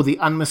he saw the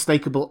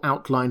unmistakable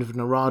outline of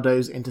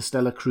Nerado's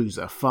interstellar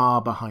cruiser far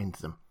behind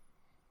them.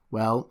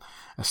 "Well,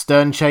 a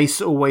stern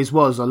chase always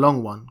was a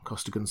long one,"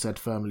 Costigan said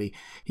firmly.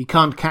 "He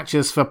can't catch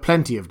us for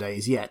plenty of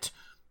days yet."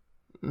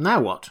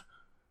 Now what?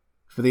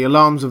 For the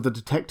alarms of the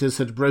detectors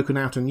had broken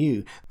out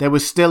anew. There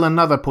was still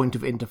another point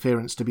of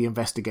interference to be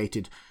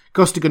investigated.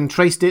 Costigan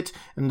traced it,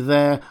 and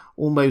there,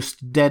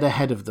 almost dead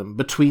ahead of them,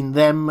 between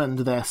them and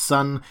their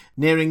sun,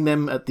 nearing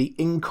them at the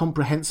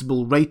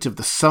incomprehensible rate of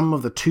the sum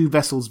of the two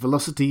vessels'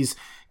 velocities,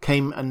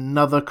 came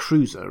another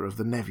cruiser of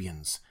the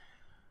Nevians.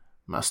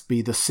 "Must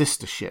be the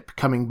sister ship,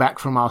 coming back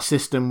from our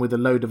system with a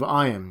load of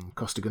iron,"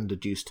 Costigan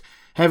deduced.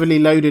 "Heavily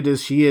loaded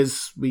as she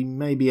is, we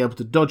may be able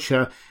to dodge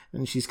her,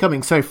 and she's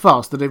coming so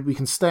fast that if we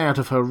can stay out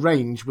of her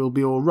range, we'll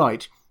be all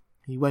right.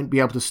 He won't be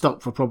able to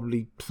stop for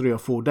probably 3 or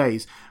 4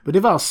 days, but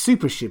if our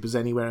super ship is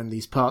anywhere in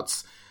these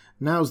parts,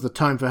 now's the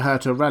time for her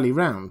to rally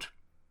round."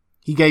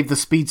 He gave the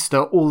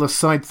speedster all the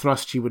side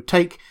thrust she would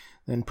take,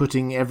 then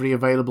putting every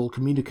available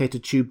communicator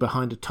tube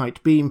behind a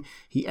tight beam,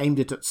 he aimed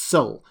it at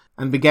Sol,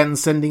 and began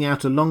sending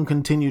out a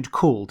long-continued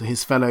call to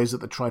his fellows at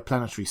the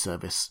Triplanetary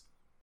service.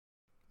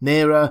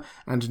 Nearer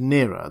and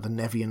nearer the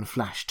Nevian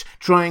flashed,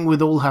 trying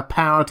with all her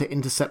power to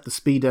intercept the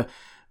speeder,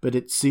 but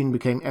it soon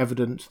became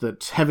evident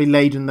that,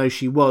 heavy-laden though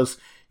she was,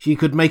 she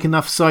could make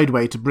enough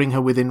sideway to bring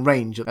her within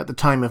range at the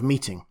time of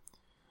meeting.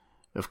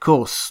 "Of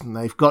course,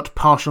 they've got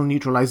partial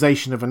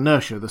neutralization of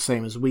inertia the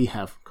same as we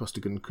have,"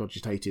 Costigan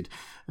cogitated,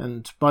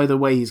 "and by the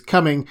way he's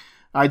coming,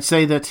 I'd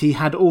say that he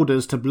had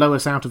orders to blow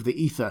us out of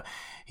the ether.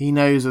 He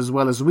knows as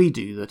well as we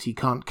do that he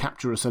can't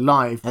capture us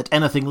alive at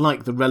anything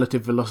like the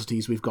relative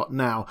velocities we've got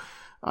now.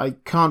 I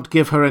can't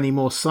give her any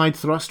more side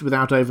thrust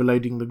without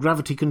overloading the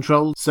gravity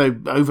control, so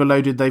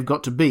overloaded they've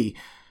got to be.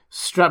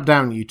 Strap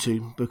down, you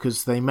two,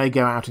 because they may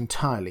go out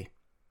entirely."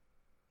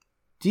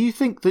 "Do you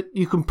think that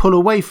you can pull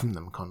away from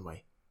them,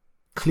 Conway?"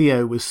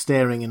 Cleo was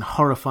staring in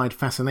horrified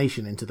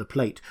fascination into the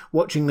plate,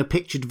 watching the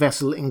pictured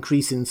vessel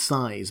increase in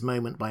size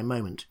moment by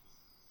moment.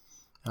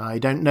 "I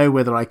don't know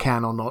whether I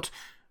can or not,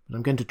 but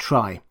I'm going to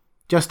try.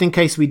 Just in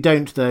case we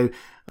don't, though,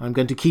 I'm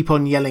going to keep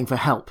on yelling for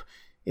help.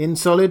 In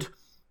solid?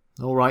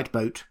 All right,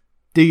 boat.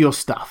 Do your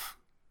stuff."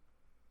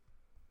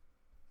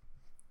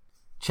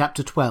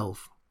 Chapter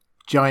 12.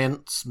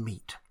 Giants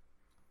Meet.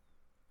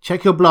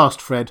 "Check your blast,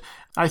 Fred.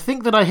 I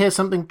think that I hear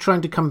something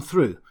trying to come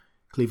through,"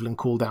 Cleveland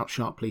called out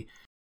sharply.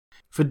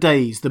 For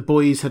days the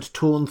boys had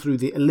torn through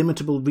the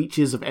illimitable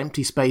reaches of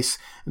empty space,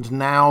 and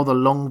now the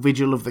long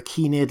vigil of the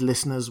keen-eared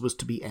listeners was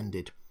to be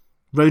ended.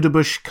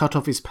 Rodebush cut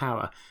off his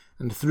power,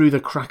 and through the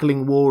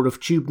crackling war of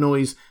tube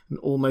noise, an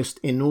almost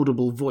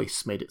inaudible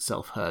voice made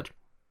itself heard.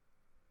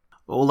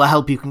 "All the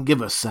help you can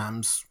give us,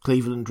 Sams,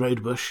 Cleveland,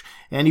 Rodebush.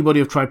 Anybody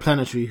of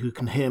Triplanetary who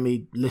can hear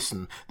me,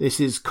 listen.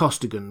 This is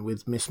Costigan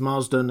with Miss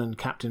Marsden and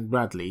Captain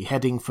Bradley,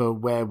 heading for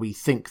where we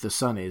think the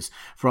sun is.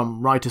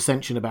 From right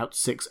ascension about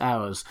 6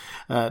 hours.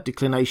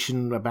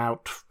 Declination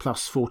about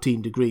plus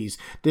 14 degrees.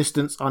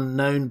 Distance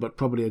unknown, but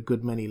probably a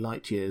good many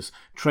light years.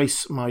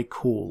 Trace my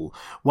call.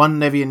 One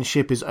Nevian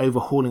ship is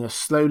overhauling us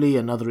slowly,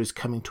 another is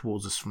coming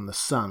towards us from the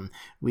sun.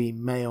 We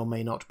may or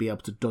may not be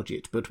able to dodge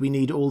it, but we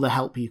need all the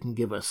help you can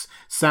give us.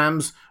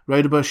 Sams,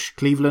 Rodebush,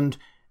 Cleveland,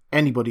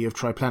 anybody of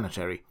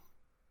Triplanetary."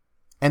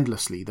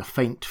 Endlessly the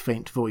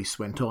faint voice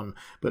went on,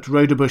 but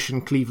Rodebush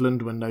and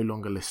Cleveland were no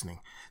longer listening.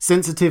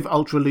 Sensitive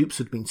ultraloops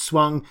had been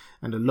swung,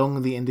 and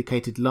along the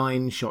indicated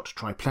line shot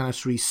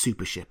Triplanary's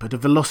supership at a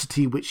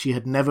velocity which she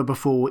had never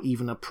before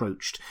even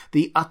approached,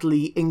 the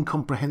utterly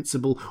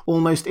incomprehensible,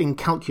 almost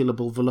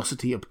incalculable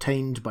velocity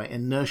obtained by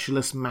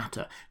inertialess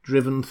matter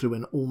driven through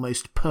an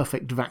almost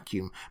perfect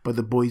vacuum by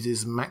the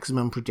boys'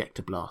 maximum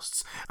projector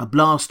blasts, a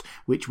blast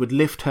which would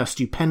lift her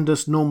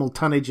stupendous normal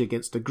tonnage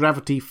against a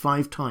gravity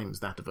 5 times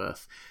that of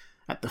Earth.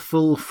 At the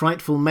full,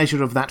 frightful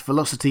measure of that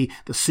velocity,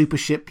 the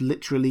supership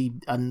literally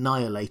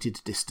annihilated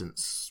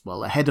distance,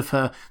 while ahead of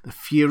her, the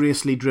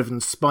furiously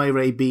driven spy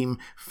ray beam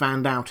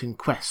fanned out in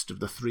quest of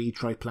the 3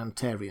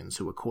 Triplanetarians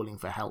who were calling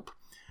for help.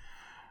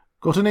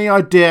 "Got any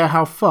idea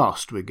how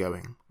fast we're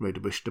going?"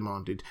 Rodebush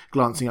demanded,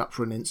 glancing up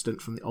for an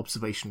instant from the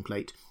observation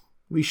plate.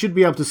 "We should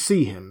be able to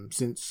see him,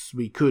 since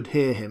we could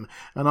hear him,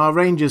 and our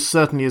range is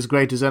certainly as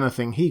great as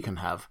anything he can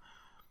have."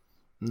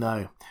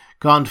 "No.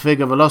 Can't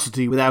figure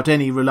velocity without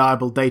any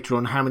reliable data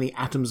on how many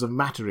atoms of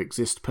matter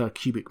exist per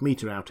cubic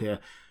metre out here."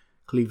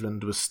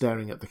 Cleveland was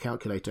staring at the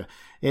calculator.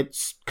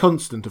 "It's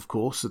constant, of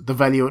course, at the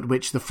value at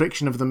which the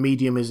friction of the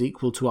medium is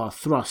equal to our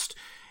thrust.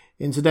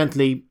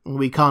 Incidentally,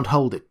 we can't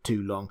hold it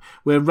too long.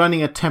 We're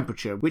running a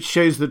temperature, which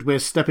shows that we're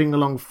stepping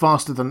along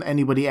faster than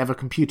anybody ever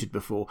computed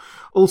before.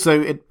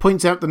 Also, it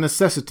points out the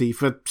necessity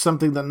for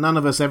something that none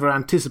of us ever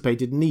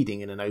anticipated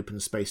needing in an open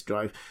space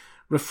drive.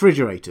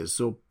 Refrigerators,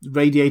 or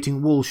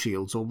radiating wall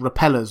shields, or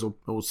repellers,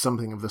 or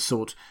something of the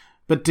sort.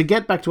 But to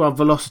get back to our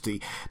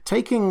velocity,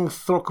 taking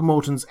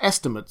Throckmorton's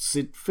estimates,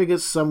 it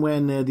figures somewhere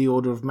near the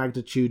order of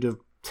magnitude of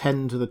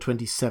 10 to the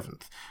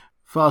 27th.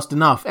 Fast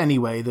enough,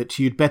 anyway, that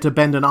you'd better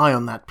bend an eye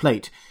on that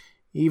plate.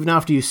 Even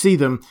after you see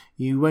them,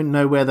 you won't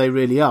know where they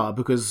really are,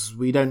 because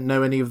we don't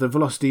know any of the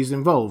velocities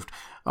involved.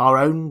 Our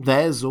own,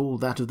 theirs, or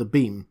that of the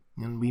beam,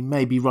 and we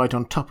may be right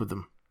on top of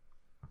them.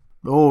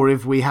 Or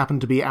if we happen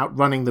to be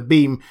outrunning the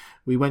beam,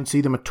 we won't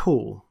see them at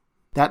all.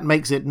 That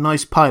makes it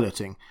nice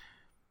piloting.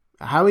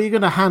 How are you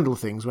going to handle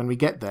things when we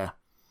get there?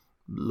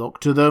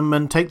 Lock to them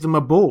and take them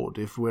aboard,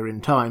 if we're in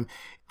time.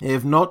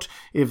 If not,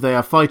 if they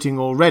are fighting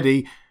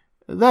already,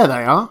 there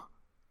they are.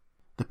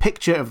 The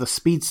picture of the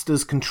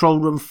Speedster's control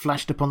room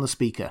flashed upon the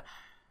speaker.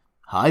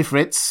 Hi,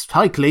 Fritz.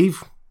 Hi,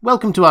 Cleve.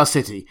 Welcome to our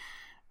city.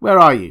 Where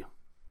are you?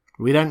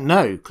 We don't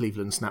know,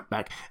 Cleveland snapped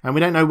back, and we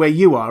don't know where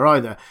you are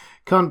either.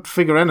 Can't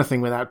figure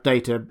anything without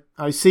data.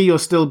 I see you're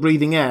still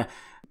breathing air.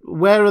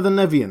 Where are the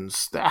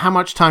Nevians? How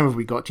much time have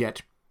we got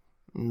yet?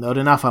 Not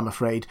enough, I'm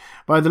afraid.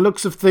 By the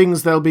looks of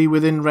things, they'll be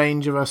within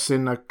range of us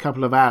in a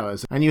couple of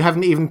hours, and you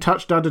haven't even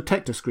touched our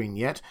detector screen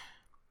yet.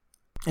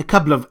 A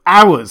couple of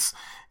hours!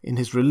 In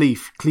his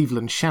relief,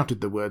 Cleveland shouted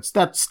the words.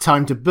 That's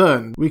time to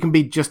burn. We can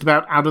be just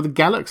about out of the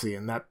galaxy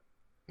in that.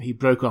 He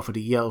broke off at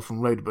a yell from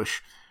Rodebush.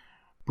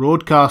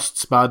 Broadcast,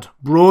 Spud,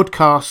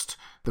 broadcast,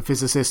 the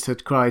physicist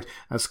had cried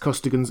as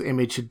Costigan's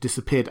image had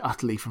disappeared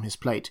utterly from his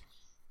plate.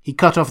 He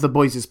cut off the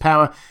boy's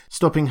power,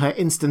 stopping her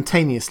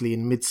instantaneously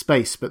in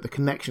mid-space, but the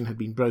connection had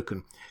been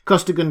broken.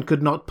 Costigan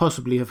could not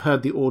possibly have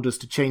heard the orders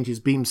to change his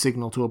beam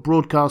signal to a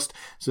broadcast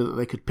so that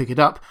they could pick it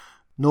up,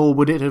 nor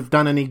would it have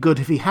done any good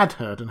if he had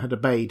heard and had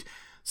obeyed.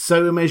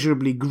 So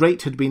immeasurably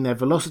great had been their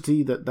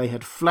velocity that they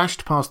had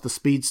flashed past the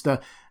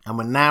Speedster and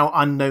were now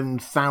unknown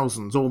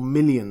thousands or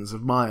millions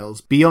of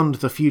miles beyond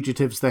the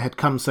fugitives they had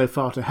come so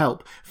far to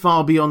help,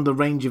 far beyond the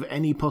range of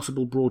any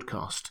possible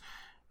broadcast.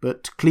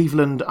 But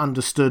Cleveland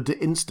understood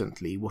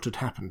instantly what had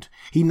happened.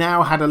 He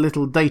now had a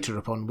little data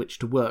upon which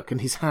to work, and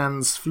his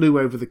hands flew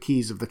over the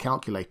keys of the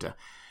calculator.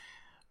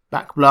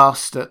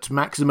 Backblast at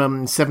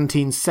maximum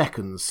 17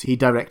 seconds, he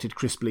directed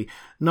crisply.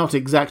 Not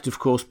exact, of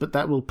course, but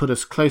that will put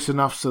us close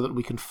enough so that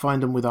we can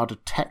find them with our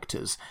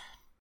detectors.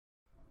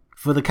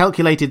 For the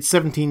calculated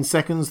 17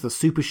 seconds, the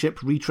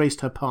supership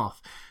retraced her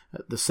path,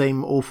 at the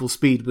same awful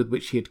speed with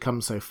which he had come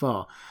so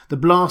far. The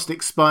blast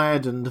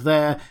expired, and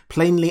there,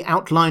 plainly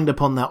outlined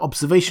upon their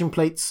observation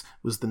plates,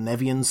 was the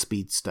Nevian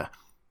Speedster.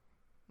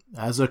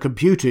 As a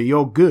computer,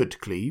 you're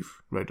good,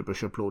 Cleve,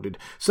 Rodebush applauded.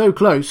 So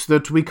close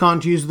that we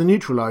can't use the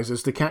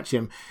neutralizers to catch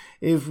him.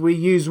 If we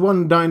use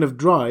one dyne of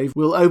drive,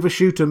 we'll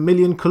overshoot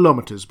 1,000,000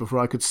 kilometers before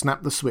I could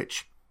snap the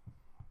switch.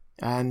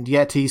 And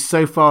yet he's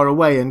so far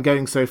away and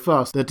going so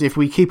fast that if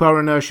we keep our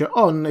inertia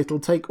on, it'll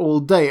take all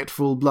day at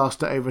full blast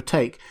to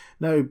overtake.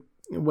 No,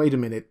 wait a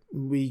minute.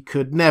 We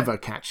could never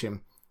catch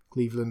him.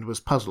 Cleveland was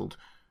puzzled.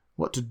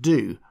 What to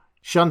do?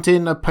 Shunt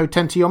in a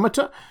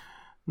potentiometer?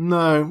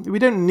 No, we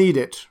don't need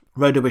it.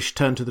 Rodebush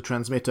turned to the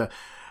transmitter.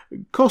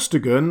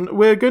 Costigan,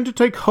 we're going to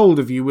take hold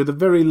of you with a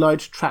very light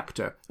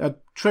tractor, a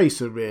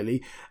tracer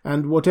really,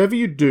 and whatever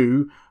you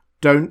do,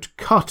 don't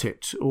cut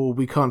it, or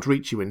we can't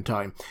reach you in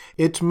time.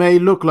 It may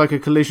look like a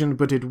collision,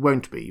 but it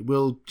won't be.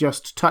 We'll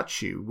just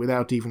touch you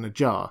without even a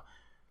jar.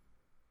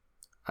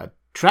 A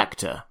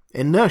tractor?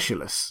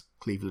 Inertialess?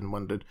 Cleveland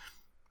wondered.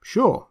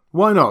 Sure,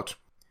 why not?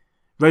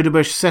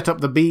 Rodebush set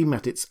up the beam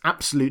at its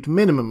absolute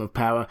minimum of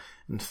power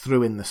and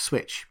threw in the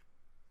switch.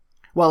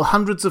 While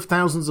hundreds of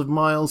thousands of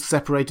miles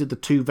separated the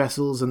two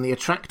vessels and the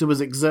attractor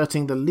was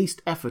exerting the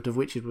least effort of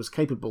which it was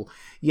capable,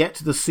 yet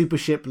the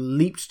supership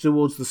leaped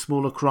towards the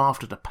smaller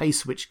craft at a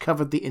pace which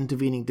covered the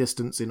intervening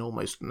distance in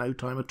almost no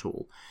time at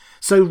all.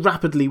 So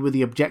rapidly were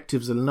the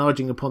objectives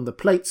enlarging upon the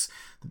plates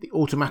that the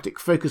automatic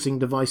focusing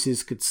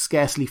devices could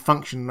scarcely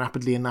function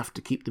rapidly enough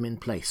to keep them in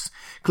place.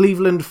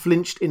 Cleveland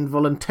flinched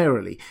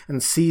involuntarily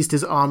and seized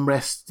his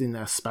armrests in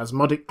a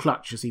spasmodic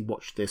clutch as he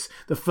watched this,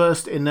 the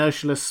first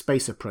inertialess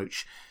space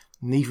approach.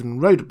 And even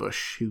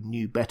Rodebush, who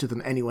knew better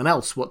than anyone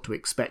else what to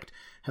expect,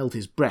 held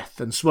his breath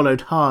and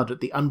swallowed hard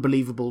at the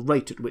unbelievable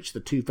rate at which the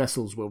two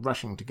vessels were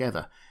rushing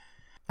together.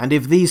 And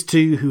if these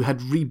two, who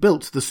had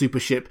rebuilt the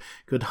supership,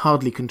 could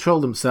hardly control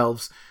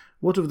themselves,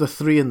 what of the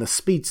three in the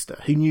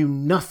Speedster, who knew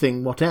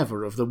nothing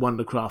whatever of the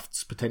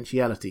Wondercraft's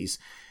potentialities?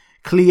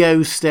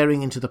 Cleo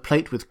staring into the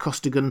plate with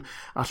Costigan,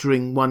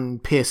 uttering one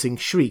piercing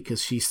shriek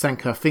as she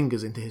sank her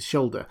fingers into his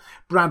shoulder.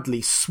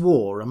 Bradley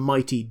swore a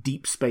mighty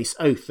deep space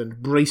oath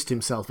and braced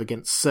himself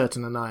against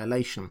certain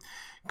annihilation.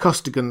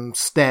 Costigan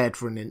stared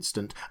for an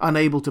instant,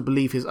 unable to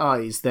believe his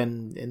eyes,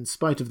 then, in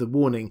spite of the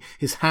warning,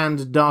 his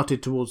hand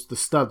darted towards the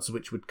studs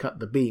which would cut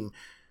the beam.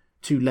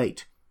 Too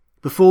late.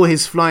 Before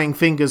his flying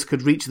fingers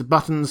could reach the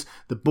buttons,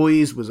 the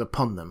boys was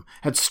upon them,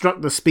 had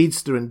struck the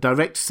Speedster in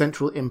direct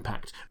central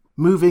impact.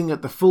 Moving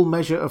at the full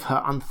measure of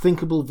her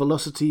unthinkable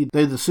velocity,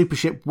 though the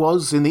supership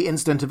was in the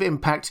instant of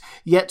impact,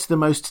 yet the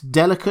most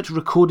delicate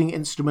recording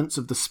instruments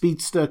of the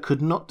speedster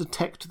could not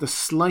detect the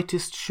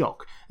slightest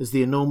shock as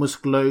the enormous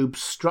globe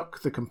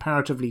struck the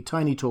comparatively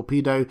tiny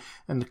torpedo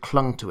and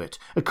clung to it,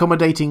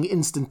 accommodating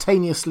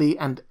instantaneously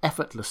and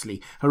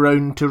effortlessly her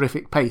own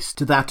terrific pace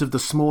to that of the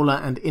smaller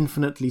and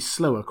infinitely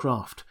slower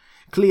craft.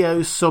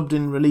 Cleo sobbed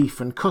in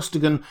relief, and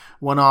Costigan,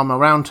 one arm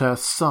around her,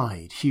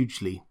 sighed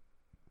hugely.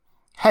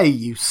 "Hey,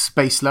 you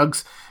space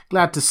lugs,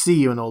 glad to see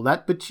you and all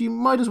that, but you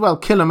might as well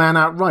kill a man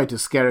outright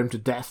as scare him to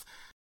death.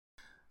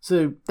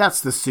 So that's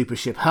the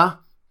supership, huh?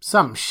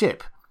 Some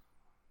ship."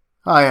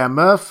 "Hiya,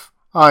 Murph.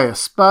 Hiya,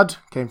 Spud,"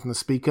 came from the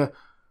speaker.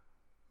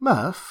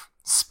 "Murph?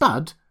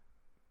 Spud?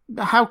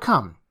 How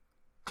come?"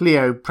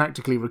 Cleo,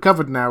 practically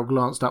recovered now,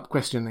 glanced up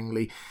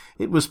questioningly.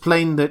 It was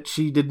plain that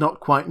she did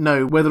not quite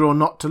know whether or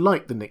not to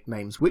like the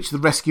nicknames, which the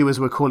rescuers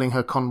were calling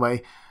her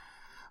Conway.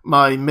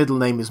 "My middle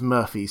name is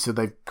Murphy, so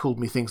they've called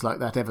me things like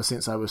that ever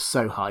since I was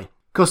so high."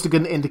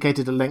 Costigan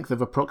indicated a length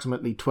of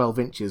approximately 12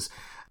 inches.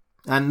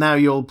 "And now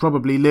you'll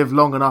probably live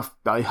long enough,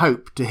 I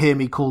hope, to hear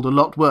me called a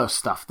lot worse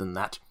stuff than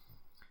that."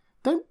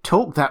 "Don't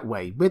talk that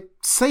way. We're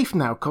safe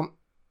now,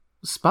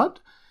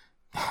 Spud?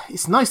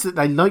 It's nice that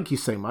they like you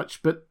so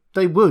much, but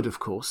they would, of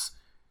course."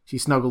 She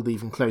snuggled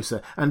even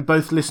closer, and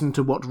both listened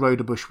to what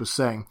Rhodabush was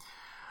saying.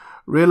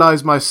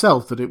 "Realised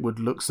myself that it would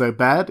look so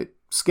bad. It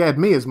scared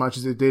me as much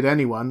as it did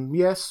anyone.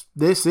 Yes,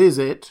 this is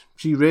it.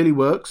 She really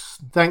works.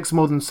 Thanks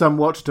more than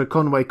somewhat to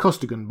Conway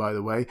Costigan, by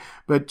the way.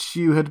 But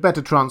you had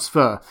better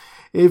transfer.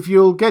 If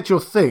you'll get your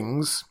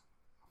things—"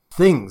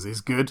 "Things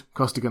is good,"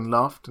 Costigan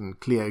laughed, and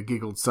Cleo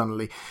giggled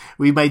sunnily.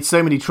 "We've made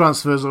so many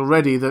transfers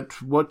already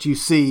that what you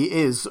see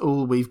is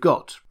all we've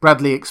got."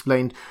 Bradley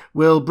explained,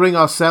 "We'll bring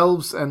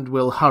ourselves and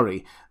we'll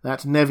hurry.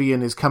 That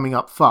Nevian is coming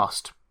up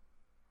fast."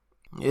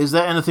 "Is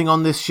there anything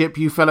on this ship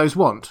you fellows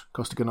want?"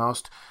 Costigan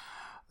asked.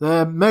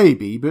 "There may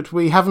be, but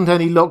we haven't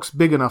any locks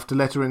big enough to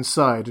let her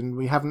inside, and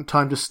we haven't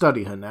time to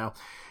study her now.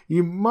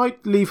 You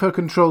might leave her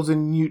controls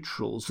in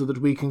neutral so that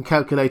we can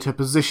calculate her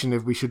position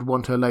if we should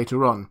want her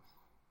later on."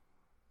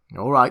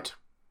 "All right."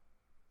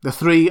 The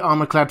three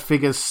armour-clad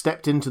figures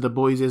stepped into the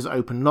boys'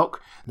 open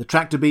lock, the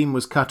tractor beam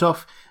was cut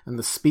off, and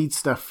the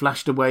speedster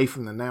flashed away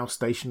from the now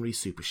stationary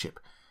supership.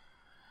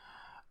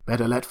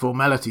 "Better let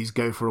formalities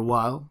go for a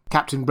while."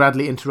 Captain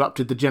Bradley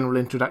interrupted the general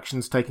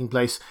introductions taking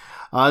place.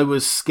 "I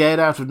was scared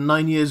out of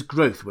 9 years'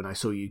 growth when I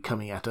saw you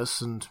coming at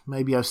us, and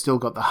maybe I've still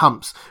got the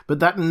humps, but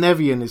that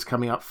Nevian is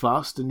coming up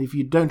fast, and if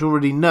you don't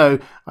already know,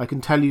 I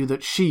can tell you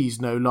that she's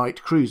no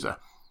light cruiser."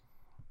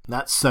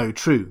 "That's so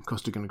true,"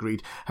 Costigan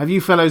agreed. "Have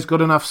you fellows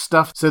got enough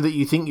stuff so that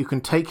you think you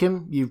can take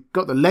him? You've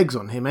got the legs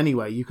on him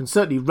anyway. You can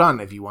certainly run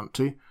if you want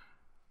to."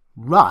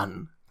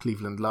 "Run?"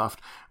 Cleveland laughed.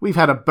 "We've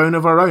had a bone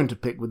of our own to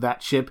pick with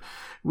that ship.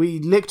 We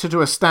licked her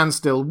to a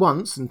standstill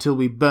once until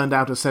we burned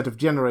out a set of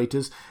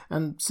generators,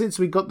 and since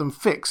we got them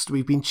fixed,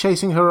 we've been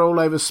chasing her all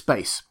over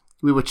space.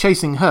 We were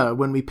chasing her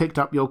when we picked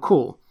up your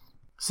call.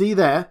 See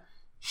there?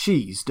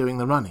 She's doing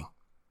the running."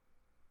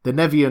 The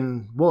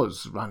Nevian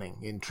was running,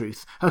 in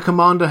truth. Her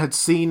commander had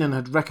seen and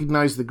had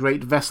recognised the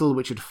great vessel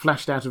which had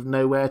flashed out of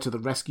nowhere to the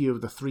rescue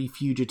of the three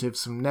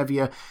fugitives from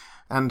Nevia,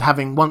 and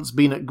having once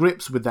been at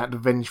grips with that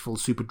vengeful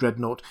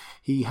super-dreadnought,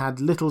 he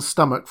had little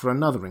stomach for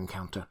another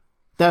encounter.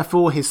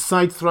 Therefore his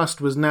side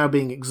thrust was now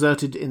being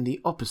exerted in the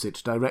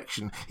opposite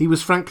direction. He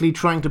was frankly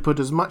trying to put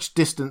as much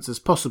distance as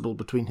possible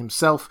between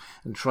himself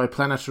and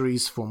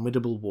Triplanetary's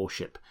formidable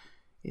warship.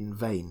 In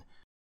vain.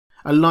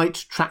 A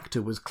light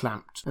tractor was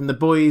clamped, and the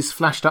boys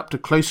flashed up to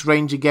close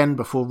range again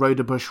before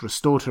Rhodabush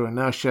restored her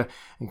inertia,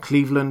 and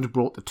Cleveland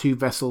brought the two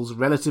vessels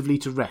relatively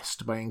to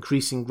rest by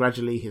increasing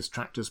gradually his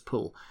tractor's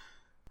pull.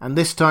 And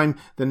this time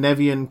the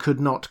Nevian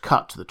could not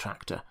cut the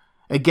tractor.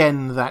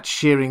 Again that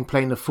shearing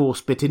plane of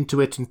force bit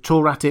into it and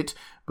tore at it,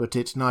 but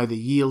it neither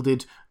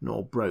yielded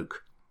nor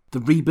broke. The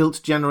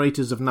rebuilt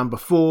generators of number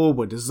 4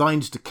 were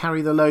designed to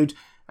carry the load,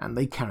 and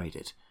they carried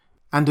it.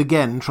 And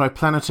again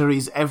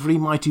Triplanetary's every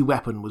mighty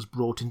weapon was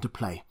brought into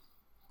play.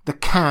 The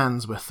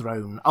cans were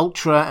thrown,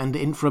 ultra and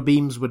infra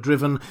beams were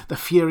driven, the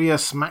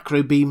furious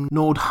macro beam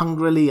gnawed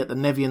hungrily at the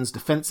Nevian's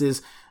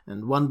defences,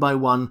 and one by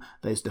one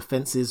those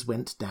defences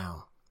went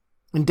down.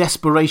 In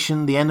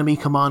desperation, the enemy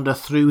commander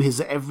threw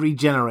his every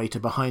generator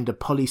behind a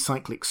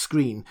polycyclic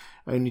screen,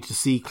 only to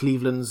see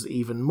Cleveland's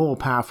even more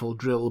powerful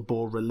drill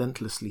bore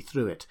relentlessly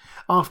through it.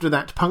 After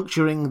that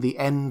puncturing, the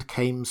end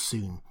came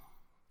soon.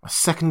 A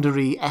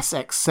secondary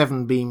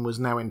SX-7 beam was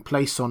now in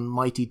place on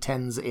Mighty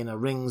 10's inner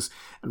rings,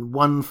 and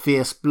one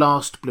fierce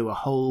blast blew a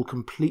hole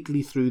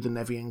completely through the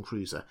Nevian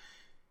cruiser.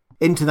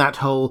 Into that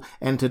hole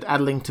entered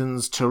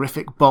Adlington's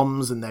terrific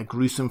bombs and their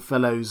gruesome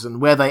fellows, and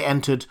where they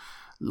entered,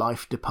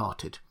 life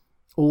departed.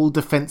 All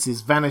defences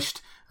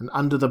vanished, and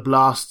under the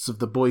blasts of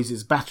the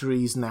boys'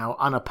 batteries, now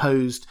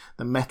unopposed,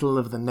 the metal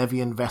of the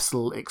Nevian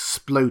vessel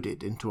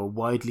exploded into a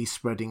widely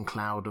spreading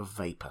cloud of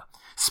vapour.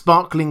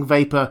 Sparkling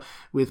vapour,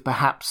 with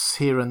perhaps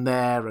here and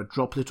there a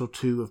droplet or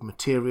two of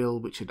material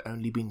which had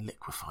only been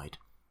liquefied.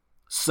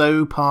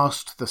 So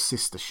passed the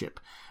sister ship,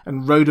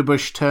 and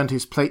Rodebush turned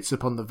his plates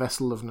upon the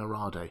vessel of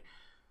Narado.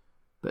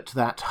 But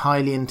that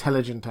highly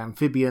intelligent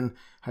amphibian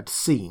had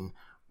seen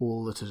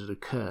all that had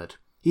occurred.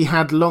 He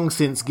had long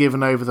since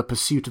given over the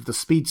pursuit of the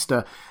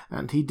speedster,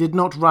 and he did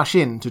not rush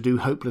in to do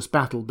hopeless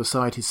battle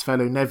beside his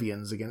fellow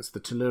Nevians against the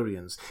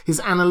Tellurians.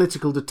 His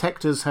analytical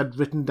detectors had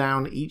written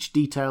down each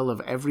detail of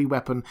every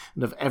weapon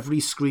and of every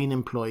screen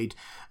employed,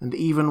 and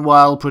even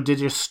while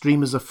prodigious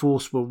streamers of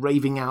force were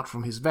raving out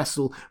from his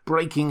vessel,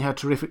 braking her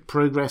terrific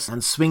progress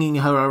and swinging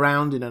her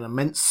around in an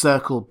immense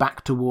circle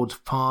back toward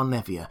far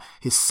Nevia,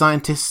 his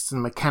scientists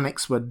and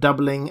mechanics were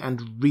doubling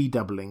and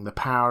redoubling the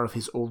power of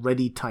his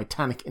already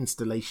titanic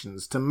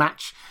installations to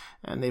match,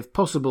 and if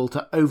possible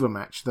to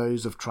overmatch,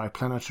 those of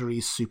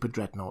Triplanetary's super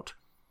dreadnought.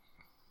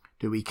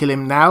 "Do we kill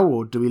him now,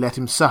 or do we let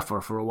him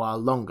suffer for a while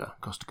longer?"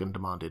 Costigan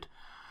demanded.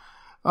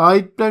 "I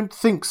don't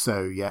think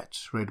so yet,"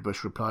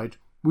 Rodebush replied.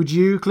 "Would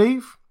you,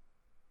 Cleve?"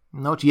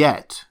 "Not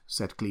yet,"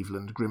 said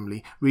Cleveland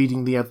grimly,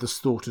 reading the other's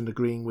thought and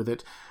agreeing with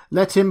it.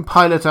 "Let him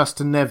pilot us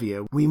to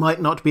Nevia. We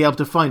might not be able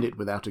to find it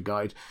without a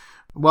guide.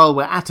 While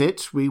we're at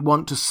it, we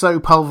want to so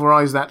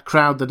pulverize that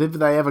crowd that if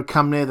they ever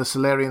come near the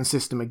Solarian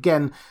system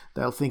again,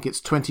 they'll think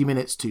it's 20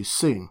 minutes too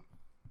soon."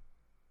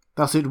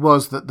 Thus it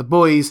was that the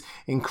boys,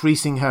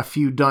 increasing her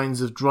few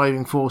dynes of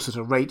driving force at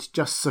a rate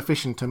just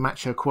sufficient to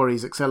match her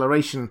quarry's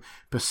acceleration,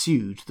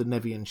 pursued the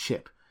Nevian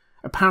ship.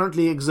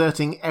 Apparently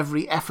exerting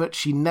every effort,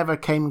 she never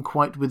came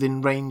quite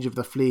within range of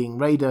the fleeing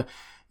raider,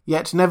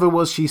 yet never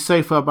was she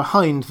so far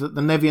behind that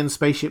the Nevian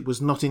spaceship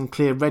was not in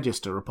clear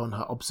register upon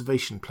her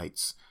observation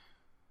plates.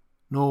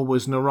 Nor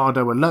was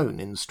Narado alone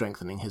in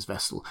strengthening his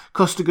vessel.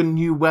 Costigan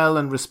knew well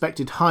and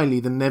respected highly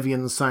the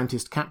Nevian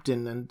scientist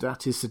captain, and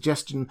at his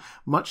suggestion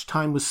much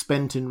time was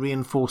spent in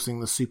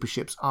reinforcing the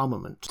supership's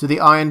armament to the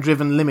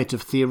iron-driven limit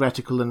of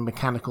theoretical and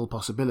mechanical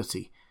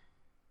possibility.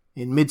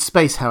 In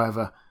mid-space,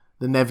 however,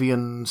 the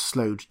Nevian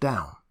slowed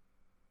down.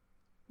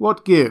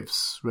 "What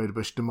gives?"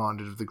 Rodebush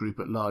demanded of the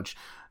group at large.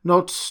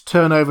 "Not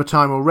turnover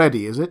time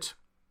already, is it?"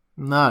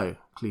 "No,"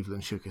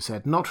 Cleveland shook his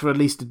head. "Not for at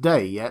least a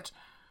day yet."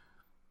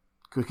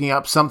 "Cooking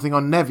up something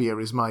on Nevia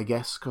is my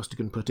guess,"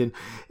 Costigan put in.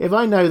 "If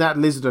I know that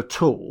lizard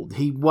at all,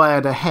 he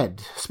wired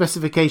ahead.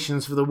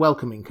 Specifications for the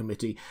welcoming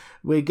committee.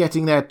 We're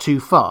getting there too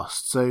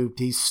fast, so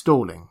he's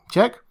stalling.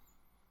 Check?"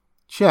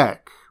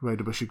 "Check,"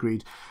 Rodebush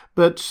agreed.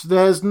 "But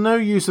there's no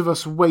use of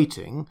us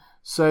waiting,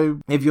 so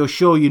if you're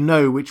sure you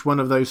know which one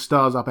of those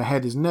stars up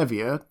ahead is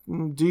Nevia,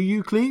 do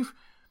you, Cleve?"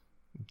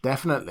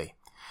 "Definitely.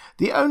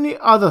 The only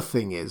other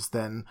thing is,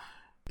 then,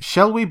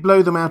 shall we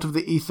blow them out of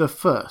the ether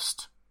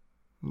first?"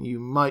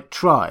 "You might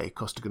try,"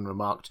 Costigan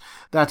remarked.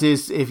 "That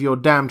is, if you're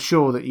damned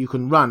sure that you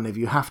can run if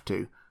you have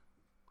to."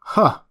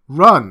 "Huh,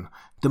 run?"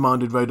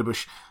 demanded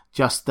Rodebush.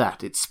 "Just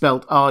that. It's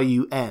spelt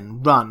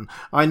R-U-N, run.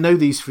 I know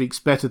these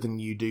freaks better than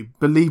you do.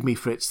 Believe me,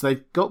 Fritz,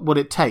 they've got what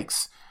it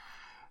takes."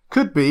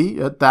 "Could be,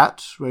 at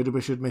that,"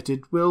 Rodebush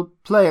admitted. "We'll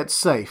play it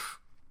safe."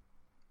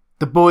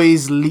 The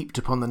boys leaped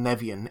upon the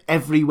Nevian,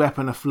 every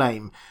weapon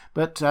aflame,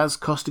 but as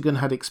Costigan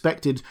had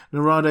expected,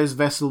 Narado's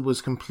vessel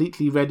was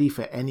completely ready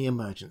for any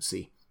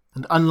emergency.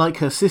 And unlike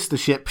her sister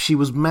ship, she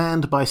was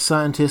manned by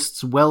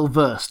scientists well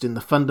versed in the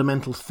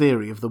fundamental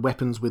theory of the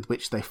weapons with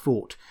which they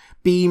fought.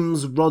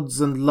 Beams, rods,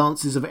 and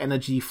lances of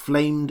energy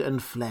flamed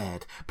and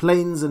flared.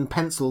 Planes and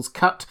pencils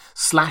cut,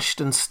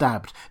 slashed, and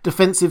stabbed.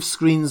 Defensive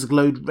screens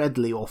glowed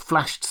redly or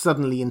flashed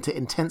suddenly into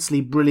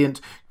intensely brilliant,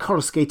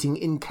 coruscating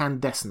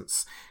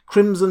incandescence.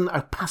 Crimson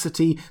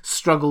opacity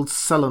struggled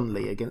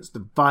sullenly against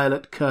the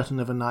violet curtain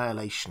of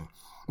annihilation.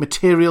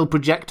 Material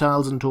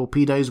projectiles and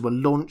torpedoes were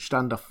launched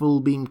under full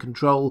beam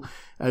control,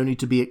 only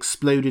to be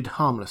exploded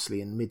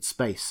harmlessly in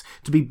mid-space,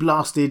 to be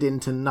blasted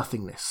into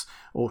nothingness,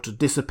 or to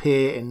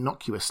disappear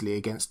innocuously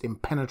against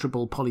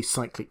impenetrable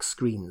polycyclic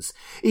screens.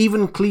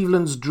 Even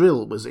Cleveland's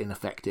drill was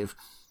ineffective.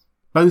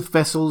 Both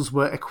vessels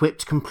were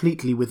equipped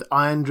completely with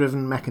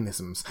iron-driven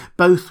mechanisms.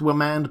 Both were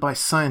manned by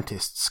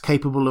scientists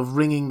capable of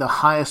wringing the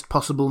highest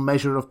possible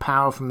measure of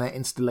power from their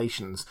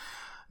installations.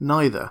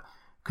 Neither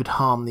could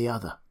harm the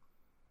other.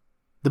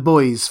 The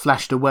boys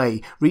flashed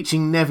away,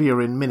 reaching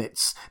Nevia in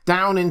minutes.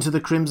 Down into the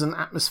crimson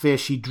atmosphere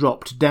she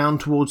dropped, down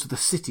towards the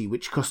city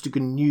which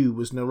Costigan knew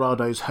was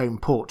Narado's home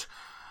port.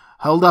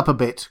 "Hold up a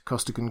bit,"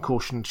 Costigan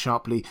cautioned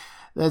sharply.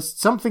 "There's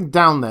something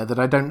down there that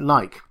I don't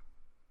like."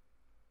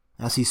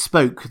 As he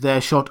spoke,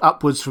 there shot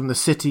upwards from the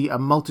city a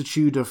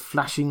multitude of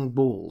flashing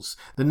balls.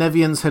 The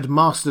Nevians had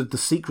mastered the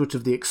secret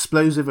of the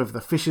explosive of the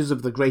fissures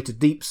of the greater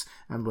deeps,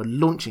 and were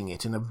launching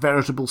it in a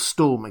veritable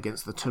storm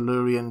against the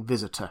Tellurian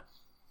visitor.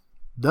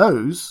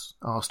 "Those?"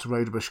 asked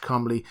Rodebush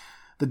calmly.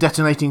 The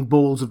detonating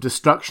balls of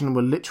destruction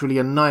were literally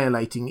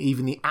annihilating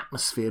even the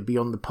atmosphere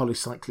beyond the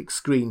polycyclic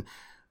screen,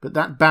 but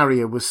that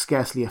barrier was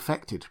scarcely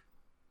affected.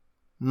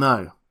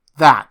 "No,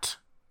 that."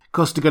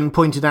 Costigan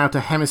pointed out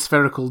a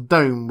hemispherical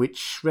dome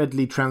which,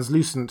 redly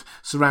translucent,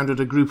 surrounded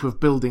a group of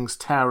buildings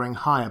towering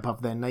high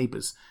above their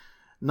neighbours.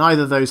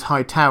 "Neither those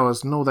high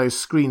towers nor those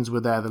screens were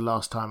there the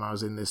last time I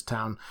was in this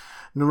town.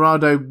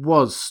 Narado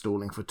was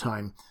stalling for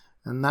time.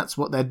 And that's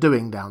what they're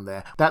doing down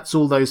there. That's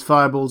all those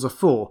fireballs are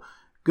for.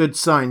 Good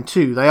sign,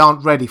 too. They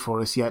aren't ready for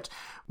us yet.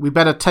 We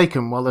better take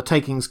 'em while the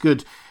taking's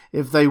good.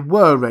 If they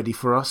were ready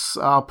for us,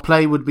 our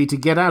play would be to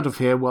get out of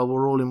here while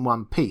we're all in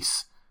one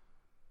piece."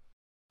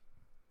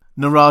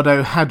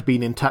 Narado had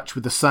been in touch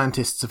with the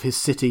scientists of his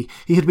city.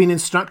 He had been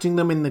instructing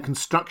them in the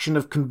construction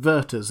of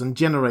converters and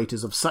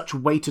generators of such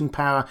weight and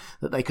power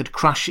that they could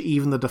crush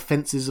even the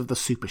defences of the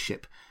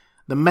supership.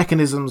 The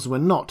mechanisms were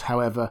not,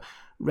 however,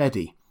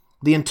 ready.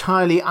 The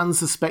entirely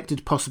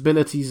unsuspected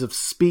possibilities of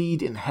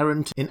speed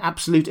inherent in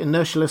absolute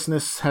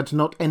inertialessness had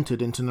not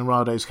entered into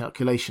Narado's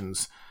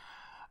calculations.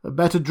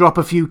 "Better drop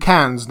a few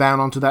cans down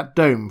onto that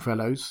dome,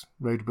 fellows,"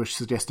 Rodebush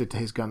suggested to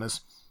his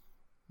gunners.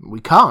 "We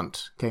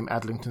can't," came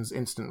Adlington's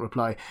instant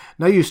reply.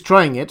 "No use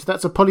trying it.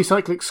 That's a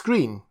polycyclic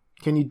screen.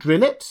 Can you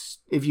drill it?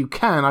 If you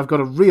can, I've got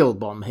a real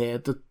bomb here,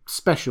 the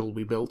special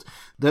we built,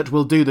 that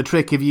will do the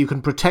trick if you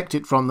can protect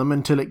it from them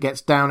until it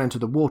gets down into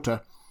the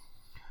water."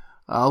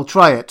 "I'll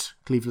try it,"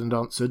 Cleveland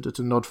answered, at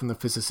a nod from the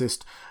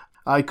physicist.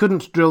 "I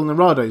couldn't drill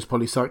Narado's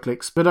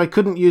polycyclics, but I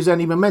couldn't use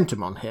any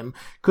momentum on him,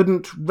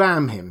 couldn't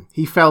ram him.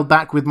 He fell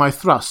back with my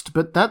thrust,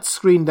 but that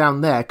screen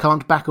down there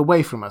can't back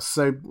away from us,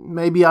 so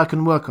maybe I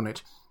can work on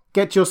it.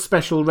 Get your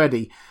special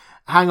ready.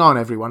 Hang on,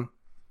 everyone."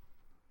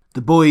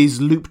 The boys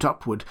looped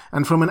upward,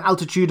 and from an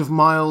altitude of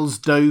miles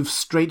dove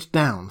straight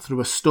down through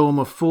a storm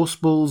of force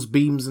balls,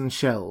 beams and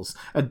shells.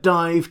 A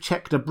dive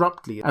checked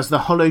abruptly as the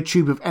hollow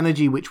tube of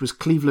energy which was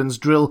Cleveland's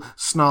drill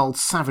snarled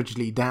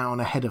savagely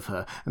down ahead of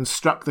her and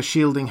struck the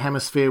shielding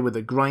hemisphere with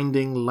a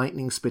grinding,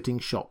 lightning-spitting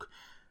shock.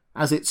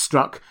 As it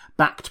struck,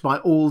 backed by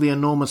all the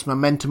enormous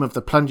momentum of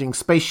the plunging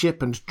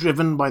spaceship and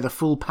driven by the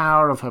full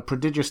power of her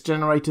prodigious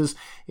generators,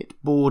 it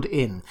bored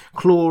in,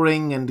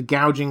 clawing and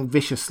gouging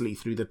viciously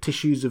through the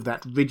tissues of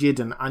that rigid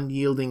and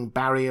unyielding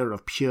barrier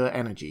of pure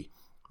energy.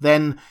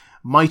 Then,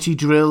 mighty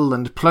drill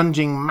and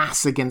plunging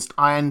mass against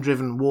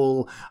iron-driven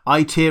wall,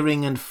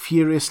 eye-tearing and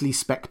furiously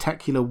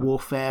spectacular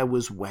warfare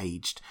was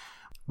waged.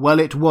 Well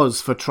it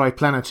was for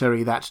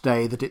Triplanetary that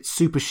day that its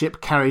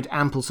supership carried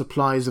ample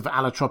supplies of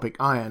allotropic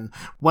iron.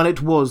 Well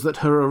it was that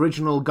her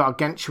original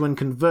gargantuan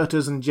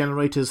converters and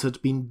generators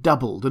had been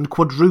doubled and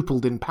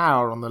quadrupled in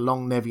power on the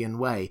long Nevian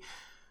way.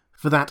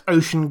 For that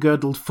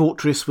ocean-girdled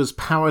fortress was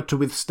powered to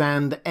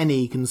withstand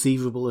any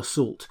conceivable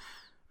assault.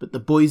 But the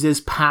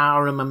boys'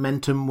 power and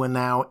momentum were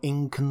now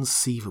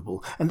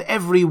inconceivable, and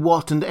every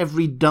watt and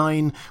every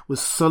dyne was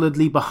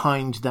solidly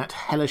behind that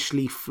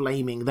hellishly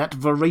flaming, that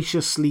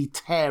voraciously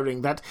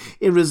tearing, that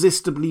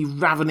irresistibly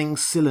ravening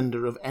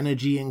cylinder of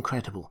energy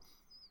incredible.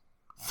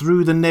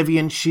 Through the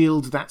Nevian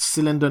shield that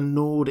cylinder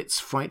gnawed its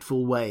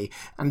frightful way,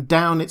 and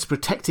down its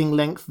protecting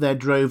length there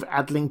drove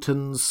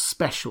Adlington's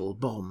special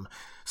bomb.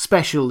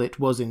 Special it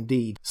was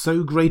indeed,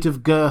 so great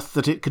of girth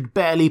that it could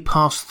barely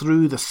pass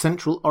through the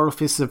central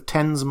orifice of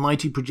Ten's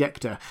mighty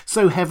projector,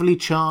 so heavily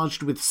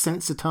charged with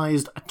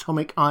sensitized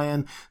atomic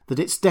iron that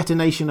its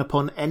detonation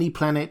upon any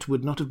planet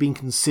would not have been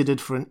considered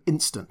for an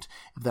instant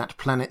if that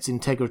planet's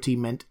integrity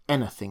meant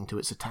anything to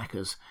its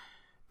attackers.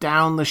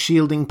 Down the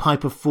shielding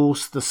pipe of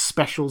force the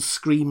Special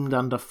screamed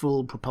under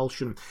full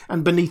propulsion,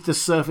 and beneath the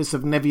surface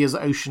of Nevia's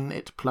ocean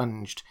it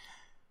plunged.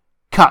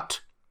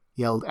 "Cut!"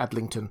 yelled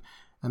Adlington,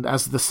 and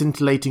as the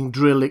scintillating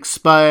drill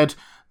expired,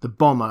 the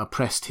bomber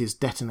pressed his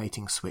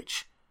detonating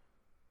switch.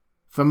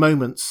 For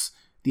moments,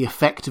 the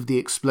effect of the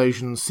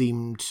explosion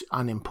seemed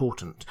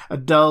unimportant. A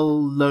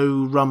dull,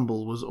 low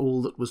rumble was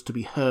all that was to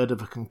be heard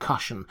of a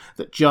concussion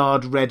that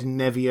jarred red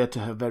Nevia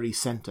to her very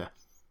centre,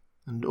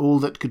 and all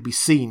that could be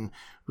seen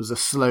was a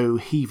slow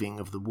heaving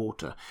of the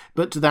water.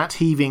 But that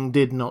heaving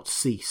did not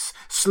cease.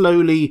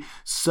 Slowly,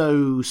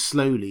 so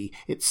slowly,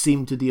 it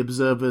seemed to the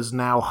observers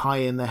now high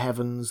in the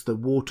heavens, the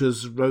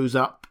waters rose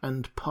up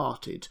and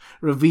parted,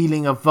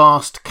 revealing a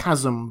vast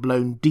chasm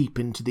blown deep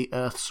into the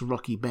earth's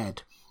rocky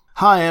bed.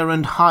 Higher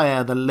and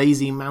higher the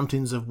lazy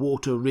mountains of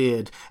water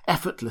reared,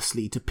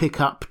 effortlessly to pick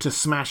up, to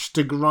smash,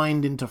 to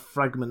grind into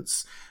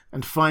fragments,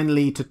 and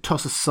finally to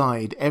toss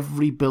aside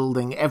every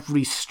building,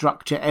 every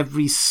structure,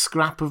 every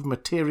scrap of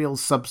material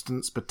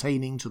substance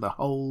pertaining to the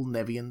whole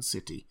Nevian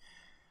city.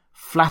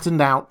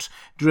 Flattened out,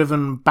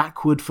 driven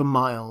backward for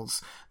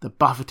miles, the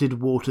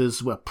buffeted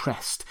waters were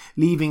pressed,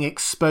 leaving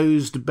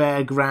exposed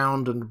bare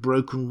ground and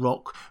broken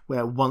rock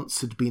where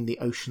once had been the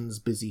ocean's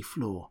busy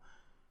floor.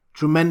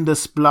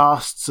 Tremendous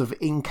blasts of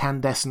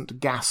incandescent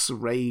gas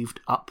raved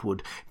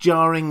upward,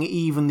 jarring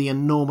even the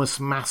enormous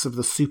mass of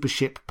the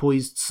supership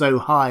poised so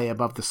high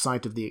above the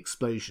site of the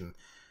explosion.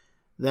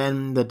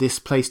 Then the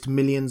displaced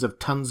millions of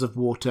tons of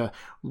water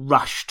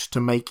rushed to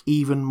make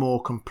even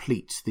more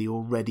complete the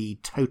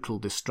already total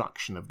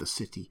destruction of the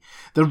city.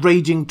 The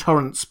raging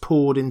torrents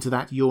poured into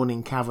that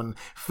yawning cavern,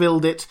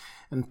 filled it,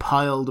 and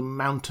piled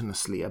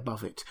mountainously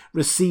above it,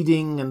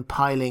 receding and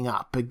piling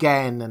up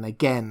again and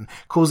again,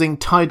 causing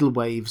tidal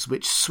waves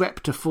which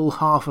swept a full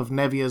half of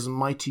Nevia's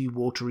mighty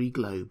watery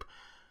globe.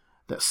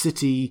 That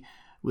city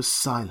was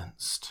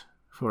silenced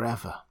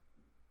forever.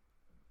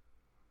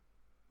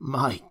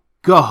 My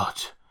God!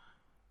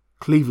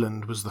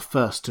 Cleveland was the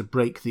first to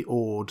break the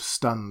awed,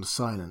 stunned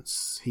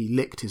silence. He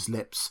licked his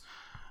lips.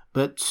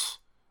 But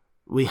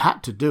we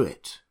had to do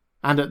it.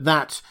 And at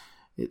that,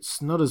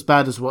 it's not as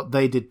bad as what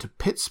they did to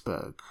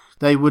Pittsburgh.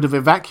 They would have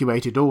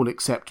evacuated all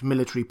except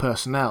military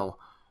personnel.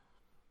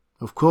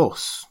 Of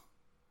course.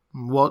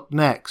 What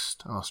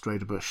next? Asked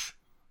Rodebush.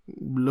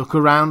 Look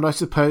around, I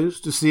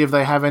suppose, to see if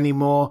they have any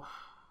more...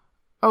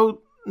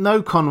 Oh,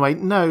 no, Conway,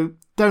 no,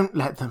 don't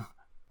let them.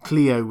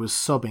 Cleo was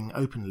sobbing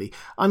openly.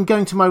 I'm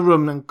going to my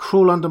room and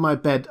crawl under my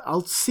bed.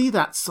 I'll see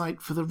that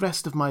sight for the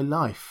rest of my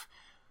life.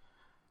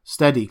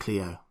 Steady,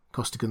 Cleo.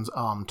 Costigan's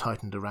arm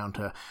tightened around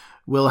her.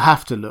 We'll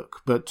have to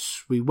look, but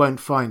we won't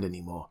find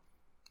any more.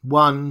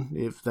 One,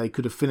 if they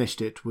could have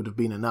finished it, would have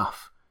been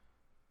enough.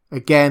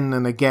 Again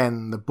and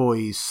again the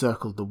boys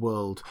circled the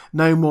world.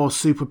 No more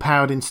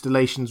superpowered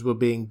installations were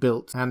being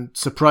built, and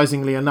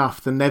surprisingly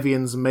enough the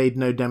Nevians made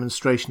no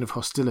demonstration of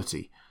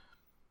hostility.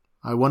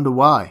 I wonder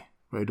why,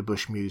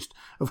 Rodebush mused.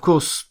 Of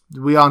course,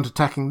 we aren't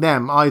attacking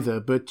them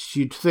either, but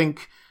you'd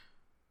think...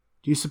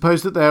 Do you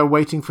suppose that they are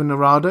waiting for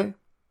Narado?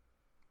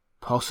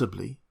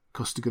 Possibly.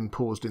 Costigan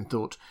paused in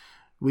thought.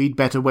 We'd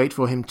better wait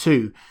for him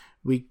too.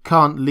 We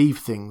can't leave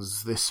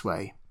things this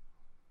way.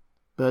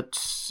 But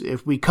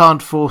if we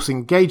can't force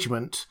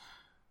engagement,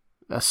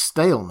 a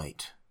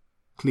stalemate.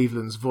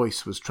 Cleveland's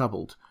voice was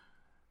troubled.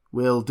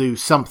 We'll do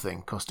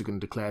something, Costigan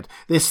declared.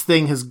 This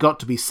thing has got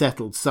to be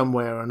settled some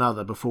way or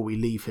another before we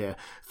leave here.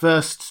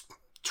 First,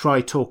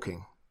 try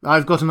talking.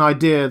 I've got an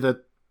idea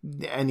that...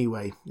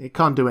 Anyway, it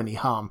can't do any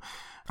harm,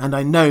 and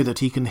I know that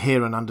he can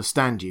hear and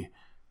understand you.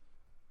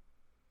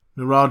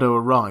 Narado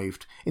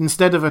arrived.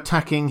 Instead of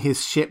attacking,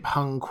 his ship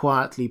hung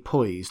quietly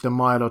poised a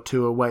mile or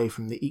two away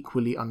from the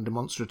equally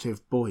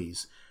undemonstrative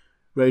boys.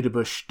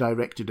 Rodebush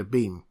directed a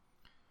beam.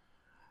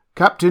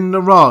 Captain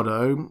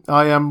Narado,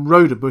 I am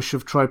Rodebush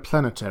of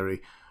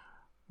Triplanetary.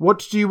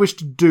 What do you wish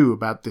to do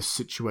about this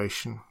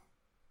situation?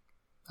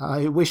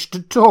 I wish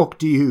to talk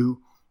to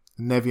you.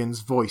 The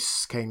Nevian's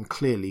voice came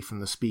clearly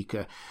from the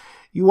speaker.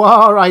 You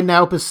are, I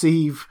now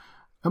perceive,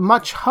 a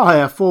much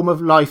higher form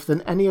of life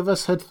than any of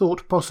us had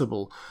thought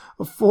possible,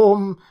 a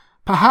form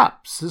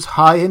perhaps as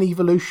high in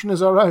evolution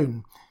as our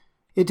own.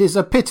 It is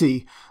a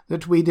pity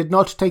that we did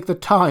not take the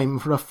time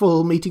for a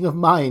full meeting of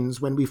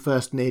minds when we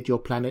first neared your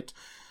planet,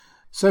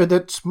 so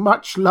that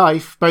much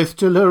life, both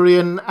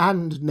Tellurian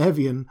and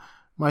Nevian,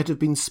 might have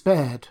been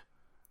spared.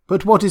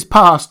 But what is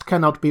past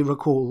cannot be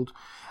recalled.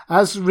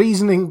 As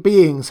reasoning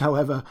beings,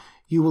 however,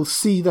 you will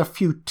see the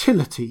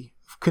futility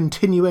of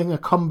continuing a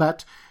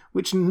combat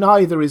which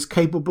neither is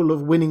capable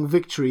of winning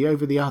victory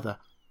over the other.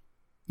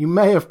 You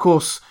may, of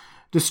course,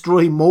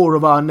 destroy more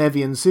of our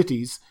Nevian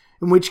cities,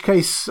 in which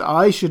case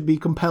I should be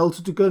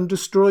compelled to go and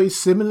destroy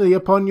similarly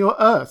upon your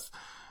Earth.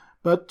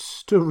 But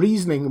to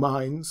reasoning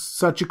minds,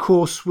 such a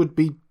course would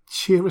be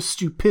sheer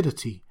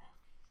stupidity.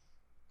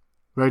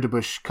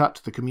 Rodebush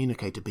cut the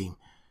communicator beam.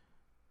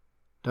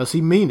 Does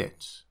he mean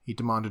it? He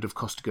demanded of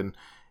Costigan.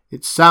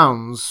 It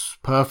sounds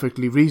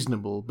perfectly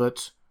reasonable,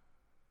 but...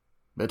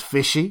 But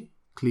fishy?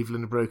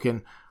 Cleveland broke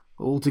in.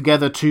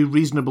 Altogether too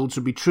reasonable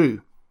to be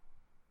true.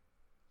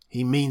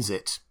 He means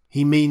it.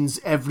 He means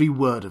every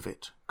word of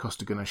it,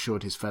 Costigan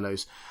assured his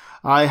fellows.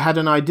 I had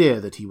an idea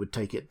that he would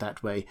take it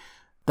that way.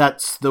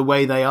 That's the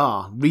way they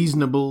are.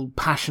 Reasonable,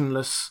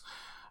 passionless.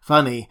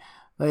 Funny.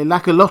 They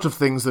lack a lot of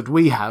things that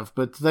we have,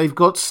 but they've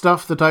got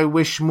stuff that I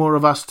wish more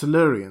of us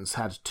Tellurians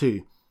had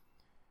too.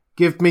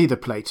 Give me the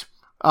plate.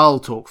 I'll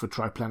talk for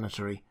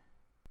Triplanetary.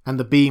 And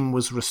the beam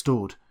was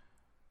restored.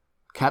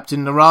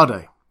 Captain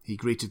Narado, he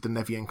greeted the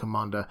Nevian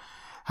commander.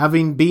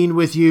 Having been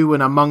with you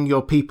and among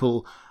your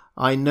people,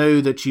 I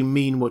know that you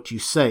mean what you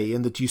say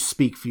and that you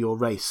speak for your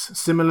race.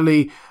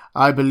 Similarly,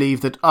 I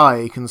believe that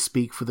I can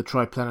speak for the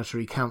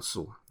Triplanetary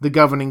Council, the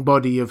governing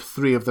body of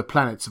 3 of the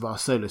planets of our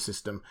solar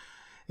system,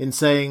 in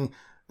saying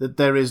that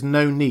there is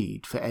no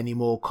need for any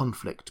more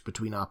conflict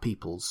between our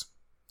peoples.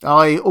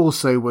 I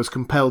also was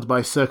compelled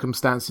by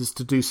circumstances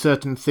to do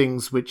certain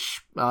things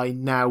which I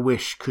now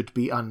wish could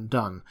be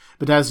undone.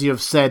 But as you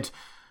have said,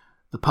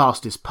 the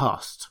past is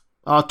past.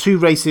 Our 2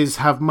 races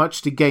have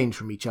much to gain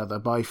from each other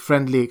by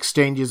friendly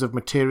exchanges of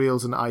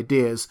materials and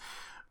ideas,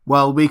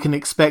 while we can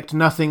expect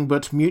nothing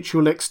but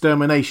mutual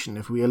extermination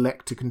if we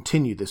elect to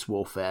continue this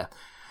warfare.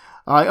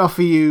 I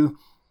offer you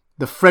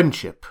the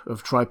friendship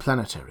of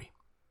Triplanetary.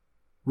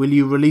 Will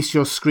you release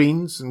your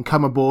screens and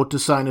come aboard to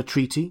sign a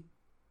treaty?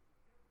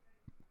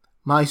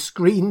 My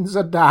screens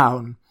are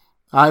down.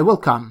 I will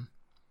come.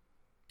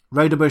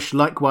 Rodebush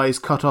likewise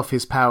cut off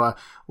his power,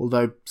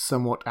 although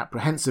somewhat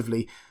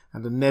apprehensively,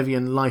 and a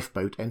Nevian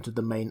lifeboat entered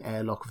the main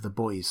airlock of the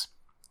boys.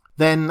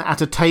 Then,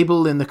 at a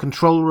table in the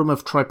control room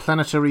of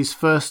Triplanetary's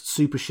first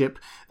supership,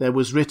 there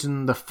was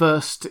written the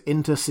first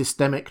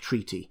intersystemic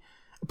treaty.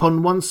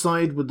 Upon one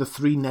side were the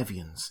 3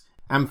 Nevians,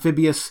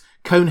 amphibious,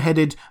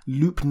 cone-headed,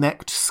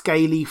 loop-necked,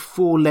 scaly,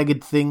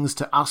 4-legged things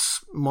to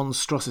us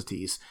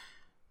monstrosities.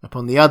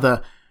 Upon the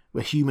other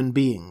were human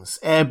beings,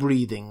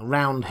 air-breathing,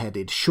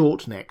 round-headed,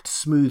 short-necked,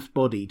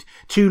 smooth-bodied,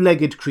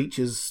 2-legged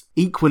creatures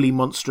equally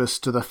monstrous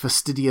to the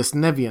fastidious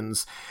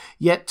Nevians,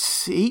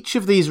 yet each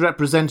of these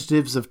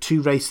representatives of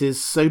 2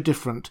 races so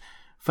different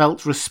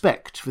felt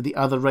respect for the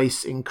other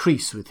race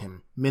increase with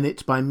him,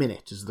 minute by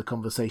minute, as the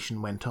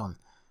conversation went on.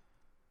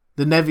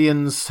 The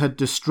Nevians had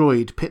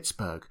destroyed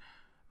Pittsburgh,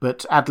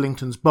 but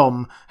Adlington's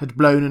bomb had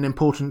blown an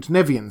important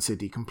Nevian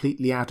city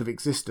completely out of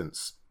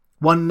existence.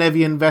 One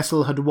Nevian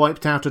vessel had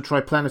wiped out a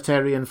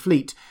Triplanetarian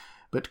fleet,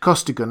 but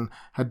Costigan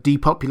had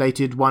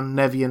depopulated one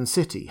Nevian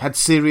city, had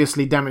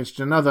seriously damaged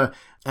another,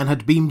 and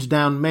had beamed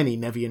down many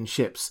Nevian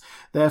ships.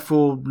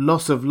 Therefore,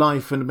 loss of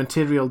life and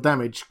material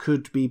damage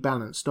could be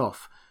balanced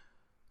off.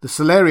 The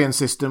Solarian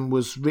system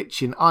was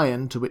rich in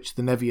iron, to which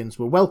the Nevians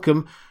were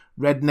welcome.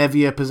 Red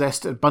Nevia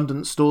possessed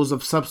abundant stores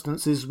of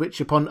substances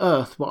which upon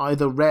Earth were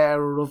either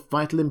rare or of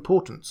vital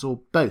importance,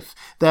 or both.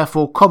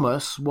 Therefore,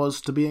 commerce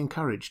was to be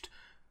encouraged.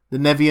 The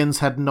Nevians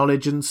had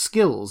knowledge and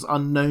skills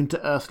unknown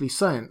to earthly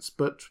science,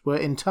 but were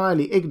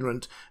entirely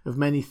ignorant of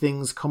many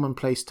things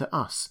commonplace to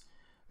us.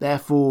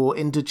 Therefore,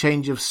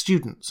 interchange of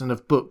students and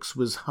of books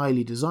was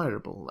highly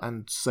desirable,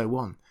 and so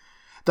on.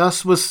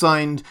 Thus was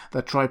signed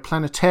the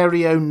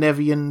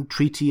Triplanetario-Nevian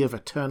Treaty of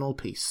Eternal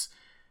Peace.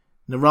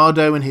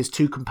 Narado and his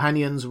 2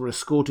 companions were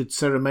escorted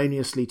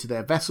ceremoniously to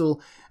their vessel,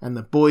 and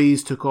the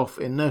boys took off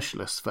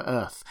inertialess for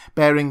Earth,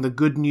 bearing the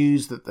good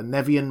news that the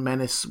Nevian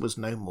menace was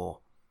no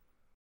more.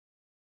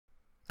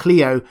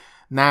 Cleo,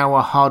 now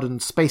a hardened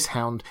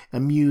spacehound,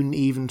 immune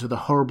even to the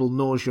horrible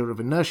nausea of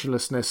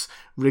inertialessness,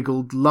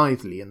 wriggled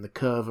lithely in the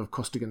curve of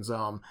Costigan's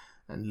arm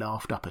and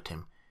laughed up at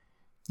him.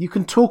 "You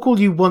can talk all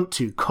you want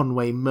to,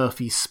 Conway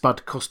Murphy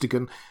Spud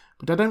Costigan,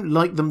 but I don't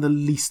like them the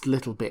least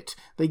little bit.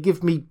 They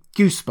give me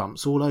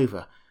goosebumps all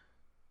over.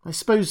 I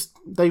suppose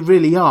they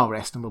really are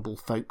estimable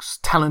folks,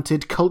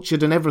 talented,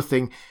 cultured and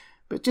everything,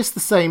 but just the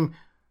same,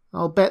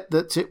 I'll bet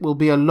that it will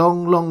be a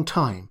long, long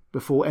time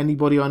before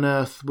anybody on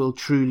Earth will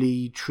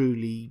truly,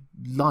 truly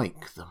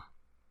like them."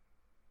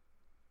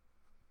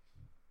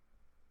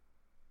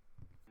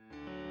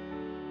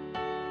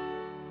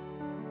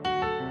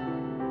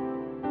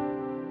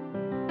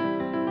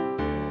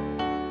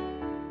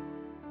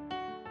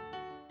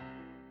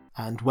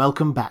 And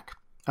welcome back.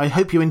 I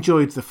hope you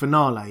enjoyed the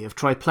finale of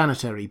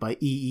Triplanetary by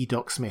E.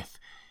 Doc Smith.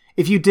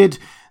 If you did,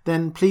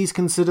 then please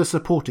consider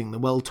supporting The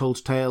Well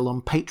Told Tale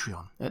on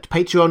Patreon at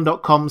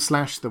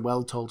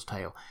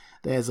patreon.com/thewelltoldtale.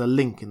 There's a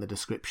link in the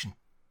description.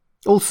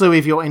 Also,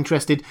 if you're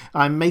interested,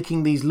 I'm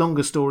making these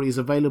longer stories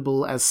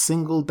available as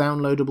single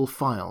downloadable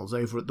files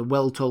over at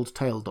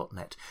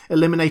thewelltoldtale.net,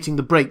 eliminating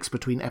the breaks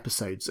between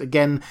episodes.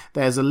 Again,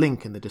 there's a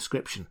link in the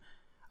description.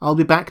 I'll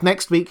be back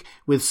next week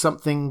with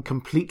something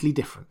completely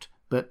different,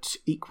 but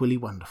equally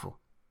wonderful.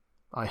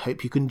 I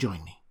hope you can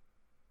join me.